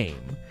skin in the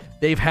game.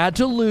 They've had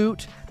to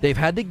loot. They've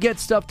had to get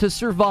stuff to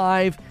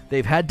survive.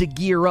 They've had to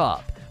gear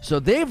up. So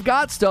they've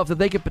got stuff that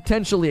they could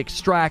potentially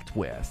extract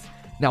with.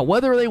 Now,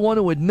 whether they want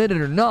to admit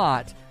it or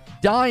not,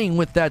 dying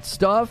with that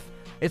stuff,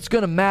 it's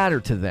going to matter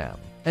to them.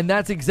 And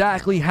that's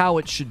exactly how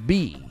it should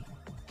be.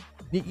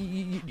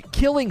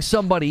 Killing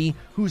somebody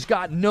who's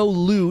got no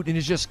loot and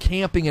is just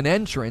camping an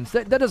entrance,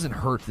 that doesn't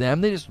hurt them.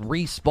 They just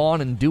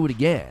respawn and do it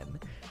again.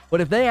 But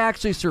if they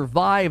actually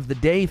survive the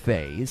day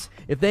phase,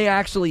 if they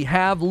actually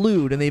have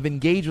loot and they've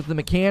engaged with the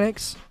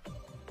mechanics,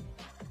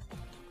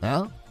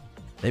 well,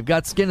 they've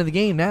got skin in the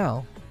game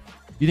now.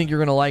 You think you're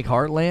going to like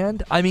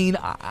Heartland? I mean,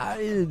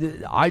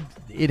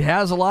 it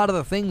has a lot of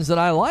the things that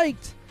I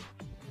liked.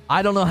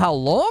 I don't know how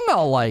long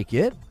I'll like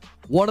it.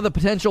 One of the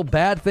potential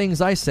bad things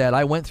I said,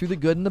 I went through the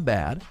good and the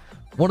bad.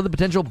 One of the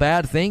potential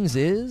bad things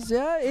is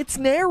it's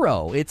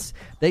narrow.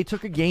 They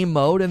took a game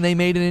mode and they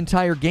made an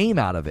entire game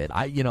out of it.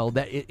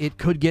 It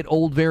could get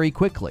old very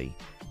quickly.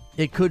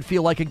 It could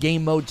feel like a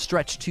game mode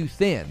stretched too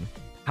thin.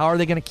 How are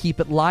they going to keep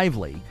it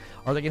lively?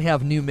 Are they going to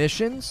have new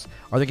missions?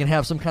 Are they going to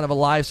have some kind of a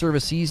live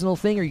service seasonal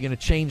thing? Are you going to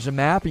change the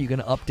map? Are you going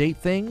to update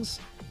things?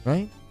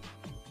 Right?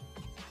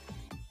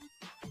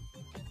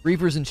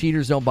 Griefers and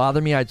cheaters don't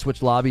bother me. I'd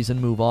switch lobbies and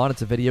move on.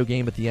 It's a video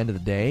game at the end of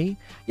the day.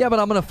 Yeah, but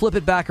I'm going to flip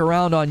it back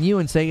around on you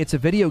and say it's a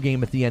video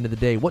game at the end of the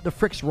day. What the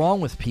frick's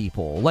wrong with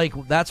people? Like,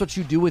 that's what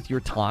you do with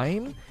your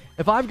time?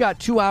 If I've got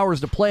 2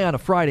 hours to play on a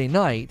Friday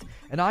night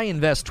and I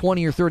invest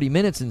 20 or 30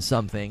 minutes in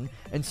something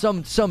and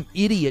some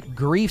idiot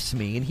griefs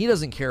me and he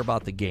doesn't care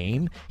about the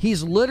game,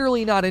 he's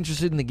literally not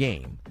interested in the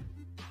game.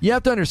 You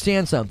have to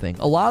understand something.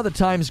 A lot of the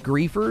times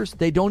griefers,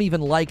 they don't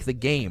even like the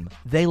game.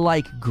 They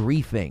like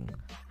griefing.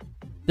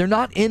 They're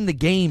not in the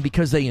game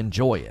because they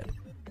enjoy it.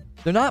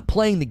 They're not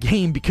playing the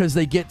game because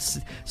they get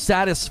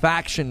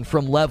satisfaction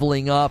from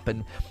leveling up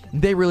and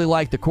they really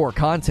like the core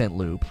content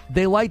loop.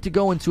 They like to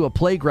go into a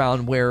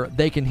playground where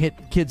they can hit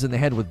kids in the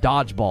head with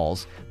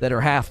dodgeballs that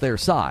are half their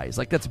size.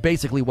 Like, that's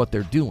basically what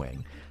they're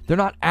doing. They're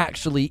not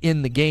actually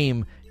in the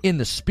game in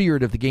the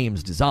spirit of the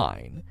game's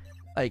design.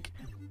 Like,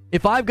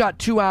 if I've got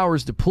 2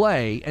 hours to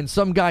play and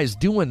some guy's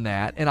doing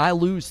that and I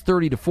lose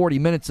 30 to 40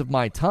 minutes of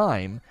my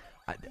time,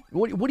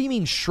 what do you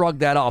mean shrug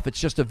that off? It's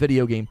just a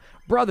video game.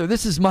 Brother,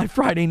 this is my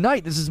Friday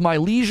night. This is my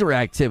leisure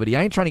activity.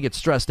 I ain't trying to get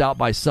stressed out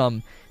by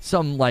some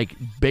like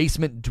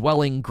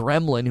basement-dwelling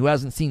gremlin who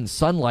hasn't seen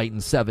sunlight in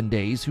 7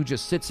 days, who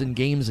just sits in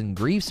games and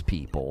griefs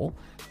people.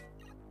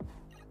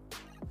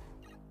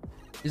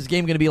 Is this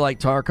game going to be like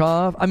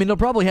Tarkov? I mean, it'll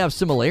probably have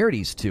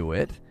similarities to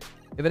it.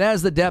 If it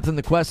has the depth and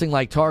the questing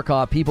like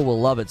Tarkov, people will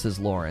love it, says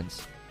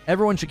Lawrence.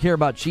 Everyone should care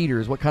about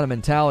cheaters. What kind of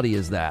mentality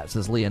is that,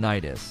 says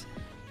Leonidas.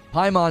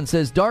 Paimon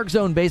says, Dark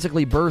Zone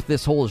basically birthed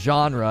this whole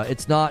genre.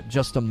 It's not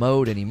just a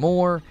mode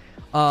anymore.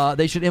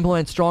 They should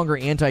implement stronger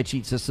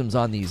anti-cheat systems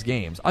on these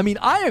games. I mean,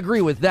 I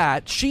agree with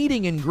that.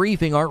 Cheating and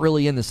griefing aren't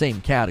really in the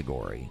same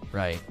category,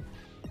 right?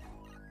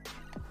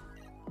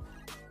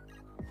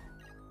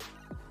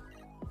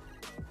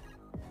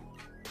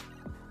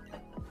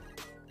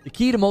 The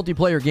key to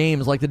multiplayer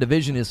games like The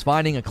Division is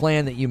finding a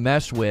clan that you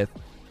mesh with.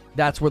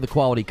 That's where the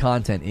quality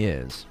content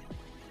is.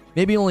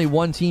 Maybe only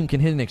one team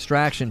can hit an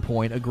extraction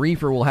point. A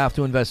griefer will have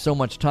to invest so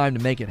much time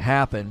to make it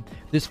happen.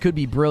 This could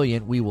be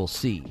brilliant. We will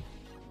see.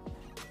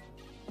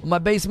 Well, my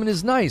basement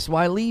is nice.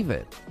 Why leave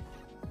it?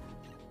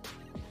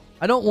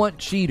 I don't want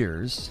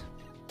cheaters,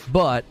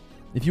 but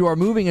if you are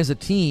moving as a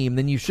team,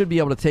 then you should be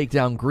able to take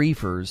down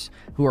griefers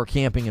who are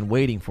camping and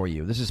waiting for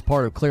you. This is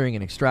part of clearing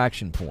an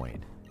extraction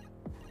point.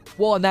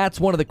 Well, and that's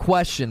one of the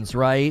questions,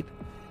 right?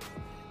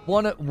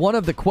 One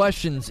of the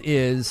questions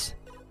is...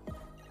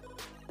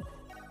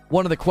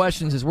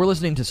 we're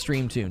listening to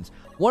Stream Tunes.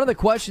 One of the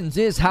questions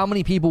is how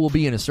many people will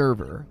be in a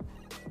server,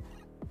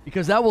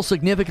 because that will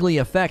significantly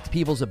affect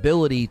people's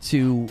ability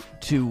to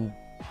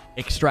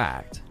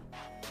extract.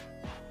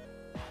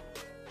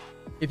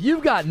 If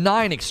you've got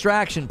 9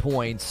 extraction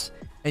points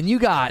and you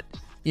got,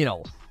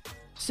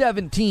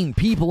 17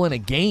 people in a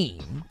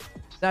game,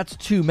 that's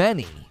too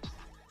many.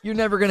 You're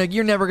never gonna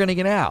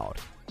get out.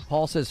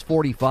 Paul says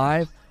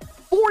 45.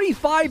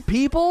 45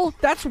 people?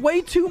 That's way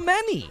too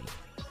many.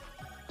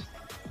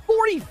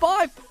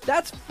 45,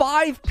 that's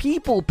 5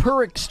 people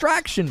per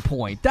extraction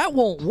point. That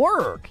won't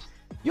work.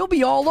 You'll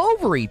be all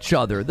over each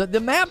other. The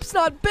map's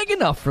not big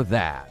enough for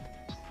that.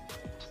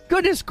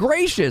 Goodness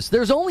gracious,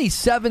 there's only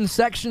 7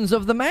 sections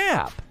of the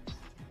map.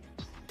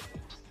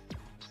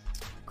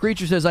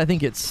 Creature says, I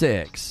think it's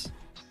 6.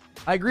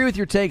 I agree with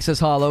your take, says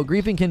Hollow.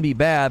 Griefing can be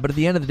bad, but at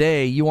the end of the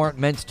day, you aren't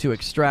meant to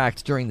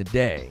extract during the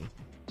day.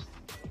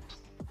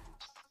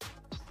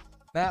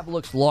 Map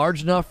looks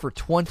large enough for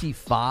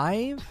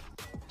 25?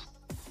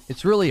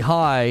 It's really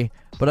high,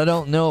 but I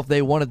don't know if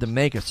they wanted to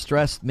make a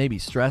stress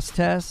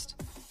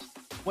test.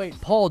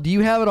 Wait, Paul, do you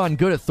have it on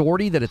good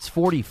authority that it's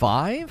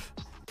 45?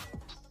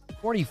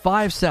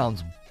 45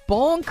 sounds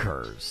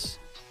bonkers.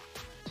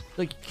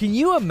 Like, can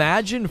you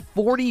imagine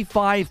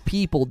 45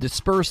 people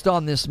dispersed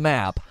on this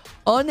map,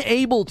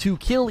 unable to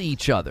kill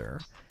each other?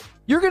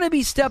 You're going to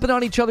be stepping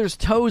on each other's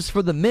toes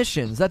for the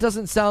missions. That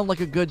doesn't sound like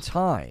a good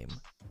time.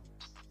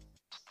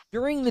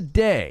 During the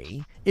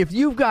day, if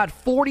you've got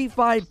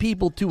 45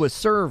 people to a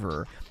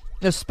server,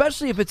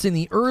 especially if it's in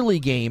the early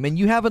game and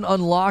you haven't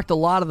unlocked a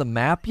lot of the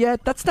map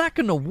yet, that's not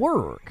going to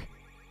work.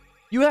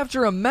 You have to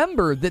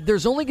remember that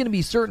there's only going to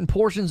be certain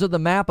portions of the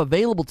map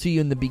available to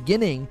you in the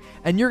beginning,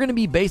 and you're going to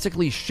be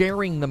basically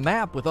sharing the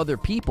map with other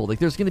people. Like,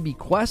 there's going to be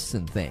quests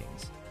and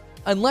things.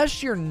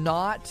 Unless you're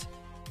not...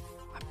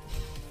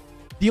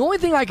 The only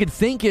thing I could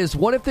think is,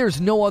 what if there's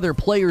no other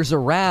players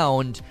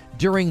around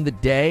during the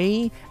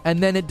day,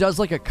 and then it does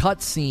like a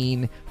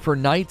cutscene for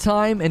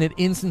nighttime, and it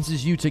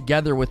instances you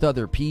together with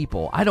other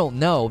people? I don't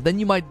know. Then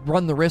you might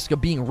run the risk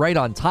of being right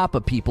on top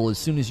of people as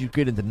soon as you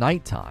get into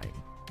nighttime.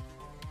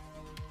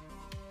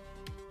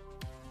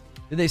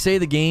 Did they say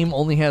the game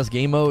only has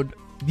game mode?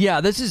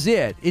 Yeah, this is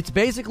it. It's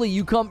basically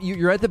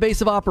you're at the base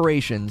of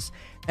operations,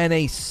 and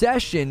a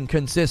session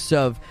consists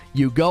of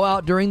you go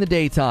out during the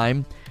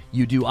daytime,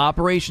 you do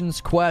operations,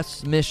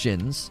 quests,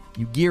 missions,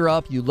 you gear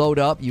up, you load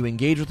up, you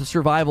engage with the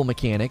survival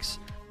mechanics,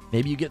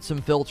 Maybe you get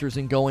some filters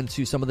and go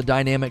into some of the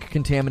dynamic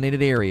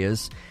contaminated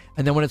areas.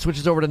 And then when it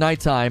switches over to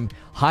nighttime,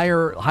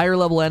 higher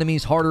level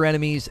enemies, harder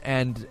enemies,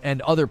 and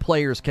other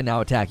players can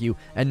now attack you.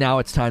 And now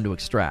it's time to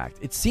extract.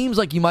 It seems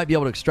like you might be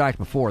able to extract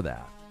before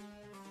that.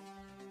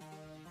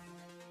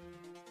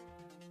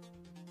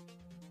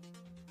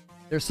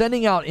 They're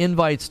sending out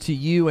invites to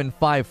you and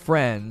 5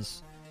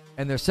 friends,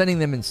 and they're sending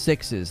them in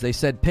 6s. They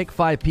said pick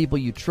 5 people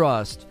you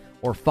trust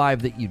or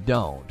 5 that you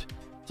don't.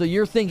 So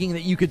you're thinking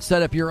that you could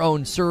set up your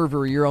own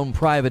server, your own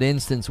private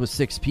instance with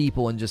 6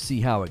 people and just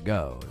see how it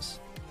goes.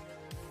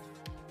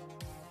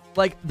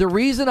 Like, the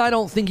reason I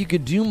don't think you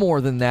could do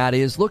more than that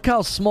is look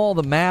how small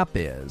the map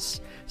is.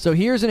 So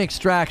here's an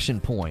extraction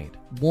point.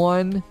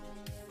 1,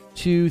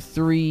 2,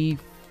 3,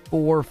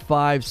 4,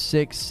 5,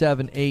 6,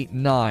 7, 8,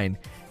 9.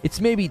 It's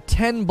maybe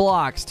 10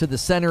 blocks to the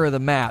center of the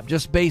map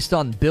just based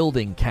on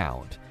building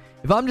count.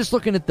 If I'm just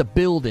looking at the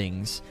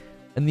buildings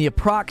and the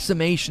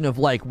approximation of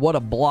like what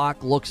a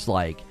block looks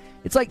like,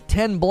 it's like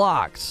 10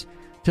 blocks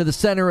to the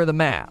center of the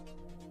map.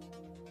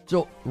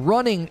 So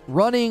running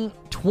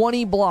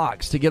 20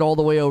 blocks to get all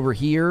the way over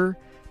here,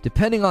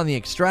 depending on the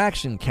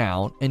extraction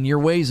count and your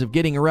ways of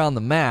getting around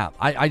the map,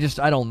 I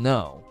don't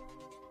know.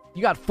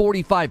 You got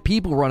 45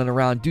 people running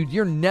around, dude,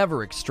 you're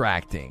never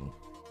extracting.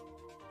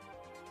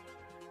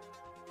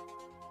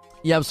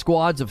 You have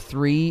squads of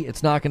 3,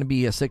 it's not going to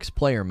be a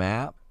 6-player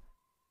map.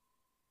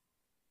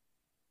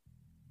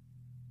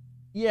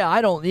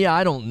 I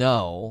don't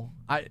know.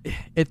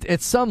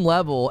 At some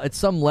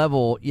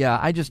level, yeah,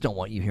 I just don't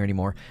want you here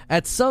anymore.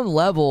 At some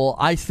level,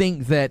 I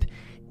think that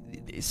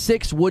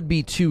 6 would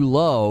be too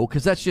low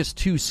because that's just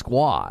 2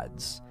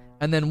 squads.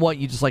 And then what,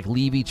 you just like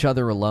leave each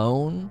other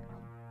alone?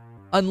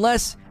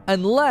 Unless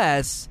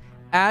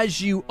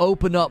as you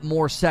open up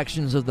more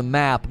sections of the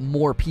map,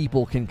 more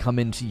people can come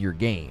into your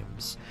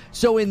games.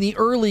 So in the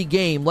early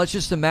game, let's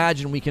just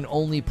imagine we can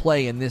only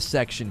play in this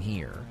section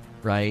here,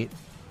 right?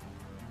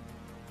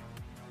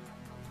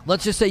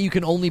 Let's just say you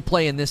can only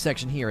play in this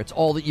section here. It's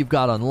all that you've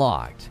got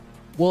unlocked.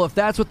 Well, if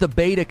that's what the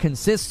beta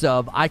consists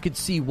of, I could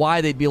see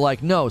why they'd be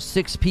like, no,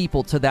 6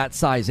 people to that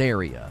size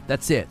area.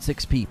 That's it,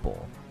 6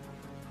 people.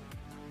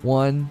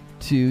 1,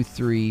 2,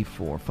 3,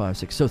 4, 5,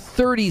 6. So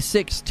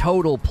 36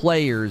 total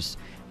players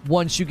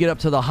once you get up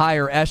to the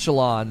higher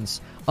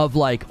echelons of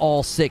like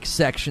all 6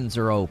 sections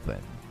are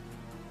open.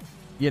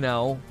 You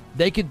know,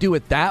 they could do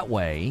it that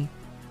way,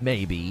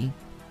 maybe.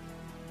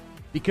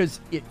 Because,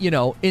 you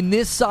know, in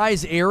this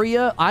size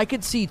area, I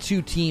could see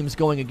 2 teams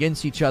going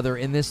against each other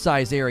in this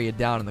size area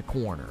down in the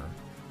corner.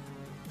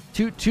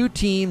 Two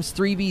teams,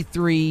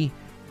 3v3.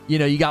 You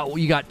know, you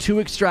got 2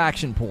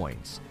 extraction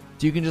points.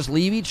 So you can just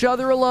leave each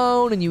other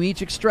alone and you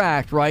each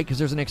extract, right? Because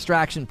there's an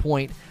extraction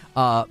point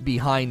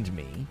behind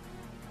me.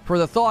 For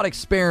the thought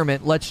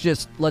experiment, let's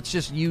just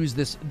use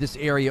this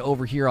area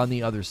over here on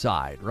the other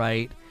side,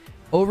 right?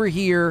 Over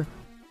here,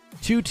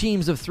 2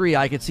 teams of 3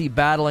 I could see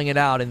battling it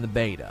out in the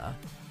beta.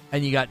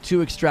 And you got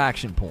 2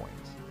 extraction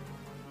points.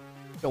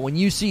 So when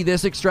you see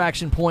this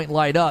extraction point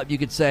light up, you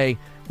could say,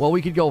 well,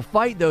 we could go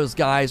fight those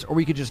guys, or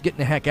we could just get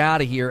the heck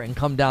out of here and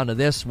come down to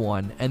this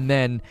one. And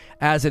then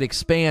as it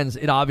expands,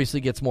 it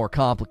obviously gets more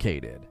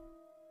complicated.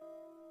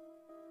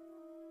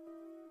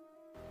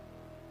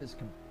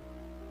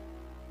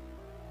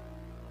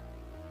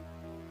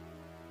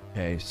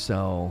 Okay,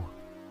 so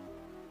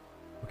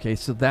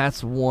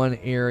that's one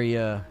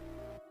area.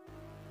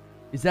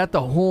 Is that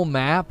the whole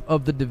map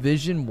of the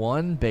Division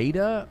 1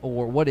 beta?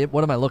 Or what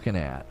am I looking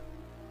at?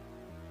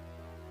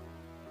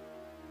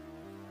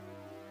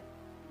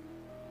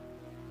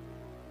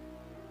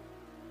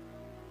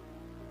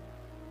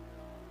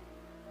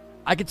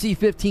 I could see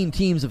 15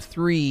 teams of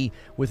 3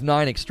 with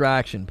 9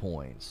 extraction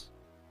points.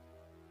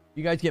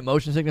 You guys get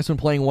motion sickness when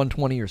playing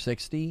 120 or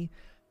 60?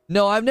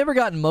 No, I've never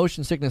gotten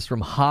motion sickness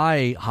from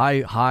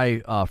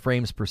high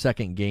frames per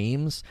second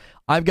games.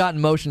 I've gotten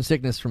motion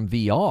sickness from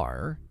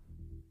VR.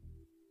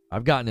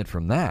 I've gotten it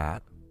from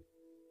that.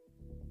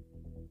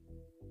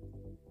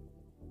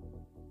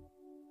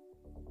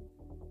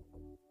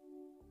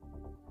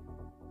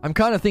 I'm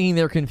kind of thinking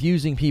they're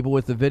confusing people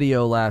with the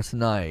video last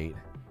night.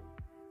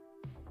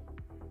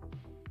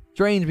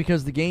 Strange,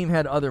 because the game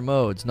had other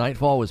modes.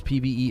 Nightfall was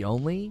PvE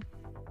only?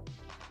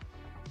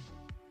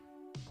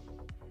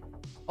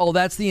 Oh,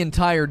 that's the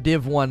entire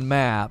Div 1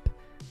 map.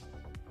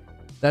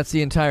 That's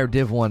the entire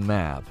Div 1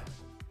 map.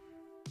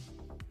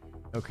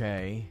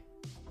 Okay.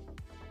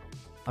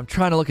 I'm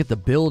trying to look at the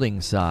building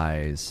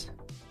size.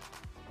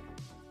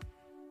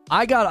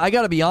 I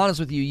gotta be honest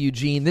with you,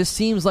 Eugene. This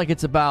seems like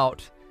it's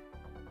about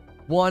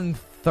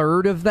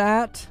 1/3 of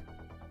that.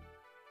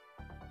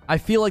 I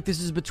feel like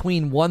this is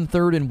between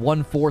 1/3 and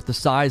 1/4 the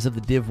size of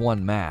the Div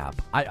 1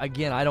 map. I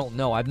don't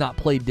know. I've not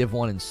played Div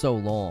 1 in so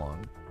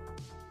long.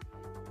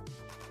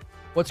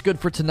 What's good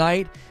for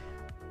tonight?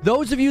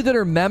 Those of you that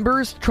are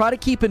members, try to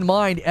keep in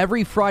mind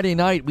every Friday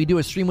night we do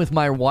a stream with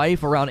my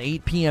wife around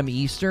 8 p.m.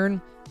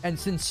 Eastern. And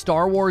since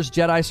Star Wars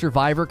Jedi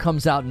Survivor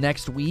comes out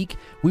next week,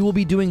 we will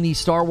be doing the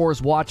Star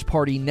Wars Watch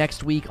Party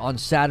next week on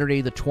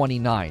Saturday the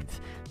 29th.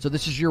 So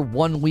this is your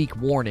 1 week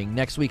warning.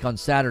 Next week on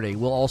Saturday.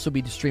 We'll also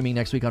be streaming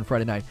next week on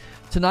Friday night.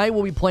 Tonight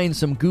we'll be playing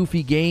some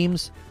goofy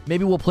games.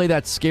 Maybe we'll play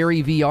that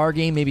scary VR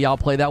game. Maybe I'll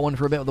play that one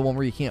for a bit, the one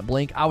where you can't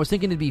blink. I was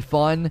thinking it'd be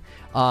fun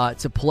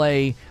to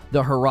play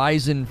the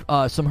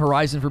some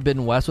Horizon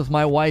Forbidden West with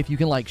my wife. You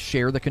can like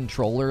share the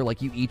controller.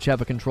 Like you each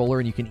have a controller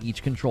and you can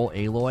each control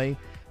Aloy.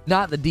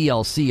 Not the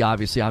DLC,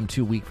 obviously. I'm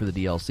too weak for the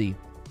DLC.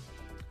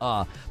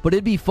 But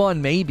it'd be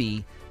fun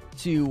maybe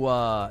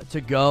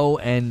to go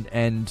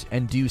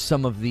and do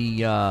some of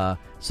the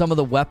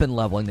weapon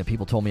leveling that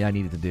people told me I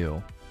needed to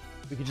do.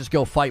 We could just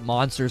go fight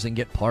monsters and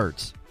get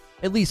parts,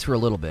 at least for a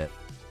little bit.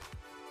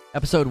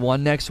 Episode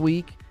 1 next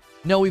week.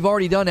 No, we've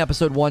already done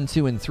episode 1,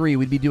 2, and 3.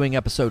 We'd be doing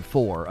episode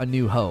 4, A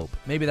New Hope.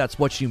 Maybe that's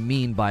what you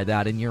mean by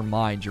that. In your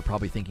mind, you're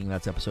probably thinking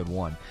that's episode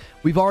 1.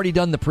 We've already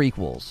done the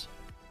prequels.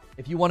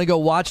 If you want to go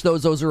watch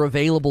those are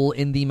available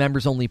in the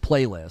members-only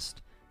playlist.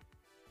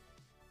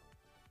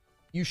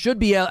 You should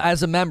be,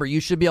 as a member, you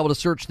should be able to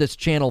search this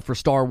channel for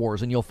Star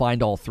Wars, and you'll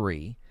find all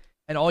 3.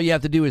 And all you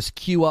have to do is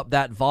queue up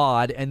that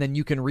VOD, and then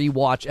you can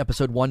rewatch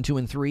episode 1, 2,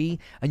 and 3,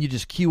 and you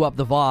just queue up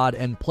the VOD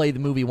and play the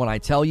movie when I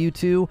tell you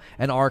to,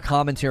 and our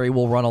commentary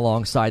will run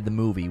alongside the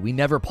movie. We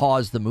never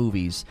pause the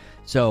movies,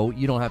 so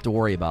you don't have to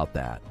worry about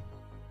that.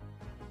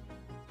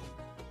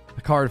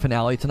 Picard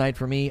finale tonight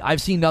for me.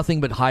 I've seen nothing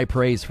but high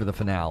praise for the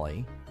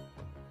finale.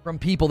 From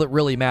people that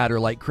really matter,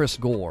 like Chris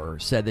Gore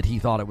said that he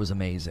thought it was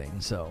amazing,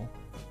 so...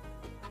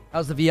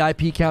 How's the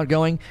VIP count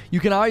going? You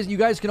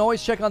guys can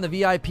always check on the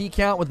VIP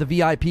count with the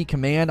VIP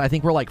command. I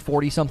think we're like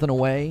 40-something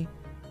away.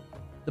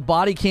 The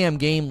body cam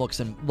game looks.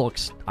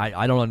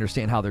 I don't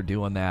understand how they're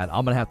doing that.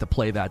 I'm gonna have to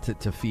play that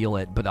to feel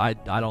it, but I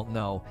don't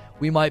know.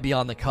 We might be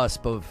on the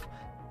cusp of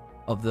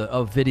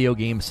video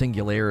game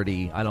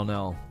singularity. I don't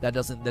know. That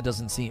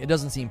doesn't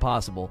seem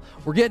possible.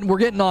 We're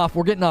getting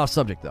off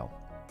subject though.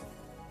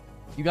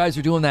 You guys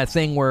are doing that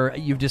thing where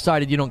you've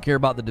decided you don't care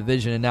about the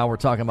Division, and now we're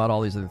talking about all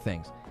these other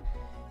things.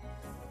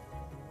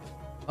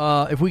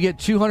 If we get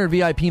 200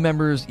 VIP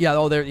members,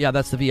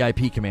 that's the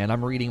VIP command.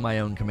 I'm reading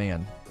my own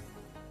command.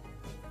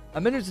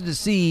 I'm interested to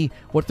see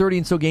what 30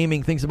 and So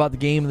Gaming thinks about the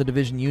game in the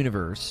Division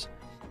universe.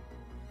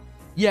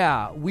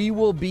 Yeah, we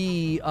will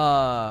be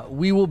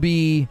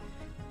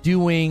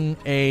doing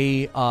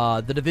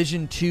the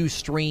Division 2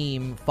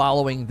 stream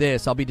following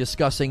this. I'll be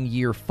discussing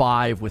Year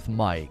 5 with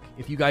Mike.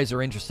 If you guys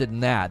are interested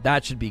in that,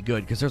 that should be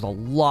good because there's a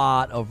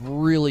lot of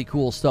really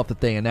cool stuff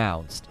that they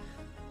announced.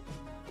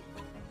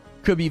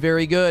 Could be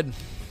very good.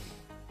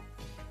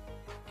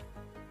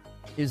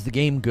 Is the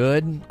game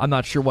good? I'm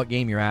not sure what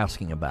game you're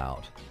asking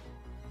about.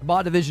 I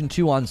bought Division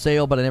 2 on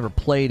sale, but I never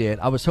played it.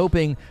 I was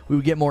hoping we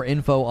would get more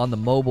info on the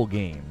mobile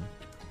game.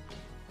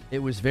 It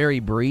was very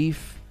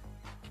brief.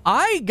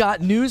 I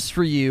got news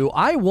for you.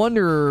 I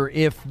wonder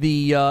if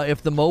the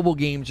mobile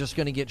game's just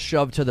going to get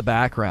shoved to the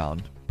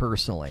background,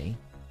 personally.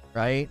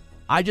 Right?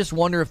 I just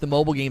wonder if the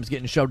mobile game's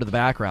getting shoved to the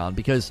background,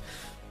 because...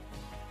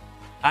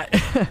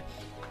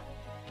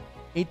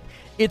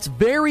 It's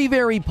very,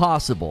 very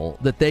possible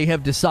that they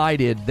have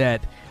decided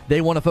that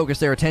they want to focus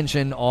their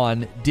attention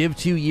on Div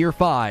 2 Year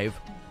 5,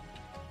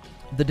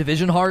 the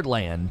Division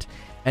Heartland,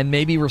 and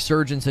maybe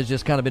Resurgence has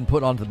just kind of been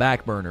put onto the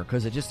back burner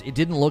because it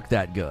didn't look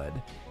that good.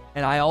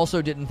 And I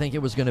also didn't think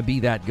it was going to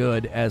be that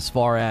good as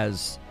far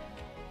as,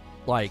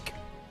 like...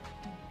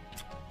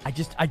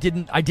 I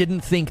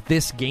didn't think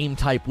this game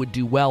type would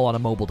do well on a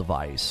mobile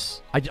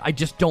device. I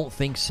just don't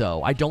think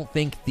so. I don't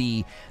think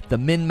the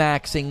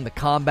min-maxing, the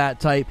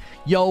combat type.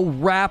 Yo,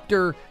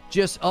 Raptor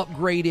just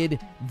upgraded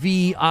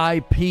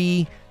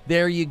VIP.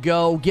 There you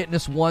go, getting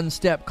us one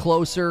step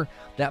closer.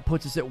 That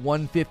puts us at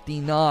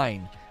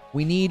 159.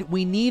 We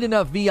need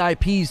enough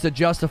VIPs to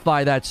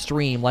justify that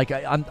stream. Like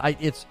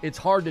it's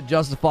hard to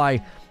justify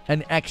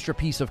an extra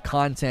piece of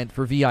content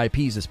for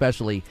VIPs,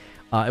 especially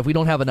if we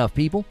don't have enough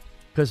people.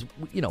 Because,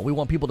 we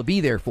want people to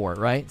be there for it,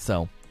 right?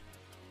 So,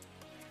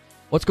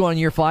 what's going on in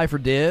Year 5 for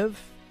Div?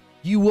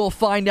 You will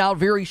find out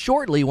very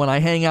shortly when I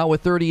hang out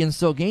with 30 and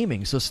So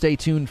Gaming, so stay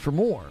tuned for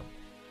more.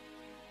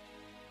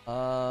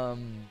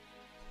 Wasn't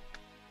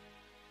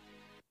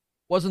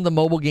the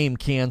mobile game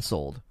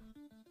canceled?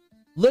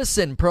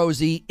 Listen,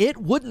 Prosy, it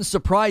wouldn't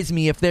surprise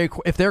me if they're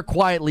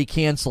quietly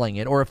canceling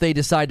it, or if they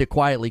decide to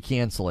quietly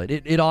cancel it.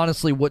 It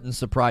honestly wouldn't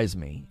surprise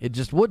me. It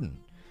just wouldn't.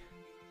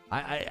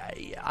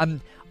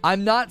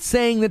 I'm not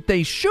saying that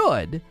they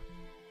should,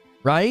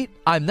 right?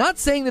 I'm not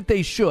saying that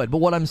they should, but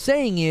what I'm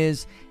saying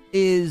is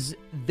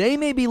they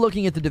may be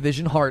looking at the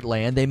Division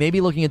Heartland, they may be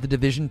looking at the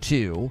Division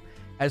 2,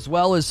 as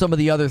well as some of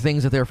the other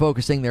things that they're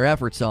focusing their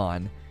efforts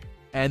on,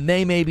 and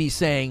they may be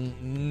saying,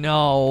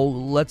 no,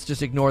 let's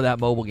just ignore that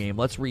mobile game.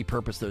 Let's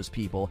repurpose those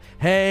people.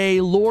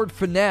 Hey, Lord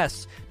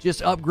Finesse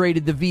just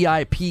upgraded the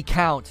VIP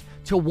count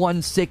to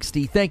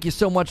 160. Thank you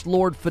so much,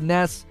 Lord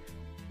Finesse.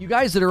 You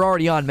guys that are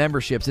already on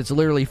memberships, it's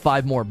literally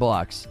 $5 more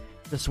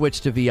to switch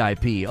to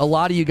VIP. A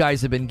lot of you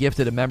guys have been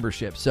gifted a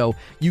membership, so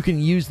you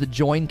can use the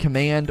join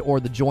command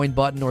or the join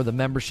button or the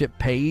membership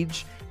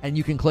page, and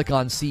you can click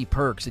on See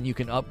Perks, and you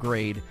can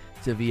upgrade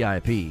to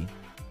VIP.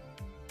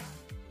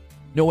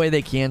 No way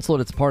they cancel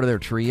it. It's part of their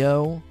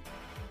trio.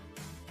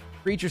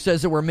 Preacher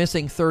says that we're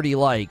missing 30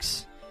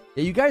 likes.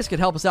 Yeah, you guys could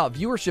help us out.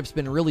 Viewership's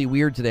been really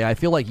weird today. I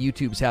feel like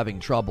YouTube's having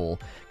trouble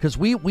because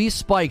we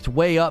spiked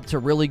way up to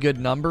really good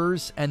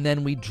numbers, and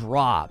then we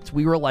dropped.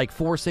 We were like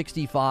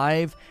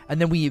 465, and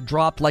then we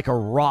dropped like a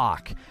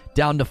rock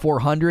down to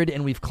 400,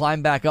 and we've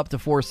climbed back up to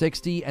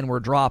 460, and we're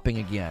dropping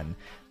again.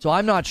 So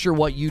I'm not sure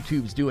what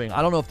YouTube's doing.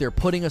 I don't know if they're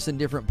putting us in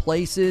different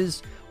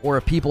places or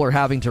if people are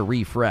having to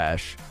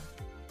refresh.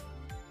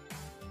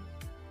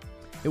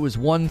 It was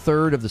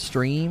 1/3 of the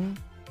stream.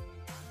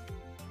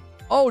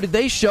 Oh, did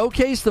they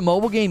showcase the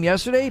mobile game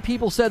yesterday?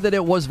 People said that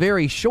it was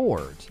very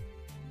short.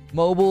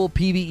 Mobile,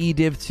 PvE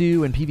Div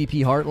 2, and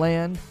PvP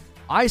Heartland.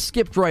 I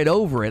skipped right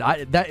over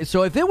it.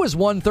 So if it was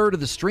 1/3 of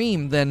the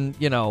stream, then,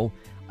 you know,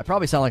 I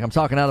probably sound like I'm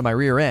talking out of my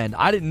rear end.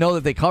 I didn't know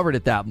that they covered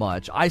it that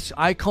much.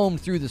 I combed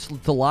through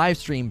the live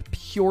stream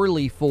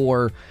purely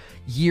for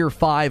Year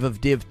 5 of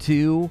Div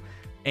 2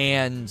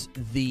 and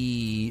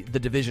the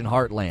Division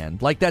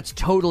Heartland. Like, that's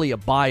totally a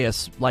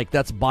bias. Like,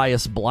 that's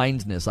bias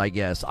blindness, I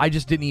guess. I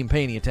just didn't even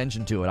pay any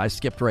attention to it. I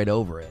skipped right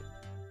over it.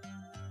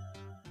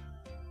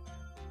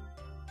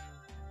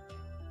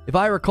 If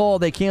I recall,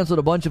 they canceled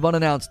a bunch of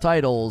unannounced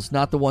titles,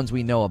 not the ones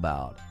we know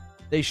about.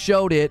 They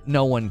showed it,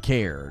 no one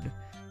cared.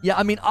 Yeah,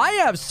 I mean, I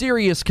have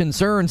serious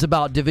concerns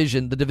about the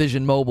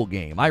Division mobile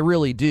game. I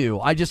really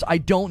do. I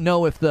don't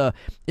know if the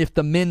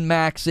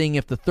min-maxing,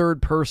 if the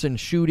third-person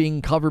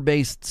shooting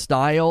cover-based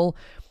style,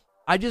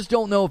 I just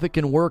don't know if it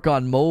can work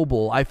on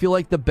mobile. I feel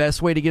like the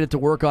best way to get it to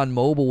work on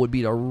mobile would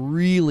be to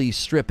really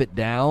strip it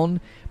down.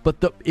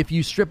 But if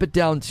you strip it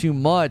down too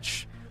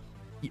much,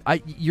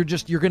 you're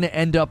going to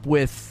end up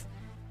with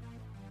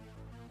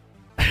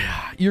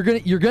you're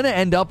going to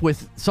end up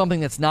with something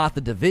that's not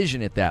the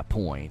Division at that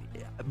point.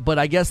 But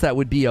I guess that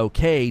would be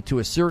okay to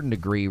a certain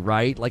degree,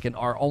 right? Like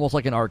almost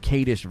like an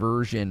arcade-ish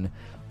version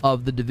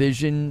of the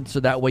Division, so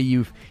that way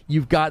you've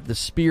got the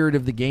spirit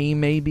of the game.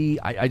 Maybe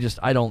I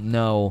don't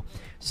know.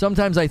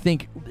 Sometimes I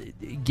think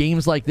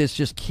games like this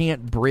just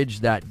can't bridge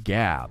that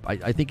gap.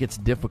 I think it's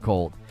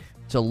difficult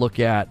to look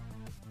at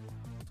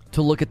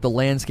the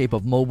landscape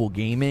of mobile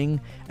gaming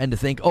and to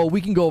think, oh,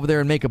 we can go over there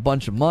and make a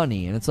bunch of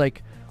money, and it's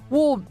like,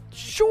 well,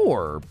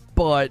 sure,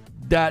 but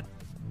that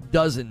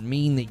doesn't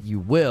mean that you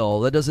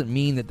will. That doesn't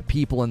mean that the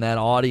people in that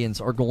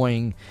audience are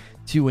going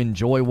to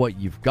enjoy what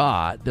you've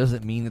got.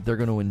 Doesn't mean that they're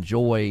going to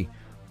enjoy,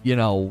 you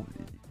know,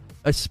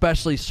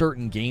 especially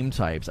certain game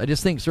types. I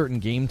just think certain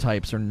game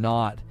types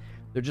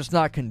they're just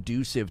not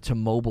conducive to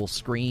mobile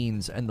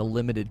screens and the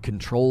limited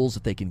controls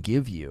that they can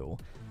give you.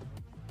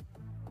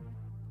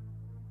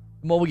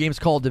 The mobile game's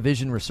called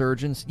Division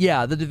Resurgence.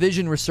 Yeah, the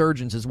Division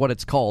Resurgence is what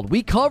it's called.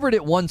 We covered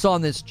it once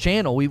on this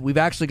channel. We've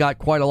actually got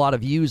quite a lot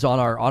of views on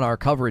our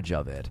coverage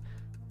of it.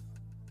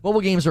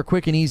 Mobile games are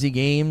quick and easy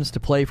games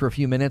to play for a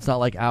few minutes, not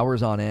like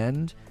hours on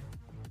end.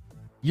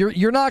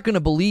 You're not going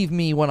to believe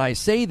me when I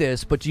say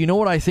this, but do you know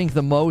what I think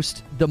the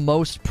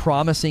most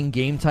promising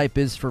game type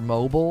is for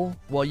mobile?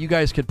 Well, you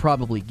guys could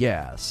probably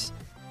guess.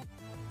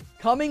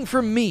 Coming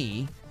from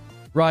me,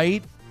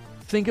 right?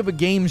 Think of a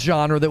game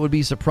genre that would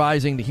be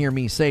surprising to hear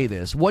me say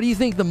this. What do you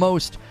think the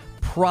most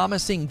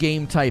promising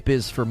game type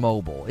is for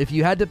mobile? If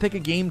you had to pick a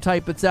game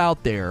type that's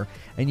out there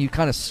and you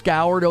kind of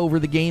scoured over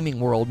the gaming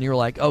world and you're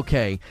like,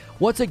 okay,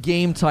 what's a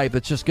game type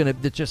that's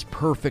just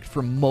perfect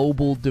for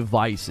mobile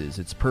devices?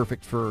 It's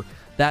perfect for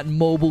that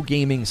mobile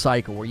gaming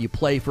cycle where you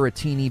play for a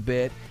teeny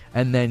bit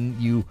and then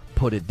you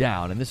put it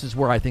down. And this is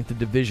where I think the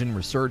Division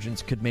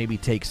Resurgence could maybe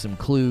take some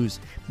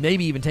clues,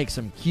 maybe even take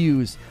some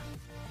cues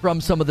from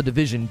some of the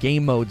Division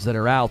game modes that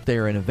are out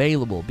there and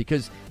available,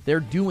 because they're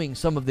doing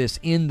some of this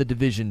in the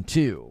Division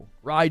 2.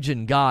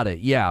 Raijin got it.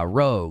 Yeah,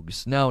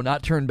 rogues. No,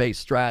 not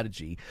turn-based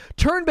strategy.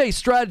 Turn-based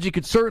strategy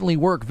could certainly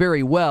work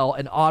very well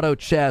in auto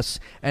chess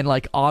and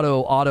like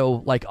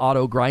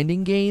auto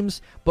grinding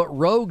games, but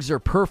rogues are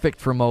perfect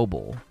for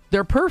mobile.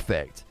 They're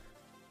perfect.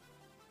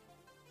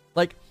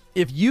 Like,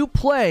 if you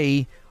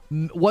play,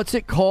 what's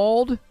it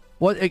called?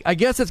 I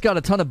guess it's got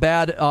a ton of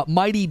bad,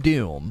 Mighty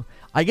Doom.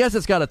 I guess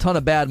it's got a ton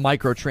of bad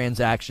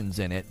microtransactions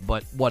in it,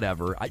 but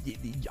whatever.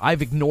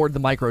 I've ignored the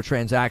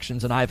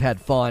microtransactions, and I've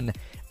had fun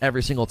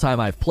every single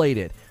time I've played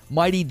it.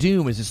 Mighty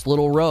Doom is this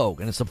little rogue,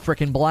 and it's a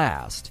frickin'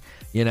 blast.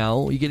 You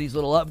know, you get these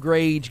little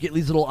upgrades, you get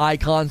these little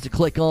icons to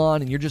click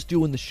on, and you're just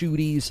doing the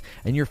shooties,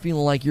 and you're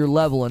feeling like you're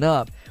leveling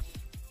up.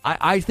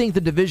 I think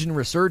the Division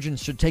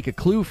Resurgence should take a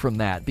clue from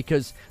that,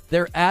 because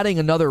they're adding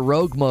another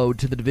rogue mode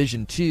to the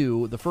Division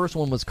 2. The first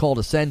one was called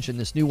Ascension.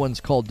 This new one's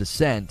called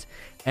Descent,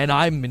 and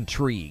I'm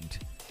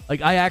intrigued.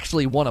 Like, I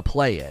actually want to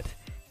play it.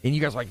 And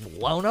you guys are like,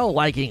 Lono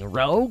liking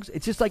rogues?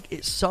 It's just like,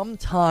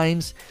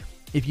 sometimes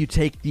if you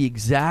take the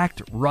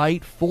exact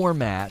right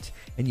format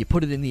and you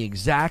put it in the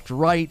exact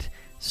right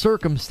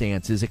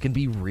circumstances, it can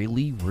be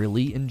really,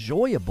 really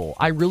enjoyable.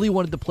 I really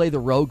wanted to play the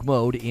rogue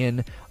mode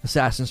in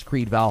Assassin's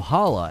Creed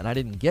Valhalla, and I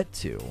didn't get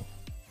to.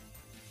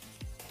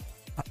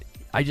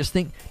 I just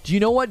think, do you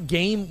know what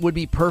game would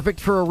be perfect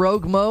for a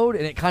rogue mode?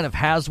 And it kind of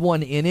has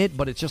one in it,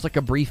 but it's just like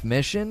a brief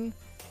mission?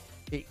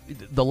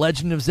 The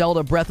Legend of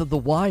Zelda Breath of the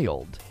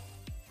Wild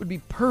would be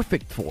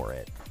perfect for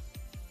it.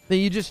 Then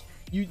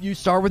you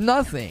start with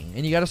nothing,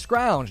 and you got to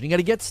scrounge, and you got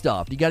to get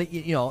stuff. You got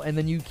to, and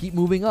then you keep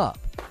moving up.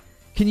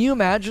 Can you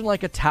imagine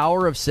like a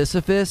Tower of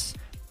Sisyphus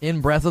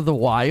in Breath of the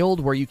Wild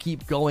where you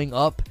keep going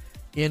up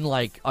in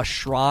like a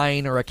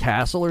shrine or a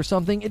castle or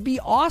something? It'd be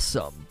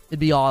awesome.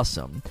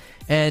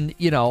 And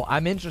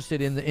I'm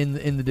interested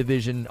in the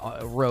Division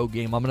Rogue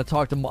game. I'm going to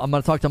talk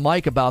to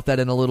Mike about that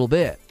in a little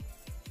bit.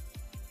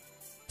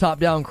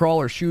 Top-down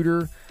crawler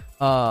shooter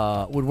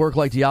would work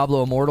like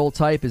Diablo Immortal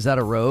type. Is that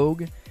a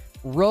rogue?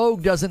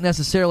 Rogue doesn't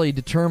necessarily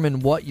determine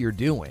what you're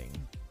doing.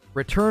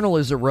 Returnal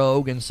is a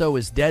rogue, and so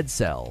is Dead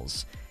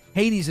Cells.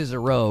 Hades is a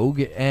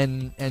rogue,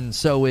 and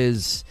so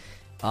is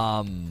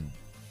I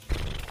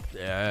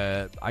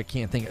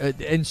can't think,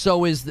 and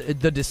so is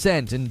the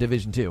Descent in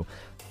Division 2.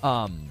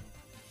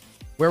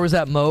 Where was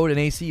that mode in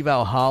AC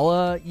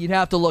Valhalla? You'd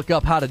have to look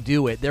up how to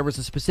do it. There was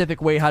a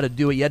specific way how to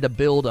do it. You had to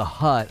build a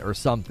hut or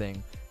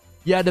something.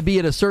 You had to be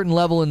at a certain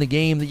level in the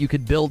game that you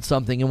could build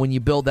something, and when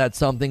you build that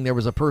something, there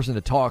was a person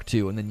to talk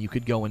to, and then you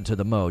could go into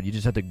the mode. You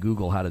just had to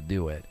Google how to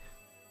do it.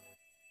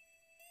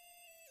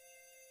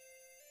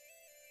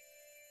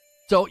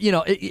 So,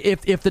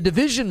 if the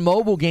Division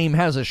mobile game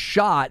has a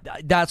shot,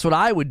 that's what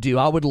I would do.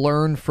 I would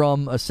learn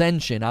from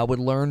Ascension. I would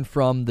learn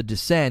from the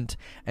Descent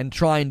and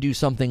try and do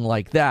something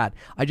like that.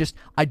 I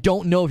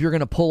don't know if you're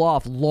going to pull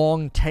off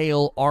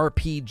long-tail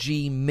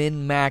RPG,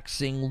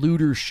 min-maxing,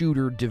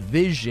 looter-shooter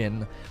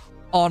Division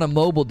on a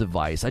mobile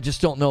device. I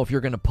just don't know if you're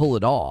going to pull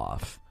it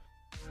off.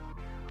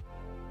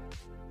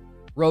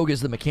 Rogue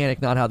is the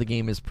mechanic, not how the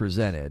game is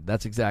presented.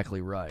 That's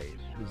exactly right.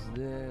 Is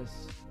this...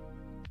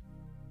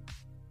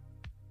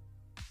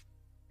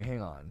 Hang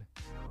on.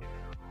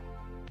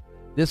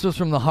 This was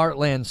from the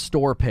Heartland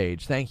store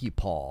page. Thank you,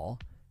 Paul.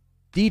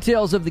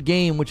 Details of the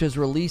game, which has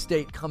release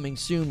date coming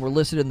soon, were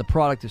listed in the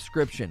product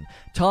description.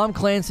 Tom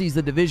Clancy's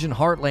The Division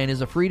Heartland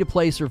is a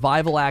free-to-play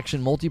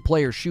survival-action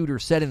multiplayer shooter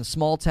set in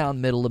small-town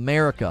middle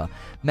America.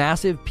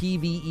 Massive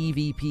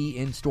PvEVP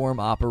in-storm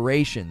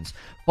operations.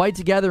 Fight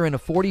together in a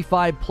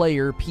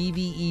 45-player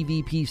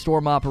PvEVP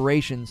storm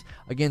operations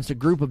against a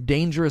group of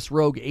dangerous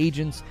rogue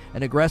agents,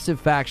 an aggressive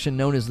faction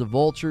known as the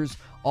Vultures,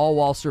 all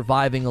while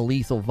surviving a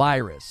lethal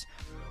virus.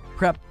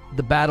 Prep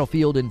the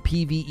battlefield in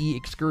PvE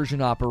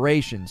excursion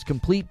operations.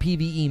 Complete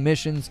PvE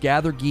missions,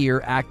 gather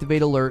gear,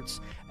 activate alerts,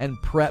 and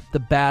prep the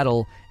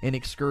battle in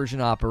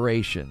excursion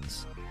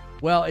operations.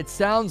 Well, it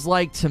sounds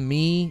like to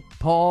me,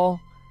 Paul,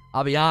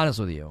 I'll be honest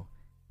with you,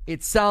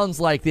 it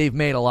sounds like they've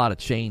made a lot of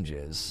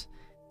changes.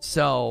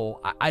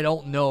 So, I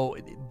don't know.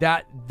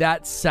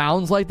 That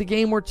sounds like the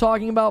game we're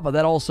talking about, but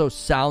that also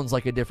sounds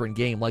like a different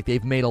game. Like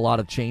they've made a lot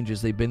of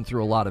changes. They've been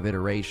through a lot of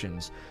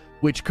iterations,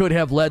 which could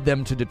have led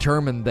them to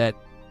determine that,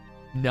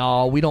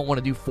 no, we don't want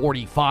to do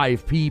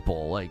 45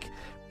 people. Like,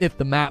 if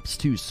the map's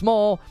too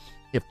small,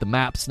 if the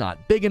map's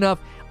not big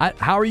enough,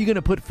 how are you going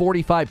to put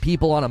 45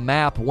 people on a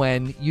map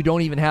when you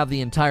don't even have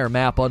the entire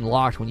map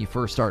unlocked when you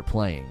first start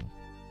playing?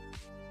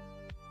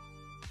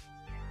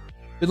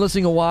 Been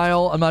listening a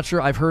while. I'm not sure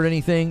I've heard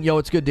anything. Yo,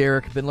 it's good,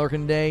 Derek. Been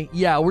lurking today.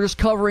 Yeah, we're just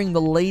covering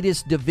the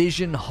latest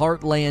Division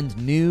Heartland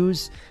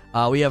news.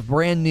 We have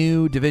brand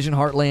new Division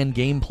Heartland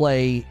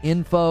gameplay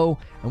info,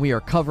 and we are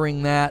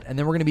covering that. And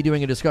then we're going to be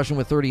doing a discussion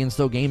with 30 and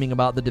Still Gaming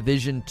about the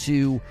Division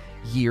 2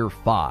 Year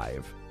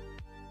 5.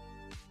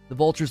 The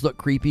vultures look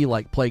creepy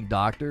like plague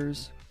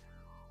doctors.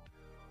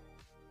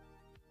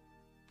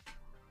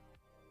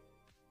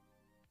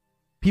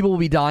 People will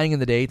be dying in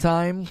the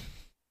daytime.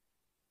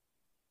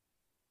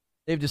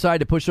 They've decided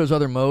to push those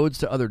other modes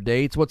to other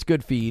dates. What's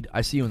good, Feed?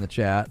 I see you in the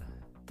chat.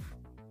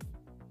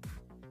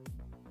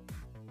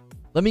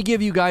 Let me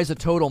give you guys a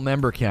total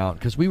member count,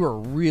 because we were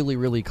really,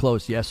 really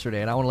close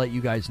yesterday, and I want to let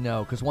you guys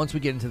know, because once we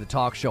get into the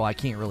talk show, I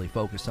can't really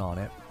focus on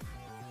it.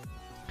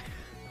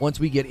 Once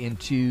we get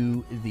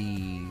into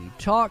the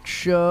talk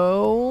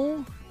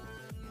show,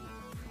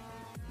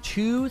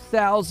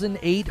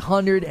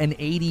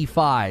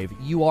 2,885.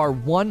 You are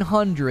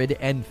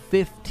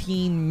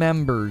 115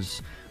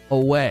 members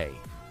away.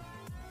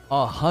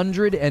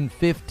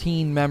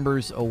 115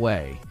 members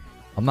away.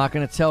 I'm not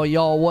going to tell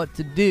y'all what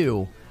to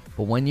do,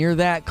 but when you're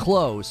that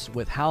close,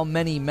 with how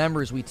many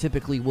members we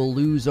typically will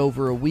lose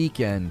over a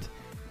weekend,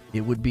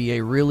 it would be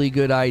a really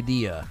good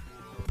idea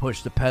to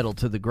push the pedal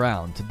to the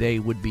ground. Today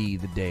would be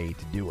the day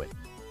to do it.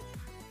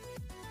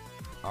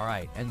 All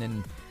right, and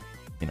then,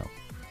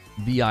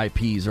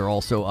 VIPs are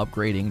also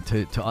upgrading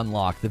to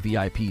unlock the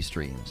VIP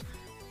streams.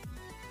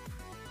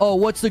 Oh,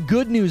 what's the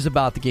good news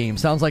about the game?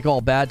 Sounds like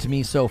all bad to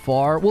me so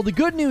far. Well, the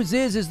good news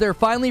is they're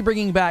finally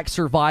bringing back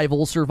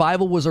Survival.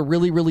 Survival was a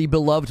really, really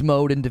beloved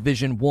mode in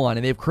Division 1,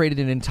 and they've created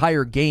an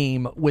entire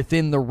game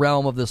within the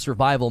realm of the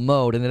Survival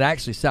mode, and it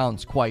actually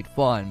sounds quite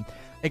fun.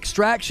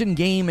 Extraction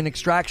game and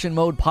extraction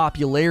mode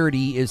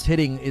popularity is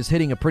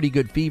hitting a pretty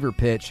good fever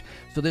pitch,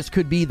 so this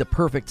could be the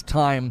perfect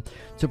time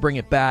to bring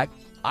it back.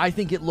 I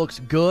think it looks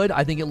good.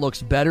 I think it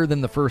looks better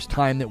than the first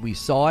time that we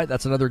saw it.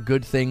 That's another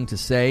good thing to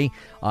say.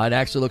 It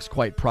actually looks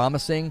quite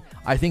promising.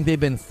 I think they've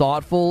been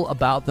thoughtful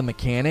about the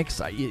mechanics,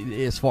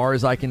 as far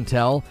as I can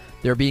tell.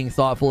 They're being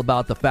thoughtful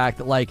about the fact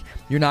that, like,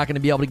 you're not going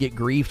to be able to get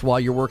griefed while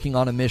you're working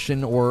on a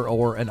mission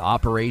or an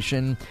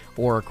operation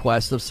or a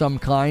quest of some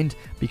kind,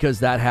 because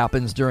that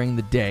happens during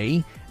the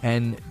day,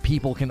 and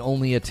people can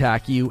only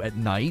attack you at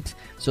night.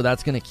 So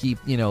that's going to keep,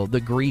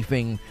 the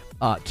griefing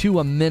to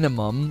a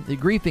minimum. The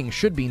griefing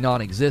should be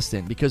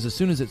non-existent, because as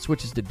soon as it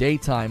switches to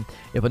daytime,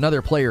 if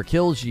another player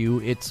kills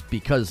you, it's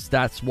because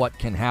that's what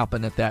can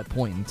happen at that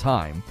point in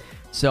time.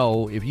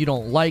 So if you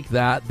don't like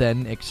that,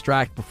 then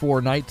extract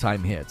before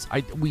nighttime hits.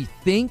 We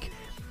think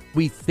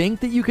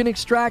that you can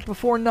extract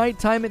before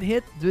nighttime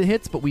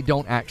hits, but we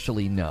don't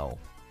actually know.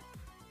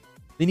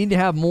 They need to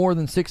have more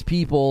than 6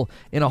 people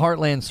in a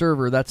Heartland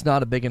server. That's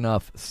not a big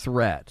enough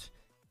threat.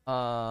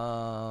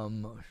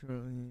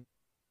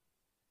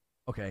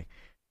 Okay.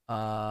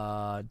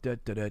 I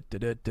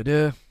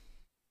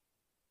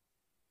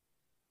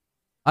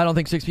don't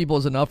think 6 people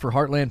is enough for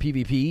Heartland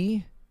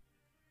PvP.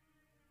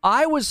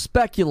 I was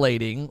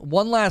speculating,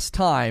 one last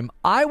time,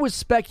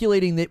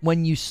 that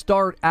when you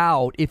start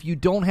out, if you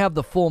don't have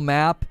the full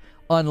map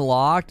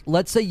unlocked,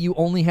 let's say you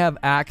only have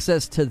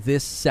access to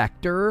this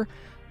sector,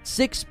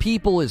 6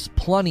 people is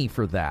plenty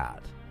for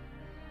that.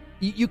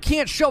 You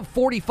can't shove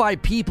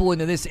 45 people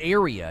into this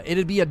area.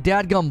 It'd be a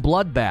dadgum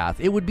bloodbath.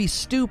 It would be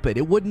stupid.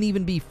 It wouldn't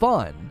even be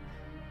fun.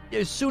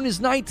 As soon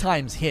as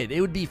nighttime's hit, it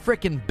would be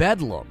frickin'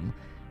 bedlam.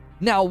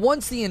 Now,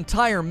 once the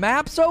entire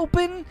map's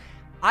open,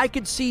 I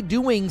could see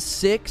doing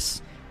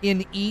 6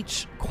 in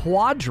each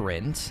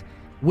quadrant,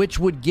 which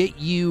would get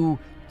you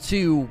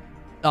to,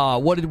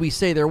 what did we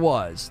say there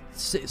was?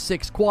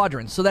 6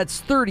 quadrants. So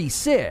that's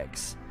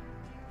 36.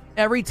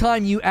 Every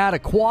time you add a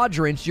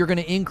quadrant, you're going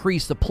to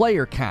increase the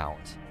player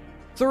count.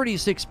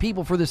 36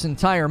 people for this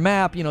entire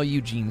map.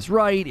 Eugene's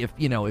right.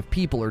 If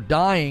people are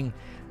dying,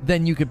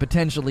 then you could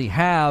potentially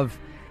have,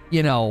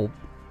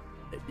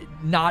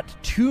 not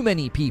too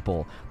many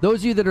people. Those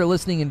of you that are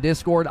listening in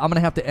Discord, I'm going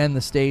to have to end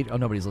the stage. Oh,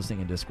 nobody's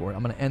listening in Discord.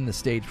 I'm going to end the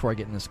stage before I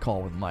get in this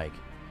call with Mike.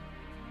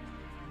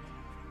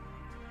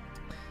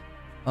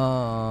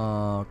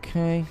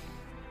 Okay.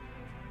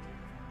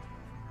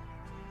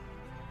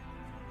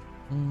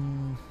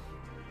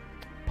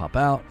 Pop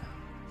out.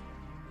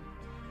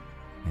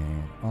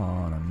 And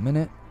on a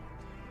minute.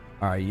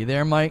 All right, you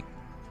there, Mike?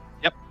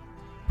 Yep.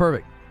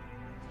 Perfect.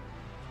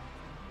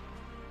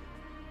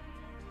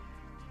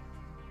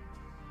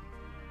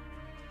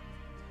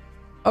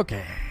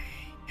 Okay.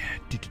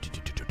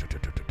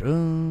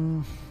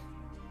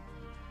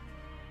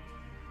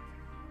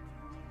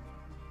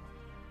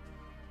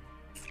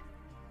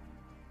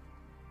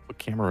 What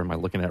camera am I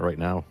looking at right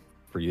now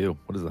for you?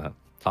 What is that?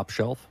 Top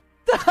shelf?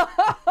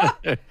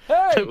 Hey!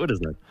 What is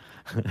that?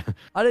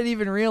 I didn't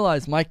even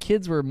realize my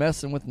kids were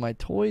messing with my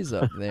toys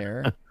up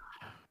there.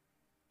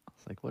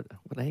 It's like, what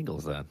angle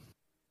is that?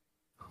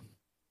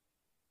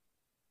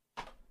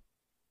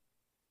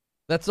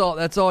 That's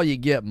all you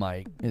get,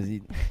 Mike. There's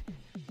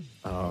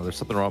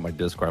something wrong with my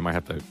Discord. I might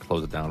have to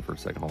close it down for a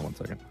second. Hold on 1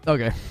 second.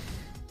 Okay.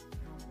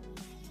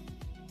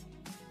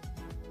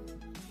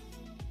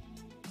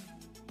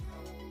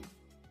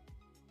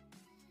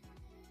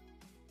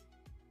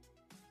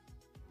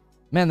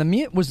 Man,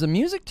 was the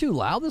music too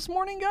loud this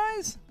morning,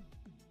 guys?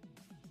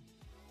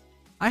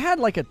 I had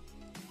like a...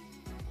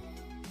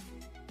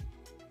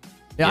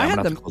 I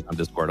had to close down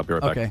Discord. I'll be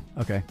right back.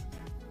 Okay.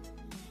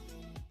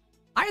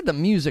 I had the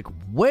music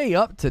way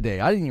up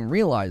today. I didn't even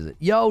realize it.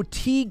 Yo,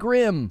 T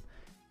Grim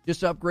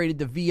just upgraded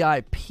to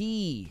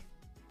VIP,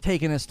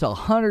 taking us to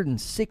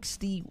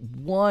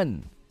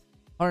 161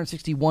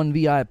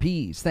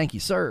 VIPs. Thank you,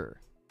 sir.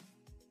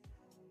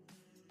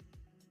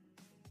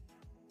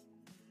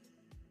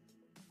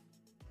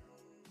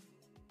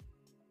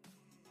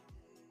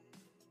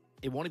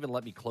 It won't even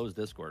let me close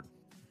Discord.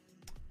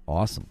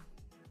 Awesome.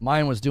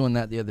 Mine was doing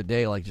that the other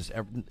day. Like,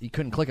 you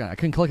couldn't click on it. I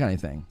couldn't click on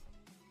anything.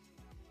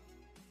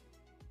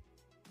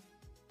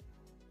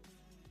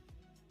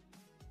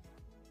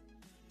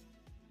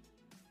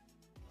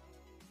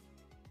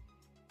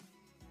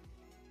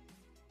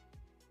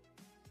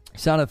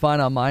 Sounded fine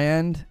on my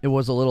end. It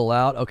was a little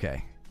loud.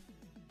 Okay.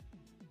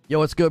 Yo,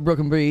 what's good,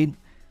 Broken Breed?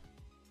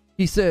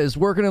 He says,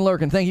 working and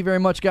lurking. Thank you very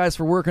much, guys,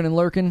 for working and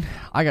lurking.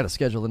 I got to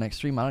schedule the next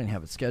stream. I don't even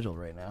have it scheduled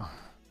right now.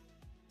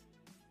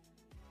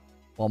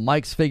 While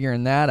Mike's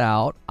figuring that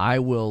out,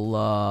 I'm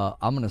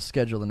going to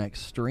schedule the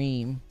next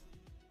stream.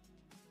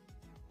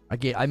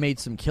 I made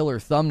some killer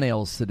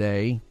thumbnails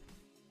today,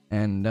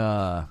 and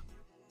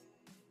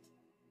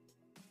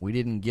we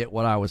didn't get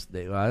what I was...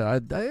 I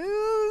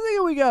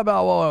think we got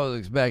about what I was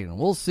expecting.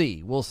 We'll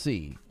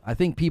see. I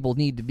think people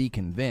need to be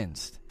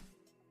convinced.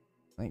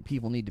 I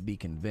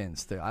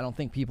don't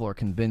think people are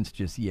convinced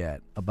just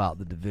yet about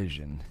the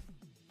division.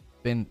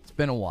 It's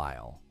been a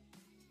while.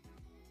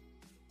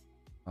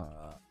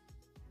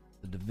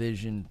 The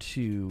Division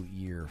 2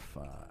 Year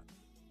 5.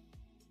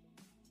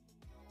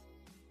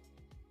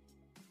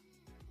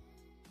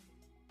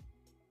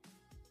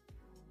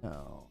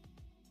 Oh.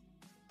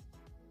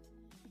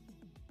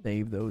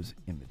 Save those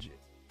images.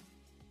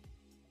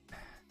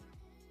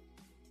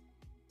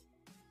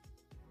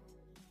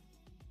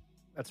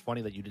 That's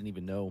funny that you didn't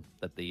even know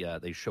that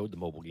they showed the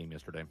mobile game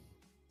yesterday.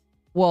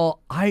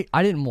 Well, I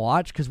didn't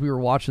watch because we were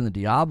watching the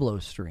Diablo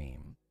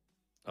stream.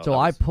 Oh, so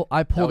I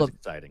pulled up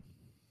exciting.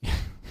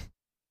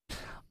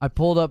 I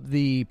pulled up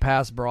the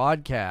past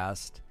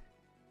broadcast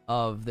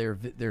of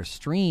their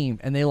stream,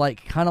 and they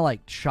kind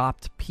of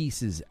chopped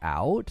pieces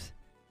out.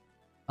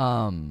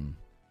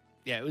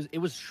 Yeah, it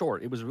was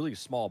short. It was really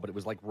small, but it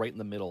was right in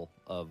the middle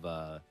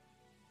of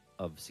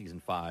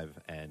season 5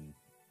 and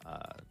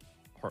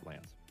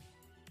Heartlands.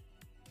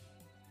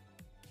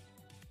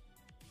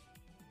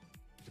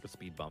 It's like a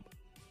speed bump.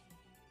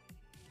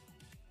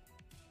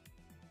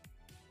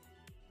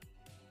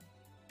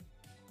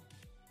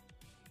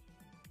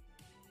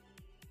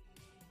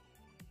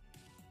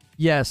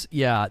 Yes,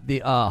 yeah.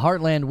 The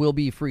Heartland will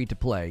be free to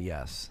play,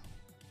 yes.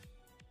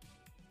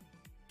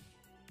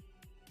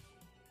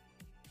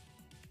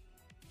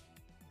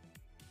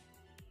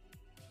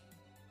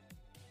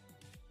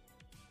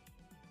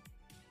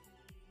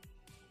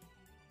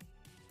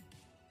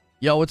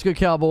 Yo, what's good,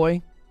 cowboy?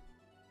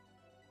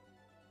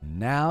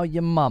 Now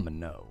your mama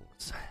knows.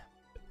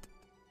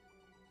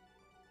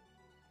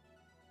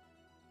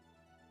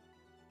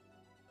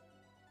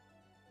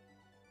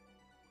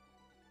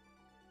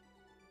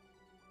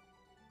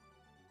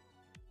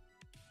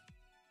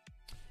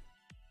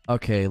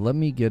 Okay, let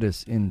me get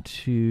us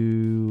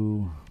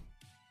into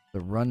the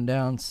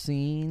rundown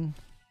scene.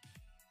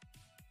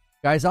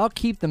 Guys, I'll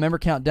keep the member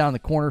count down in the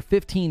corner.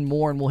 15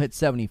 more and we'll hit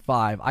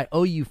 75. I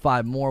owe you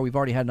 5 more. We've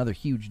already had another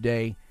huge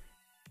day.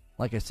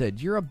 Like I said,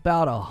 you're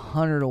about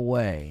 100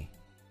 away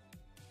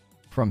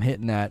from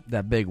hitting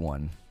that big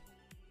one.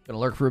 Gonna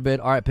lurk for a bit.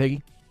 All right,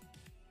 Piggy.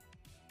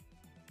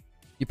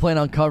 You plan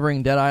on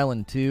covering Dead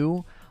Island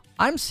 2?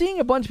 I'm seeing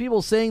a bunch of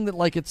people saying that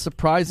it's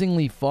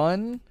surprisingly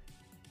fun.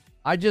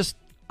 I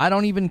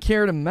don't even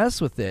care to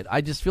mess with it. I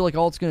just feel like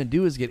all it's going to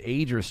do is get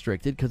age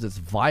restricted because it's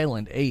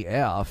violent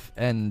AF,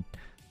 and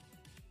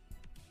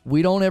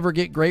we don't ever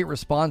get great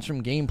response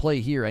from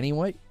gameplay here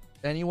anyway,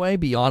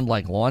 beyond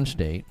launch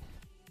date.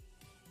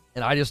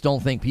 And I just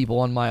don't think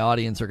people in my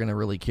audience are going to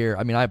really care.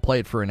 I mean, I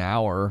played for an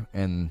hour,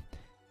 and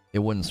it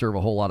wouldn't serve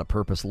a whole lot of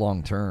purpose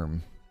long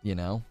term,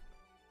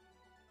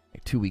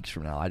 2 weeks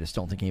from now, I just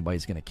don't think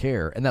anybody's going to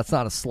care. And that's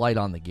not a slight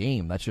on the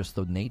game. That's just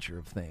the nature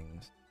of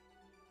things.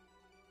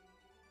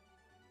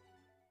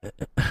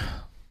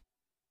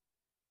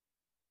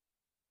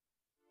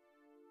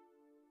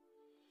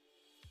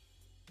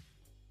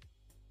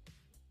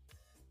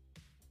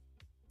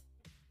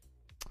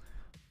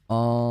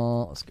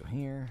 Let's go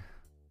here.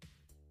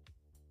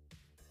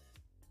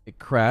 It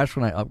crashed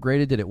when I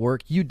upgraded. Did it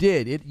work? You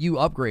did. You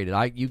upgraded.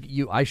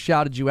 I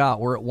shouted you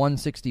out. We're at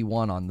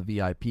 161 on the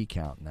VIP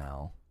count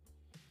now.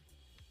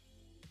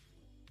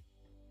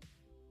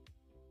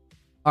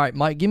 All right,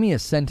 Mike, give me a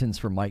sentence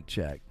for mic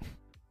check.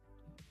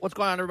 What's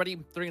going on, everybody?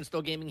 3 and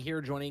Still Gaming here,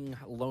 joining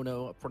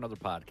Lono for another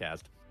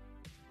podcast.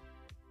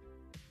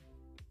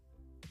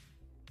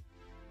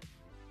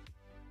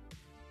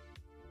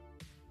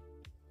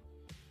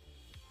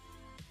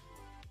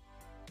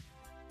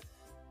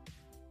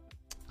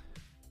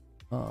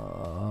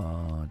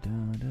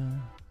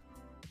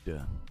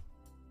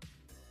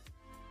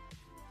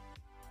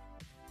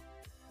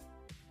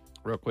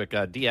 Real quick,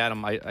 D.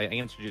 Adam, I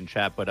answered you in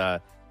chat,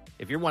 but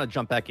if you want to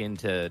jump back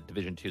into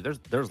Division 2,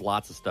 there's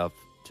lots of stuff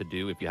to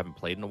do if you haven't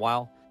played in a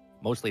while.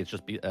 Mostly it's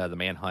just the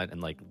manhunt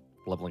and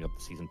leveling up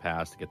the season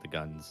pass to get the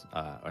guns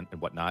and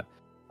whatnot.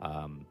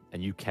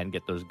 And you can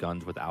get those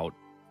guns without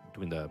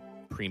doing the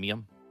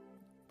premium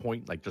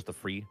point, just the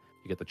free.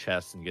 You get the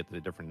chests and you get the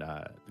different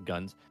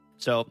guns.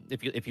 So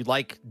if you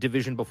like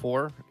Division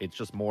before, it's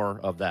just more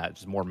of that,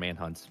 just more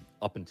manhunts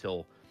up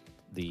until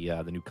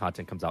the new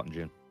content comes out in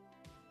June.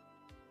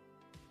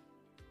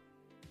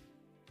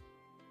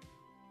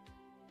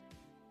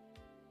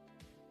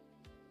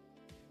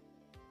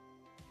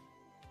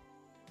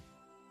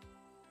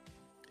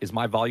 Is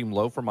my volume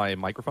low for my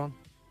microphone?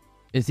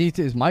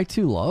 Is Mike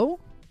too low?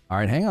 All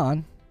right, hang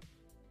on.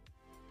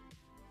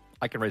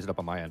 I can raise it up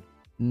on my end.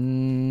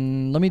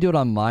 Let me do it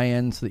on my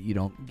end so that you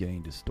don't get any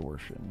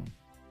distortion.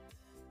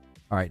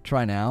 All right,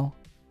 try now.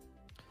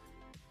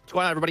 What's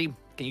going on, everybody?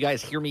 Can you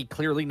guys hear me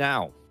clearly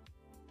now?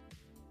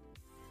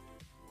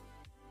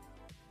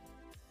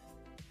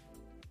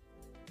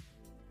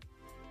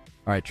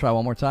 All right, try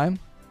one more time.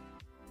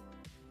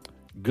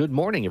 Good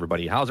morning,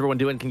 everybody. How's everyone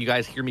doing? Can you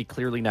guys hear me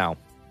clearly now?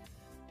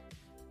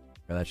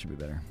 Yeah, that should be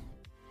better.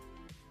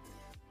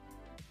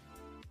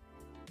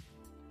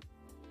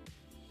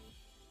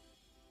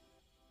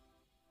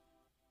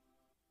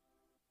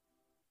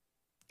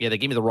 Yeah, they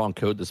gave me the wrong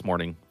code this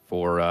morning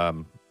for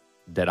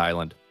Dead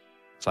Island,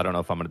 so I don't know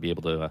if I'm going to be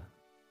able to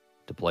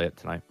play it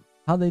tonight.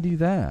 How'd they do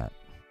that?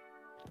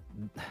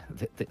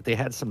 They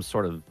had some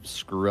sort of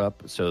screw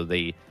up, so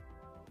they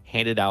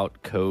handed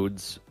out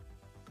codes.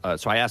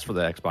 So I asked for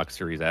the Xbox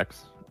Series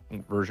X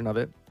version of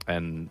it,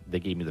 and they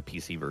gave me the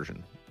PC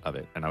version. of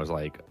it, and I was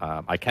like,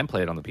 I can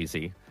play it on the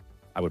PC.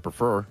 I would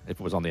prefer if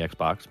it was on the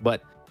Xbox,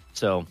 but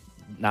so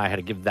now I had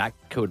to give that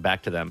code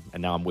back to them,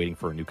 and now I'm waiting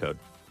for a new code.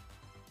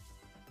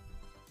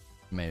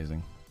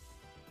 Amazing.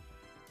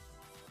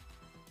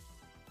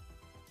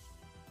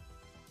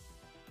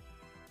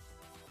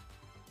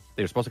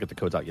 They were supposed to get the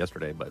codes out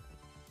yesterday, but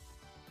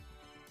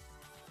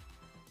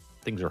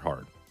things are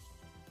hard.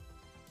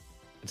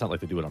 It's not like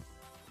they do it on,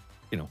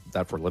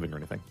 that for a living or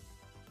anything.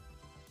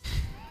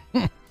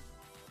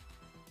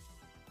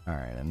 All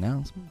right,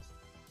 announcements.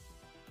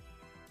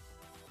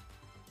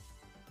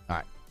 All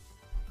right.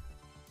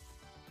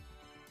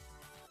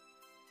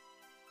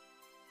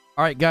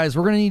 All right, guys,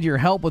 we're going to need your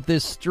help with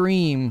this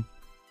stream.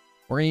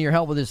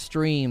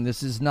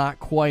 This is not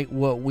quite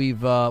what we've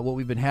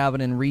been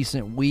having in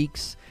recent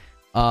weeks.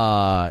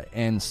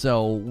 And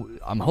so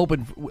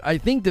I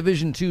think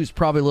Division 2 is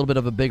probably a little bit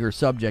of a bigger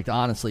subject,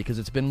 honestly, because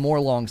it's been more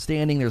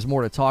long-standing. There's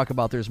more to talk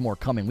about. There's more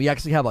coming. We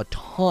actually have a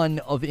ton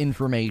of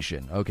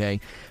information, okay?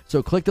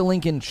 So click the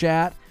link in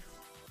chat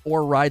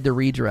or ride the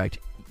redirect.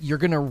 You're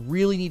going to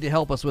really need to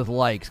help us with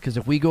likes, because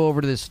if we go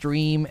over to the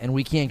stream and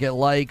we can't get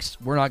likes,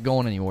 we're not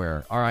going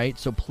anywhere, all right?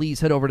 So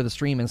please head over to the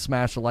stream and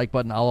smash the like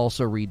button. I'll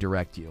also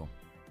redirect you.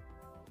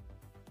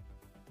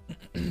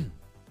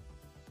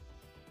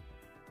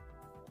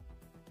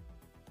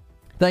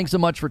 Thanks so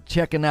much for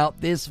checking out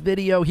this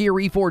video here.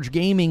 Reforge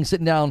Gaming,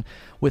 sitting down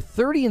with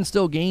 30 and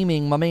Still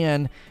Gaming. My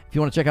man, if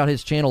you want to check out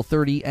his channel,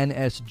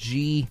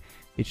 30NSG,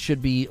 it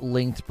should be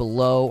linked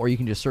below, or you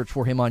can just search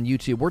for him on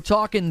YouTube. We're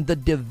talking the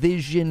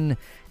Division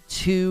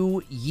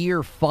 2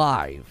 Year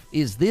 5.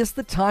 Is this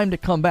the time to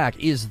come back?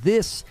 Is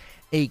this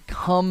a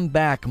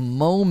comeback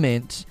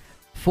moment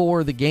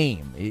for the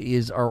game?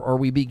 Are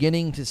we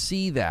beginning to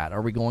see that?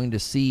 Are we going to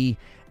see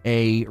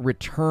a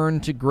return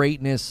to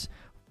greatness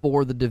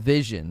for the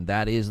Division?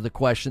 That is the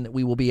question that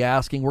we will be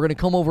asking. We're going to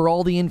come over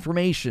all the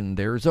information.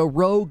 There's a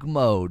rogue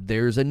mode.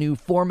 There's a new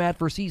format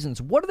for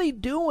seasons. What are they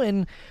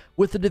doing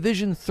with the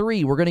Division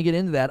 3? We're going to get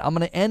into that. I'm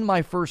going to end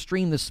my first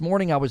stream this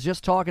morning. I was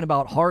just talking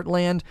about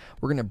Heartland.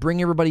 We're going to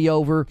bring everybody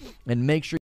over and make sure